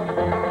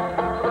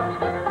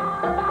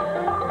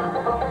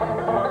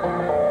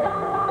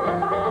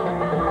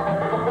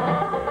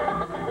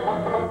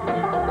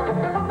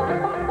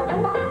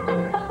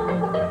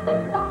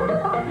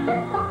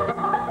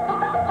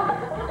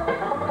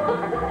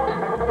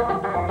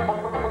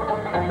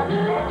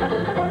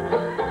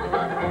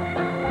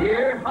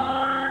 Your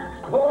heart's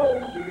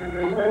cold, dear,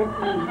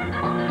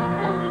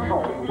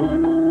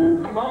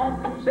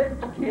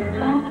 can.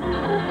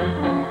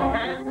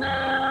 And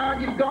now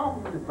you're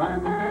gone to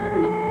find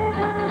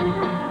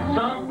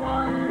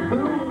someone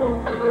who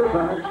won't live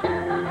out.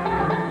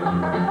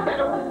 That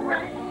old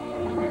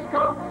rain is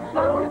coming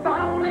slowly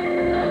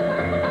falling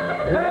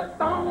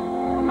up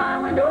on my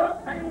window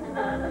pane.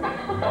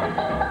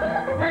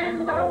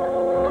 And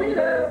oh, he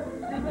loves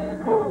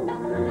it cold.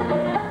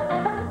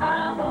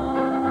 I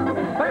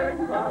wonder where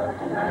you are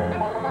tonight.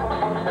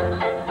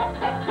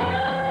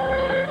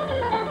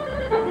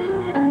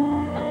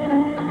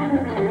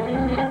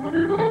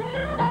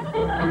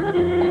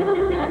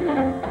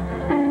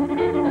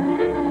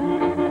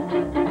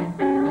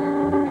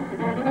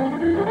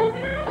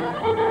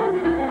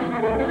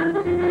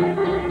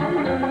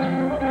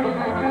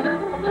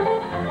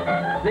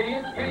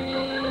 This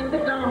dream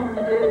that's on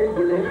the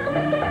you left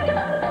me.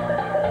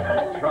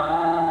 I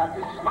tried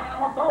to smile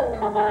with all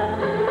my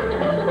mind,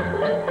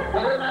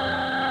 but I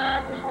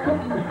just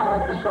couldn't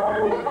hide the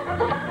sorrow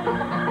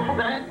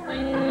that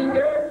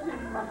lingers in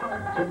my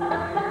heart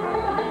tonight.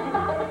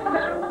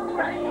 That old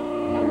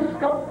rain's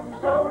cold,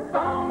 so it's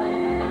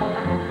falling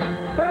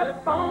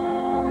up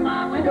on my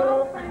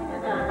window pane,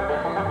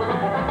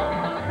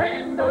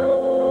 and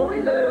oh, he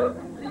loves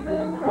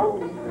even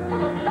cold.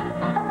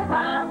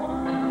 I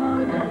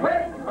wonder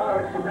where you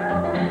are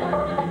tonight.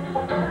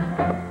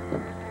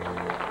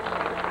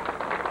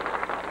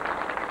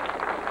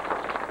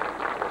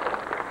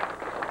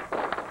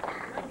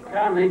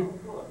 Conley,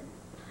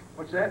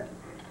 what's that?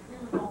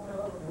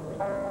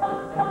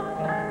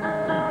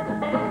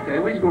 Okay,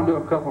 we're just going to do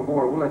a couple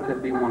more. We'll let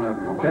that be one of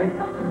them, okay?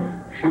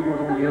 Shoe goes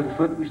on the other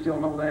foot. We still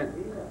know that.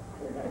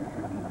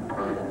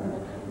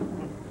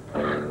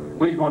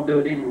 We're just going to do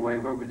it anyway,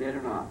 whether we did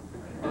or not.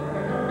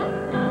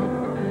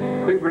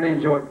 We really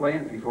enjoyed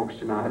playing for you folks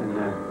tonight, and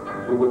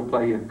we will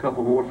play a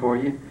couple more for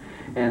you.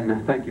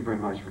 And thank you very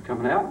much for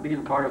coming out and being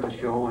a part of the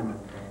show. And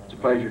it's a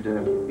pleasure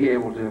to be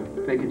able to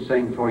pick and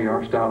sing for you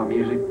our style of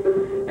music,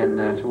 and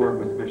to work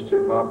with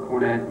Mr. Bob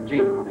Cornett and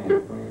Gene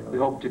Cornett. We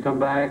hope to come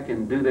back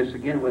and do this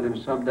again with him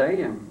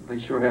someday, and they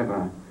sure have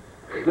a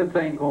good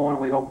thing going.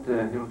 We hope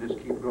that it'll just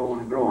keep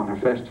growing and growing. Our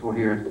festival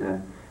here at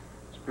the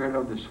Spirit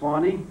of the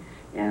Suwannee,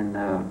 and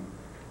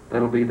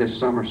that'll be this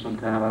summer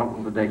sometime. I don't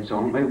know the dates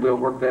on it. Maybe we'll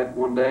work that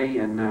one day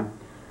and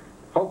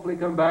hopefully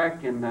come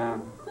back and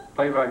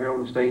play right here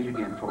on the stage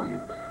again for you.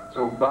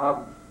 So,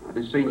 Bob, I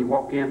just seen you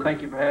walk in.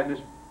 Thank you for having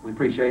us. We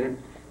appreciate it.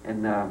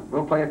 And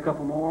we'll play a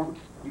couple more.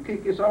 You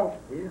kick this off.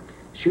 Yeah.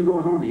 Shoe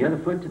goes on the other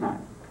foot tonight.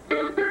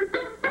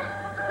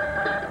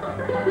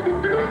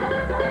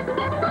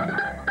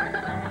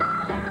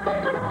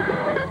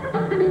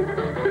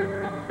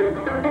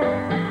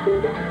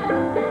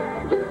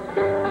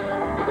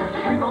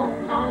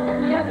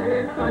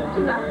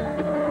 Tonight,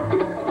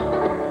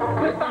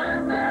 we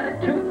find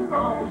that two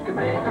wrongs can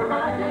make a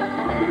right,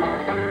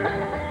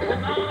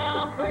 and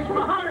I'll push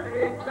my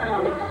heartaches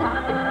out of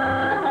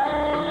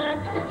sight.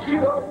 She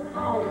goes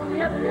on the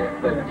other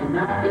foot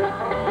tonight.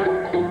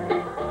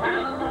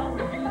 How long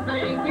do you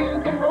think you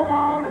can go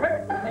on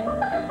hurting me?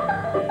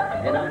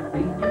 And I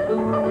think you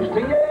fools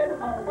stay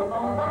home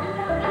alone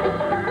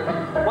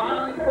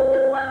while you go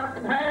out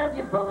and have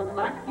your fun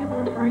like you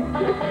were free.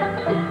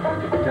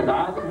 Tonight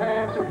I'll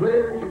have to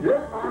pleasure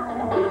just my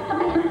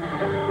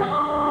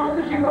long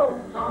as you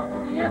goes on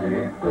the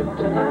other foot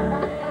tonight.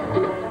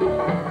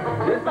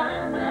 We'll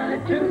find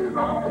that two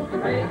wrongs to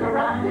make a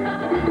right.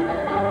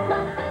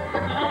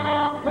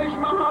 I'll push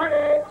my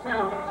heartaches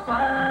out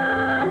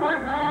side by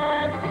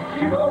side.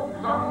 She goes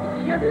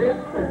on the other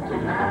foot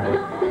tonight.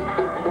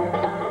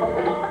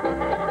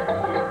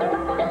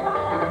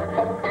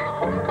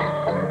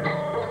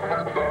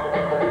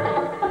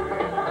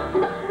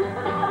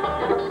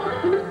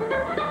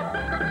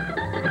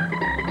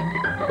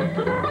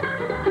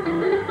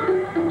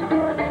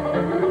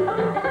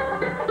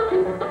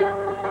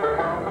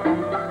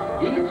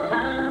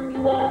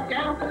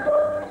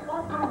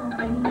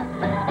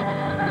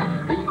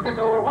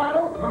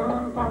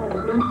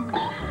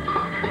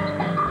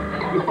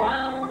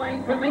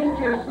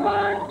 Just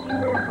like you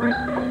were free,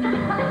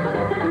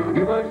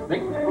 you must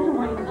think there's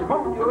wings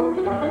upon your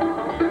side.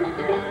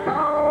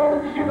 Oh,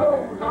 she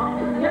goes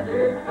on the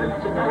other foot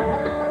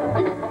tonight.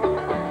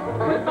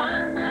 We'll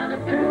find out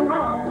that two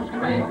wrongs can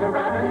make a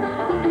right,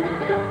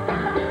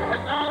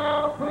 and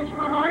I'll push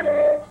my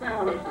heartaches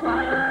out of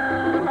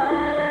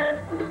sight.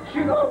 She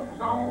goes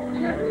on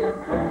the other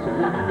foot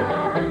tonight.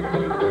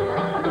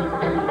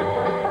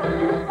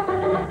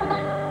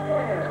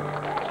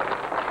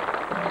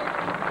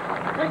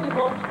 Thank you,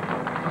 folks.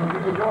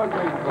 You've enjoyed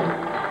playing for us.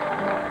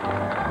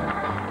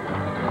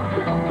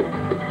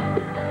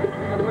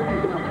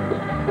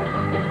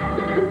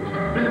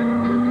 Blue,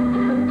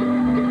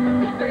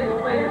 stay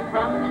away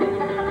from me.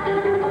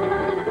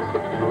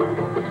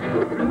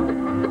 Blue,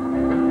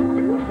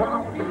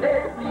 won't you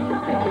let me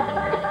be?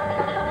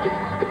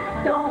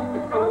 Don't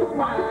know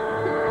why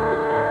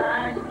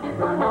you keep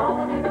on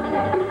haunting me.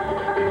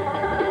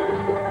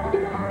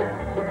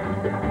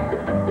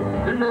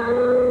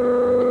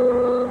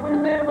 Love will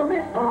never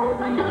miss for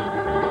me.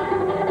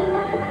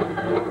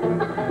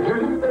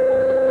 True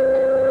love.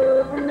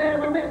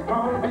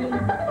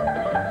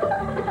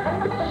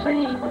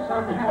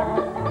 somehow.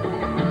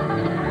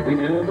 We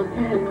never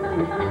can.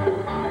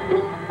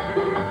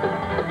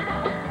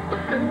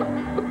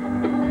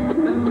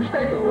 Blue,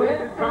 stay away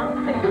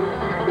from me.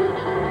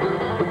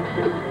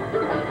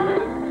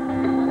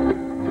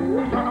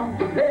 Don't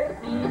let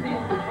me be.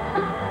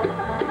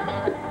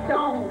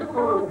 Don't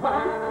go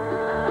why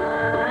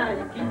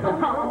you keep on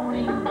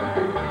haunting.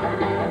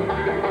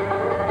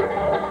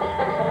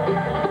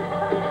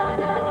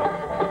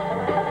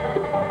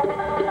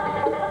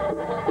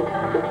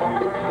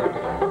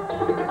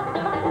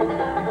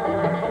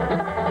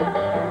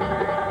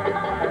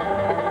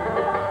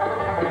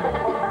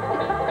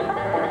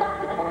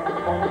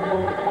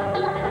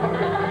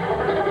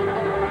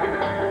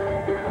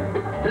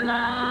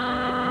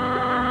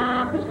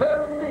 Life is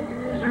full of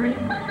misery.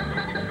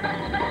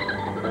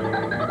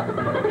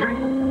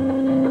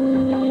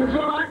 Dreams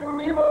are like a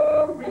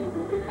memory,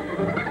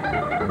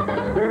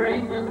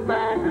 bringing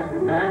back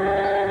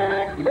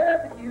like you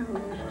ever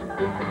used to.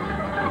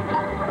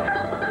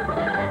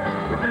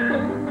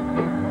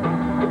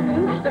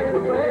 Stay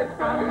away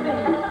from me.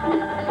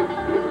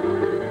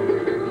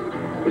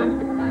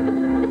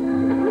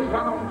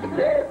 Don't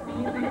let me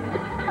be.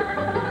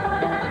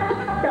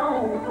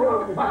 Don't go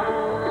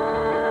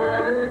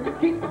wild.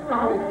 Keep on.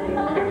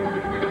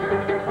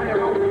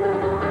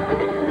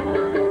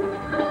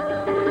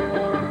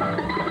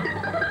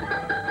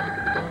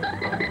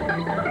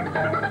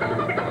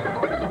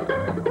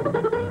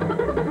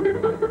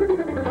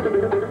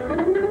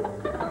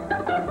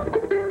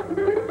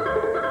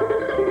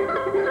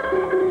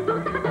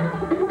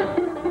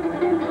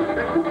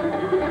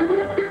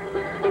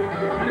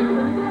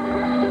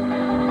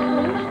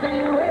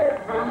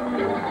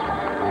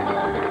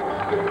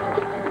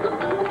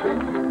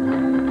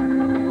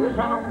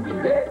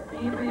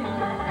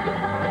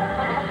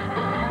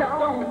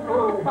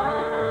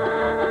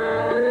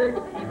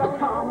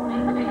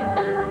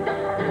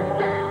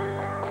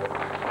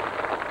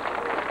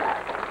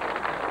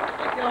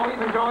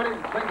 We've enjoyed it.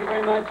 Thank you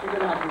very much.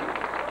 Good afternoon.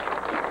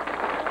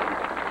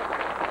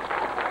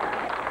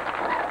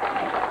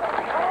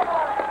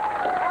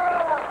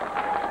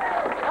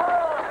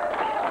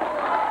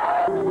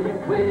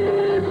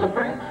 With the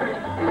French train,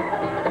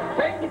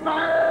 take me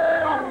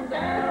far on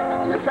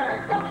down the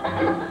track.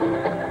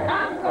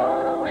 I'm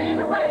going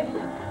away.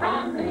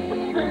 I'm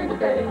leaving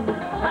today.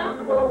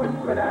 I'm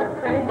going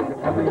without pay.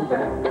 Coming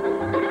back.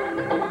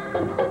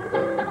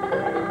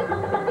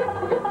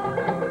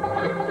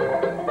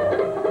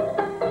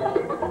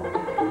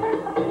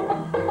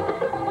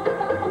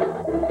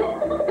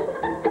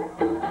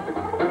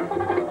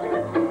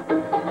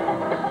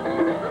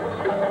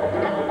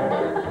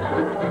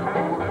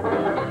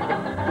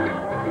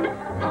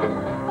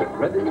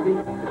 Rather be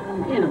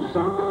in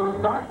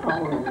some dark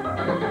hole,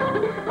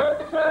 but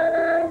the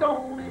sun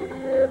don't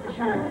ever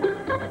shine.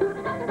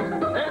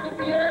 And if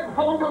you ever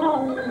home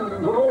alone,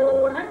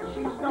 oh, and that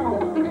she's gone,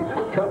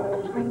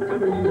 calls me to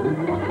the moon.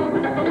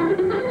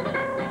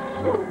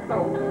 So go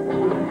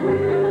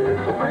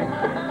with the friends,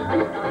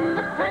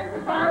 take the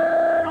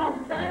fire on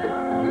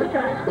down the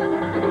track.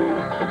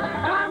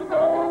 I'm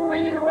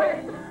going away,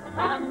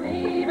 I'm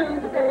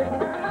leaving today,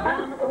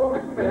 I'm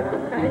going better,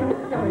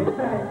 ain't coming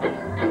back.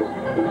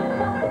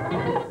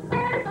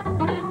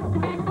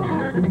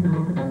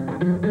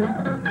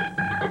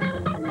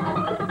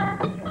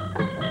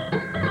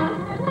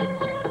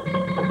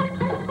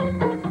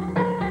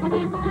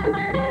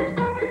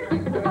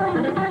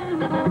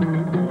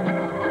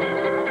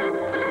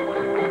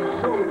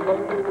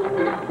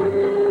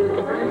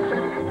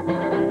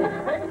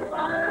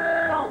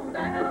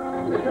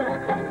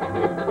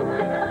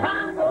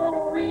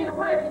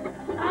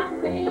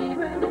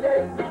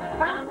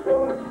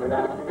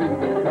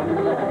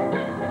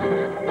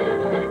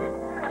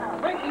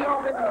 Thank you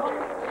all very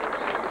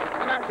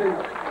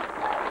much.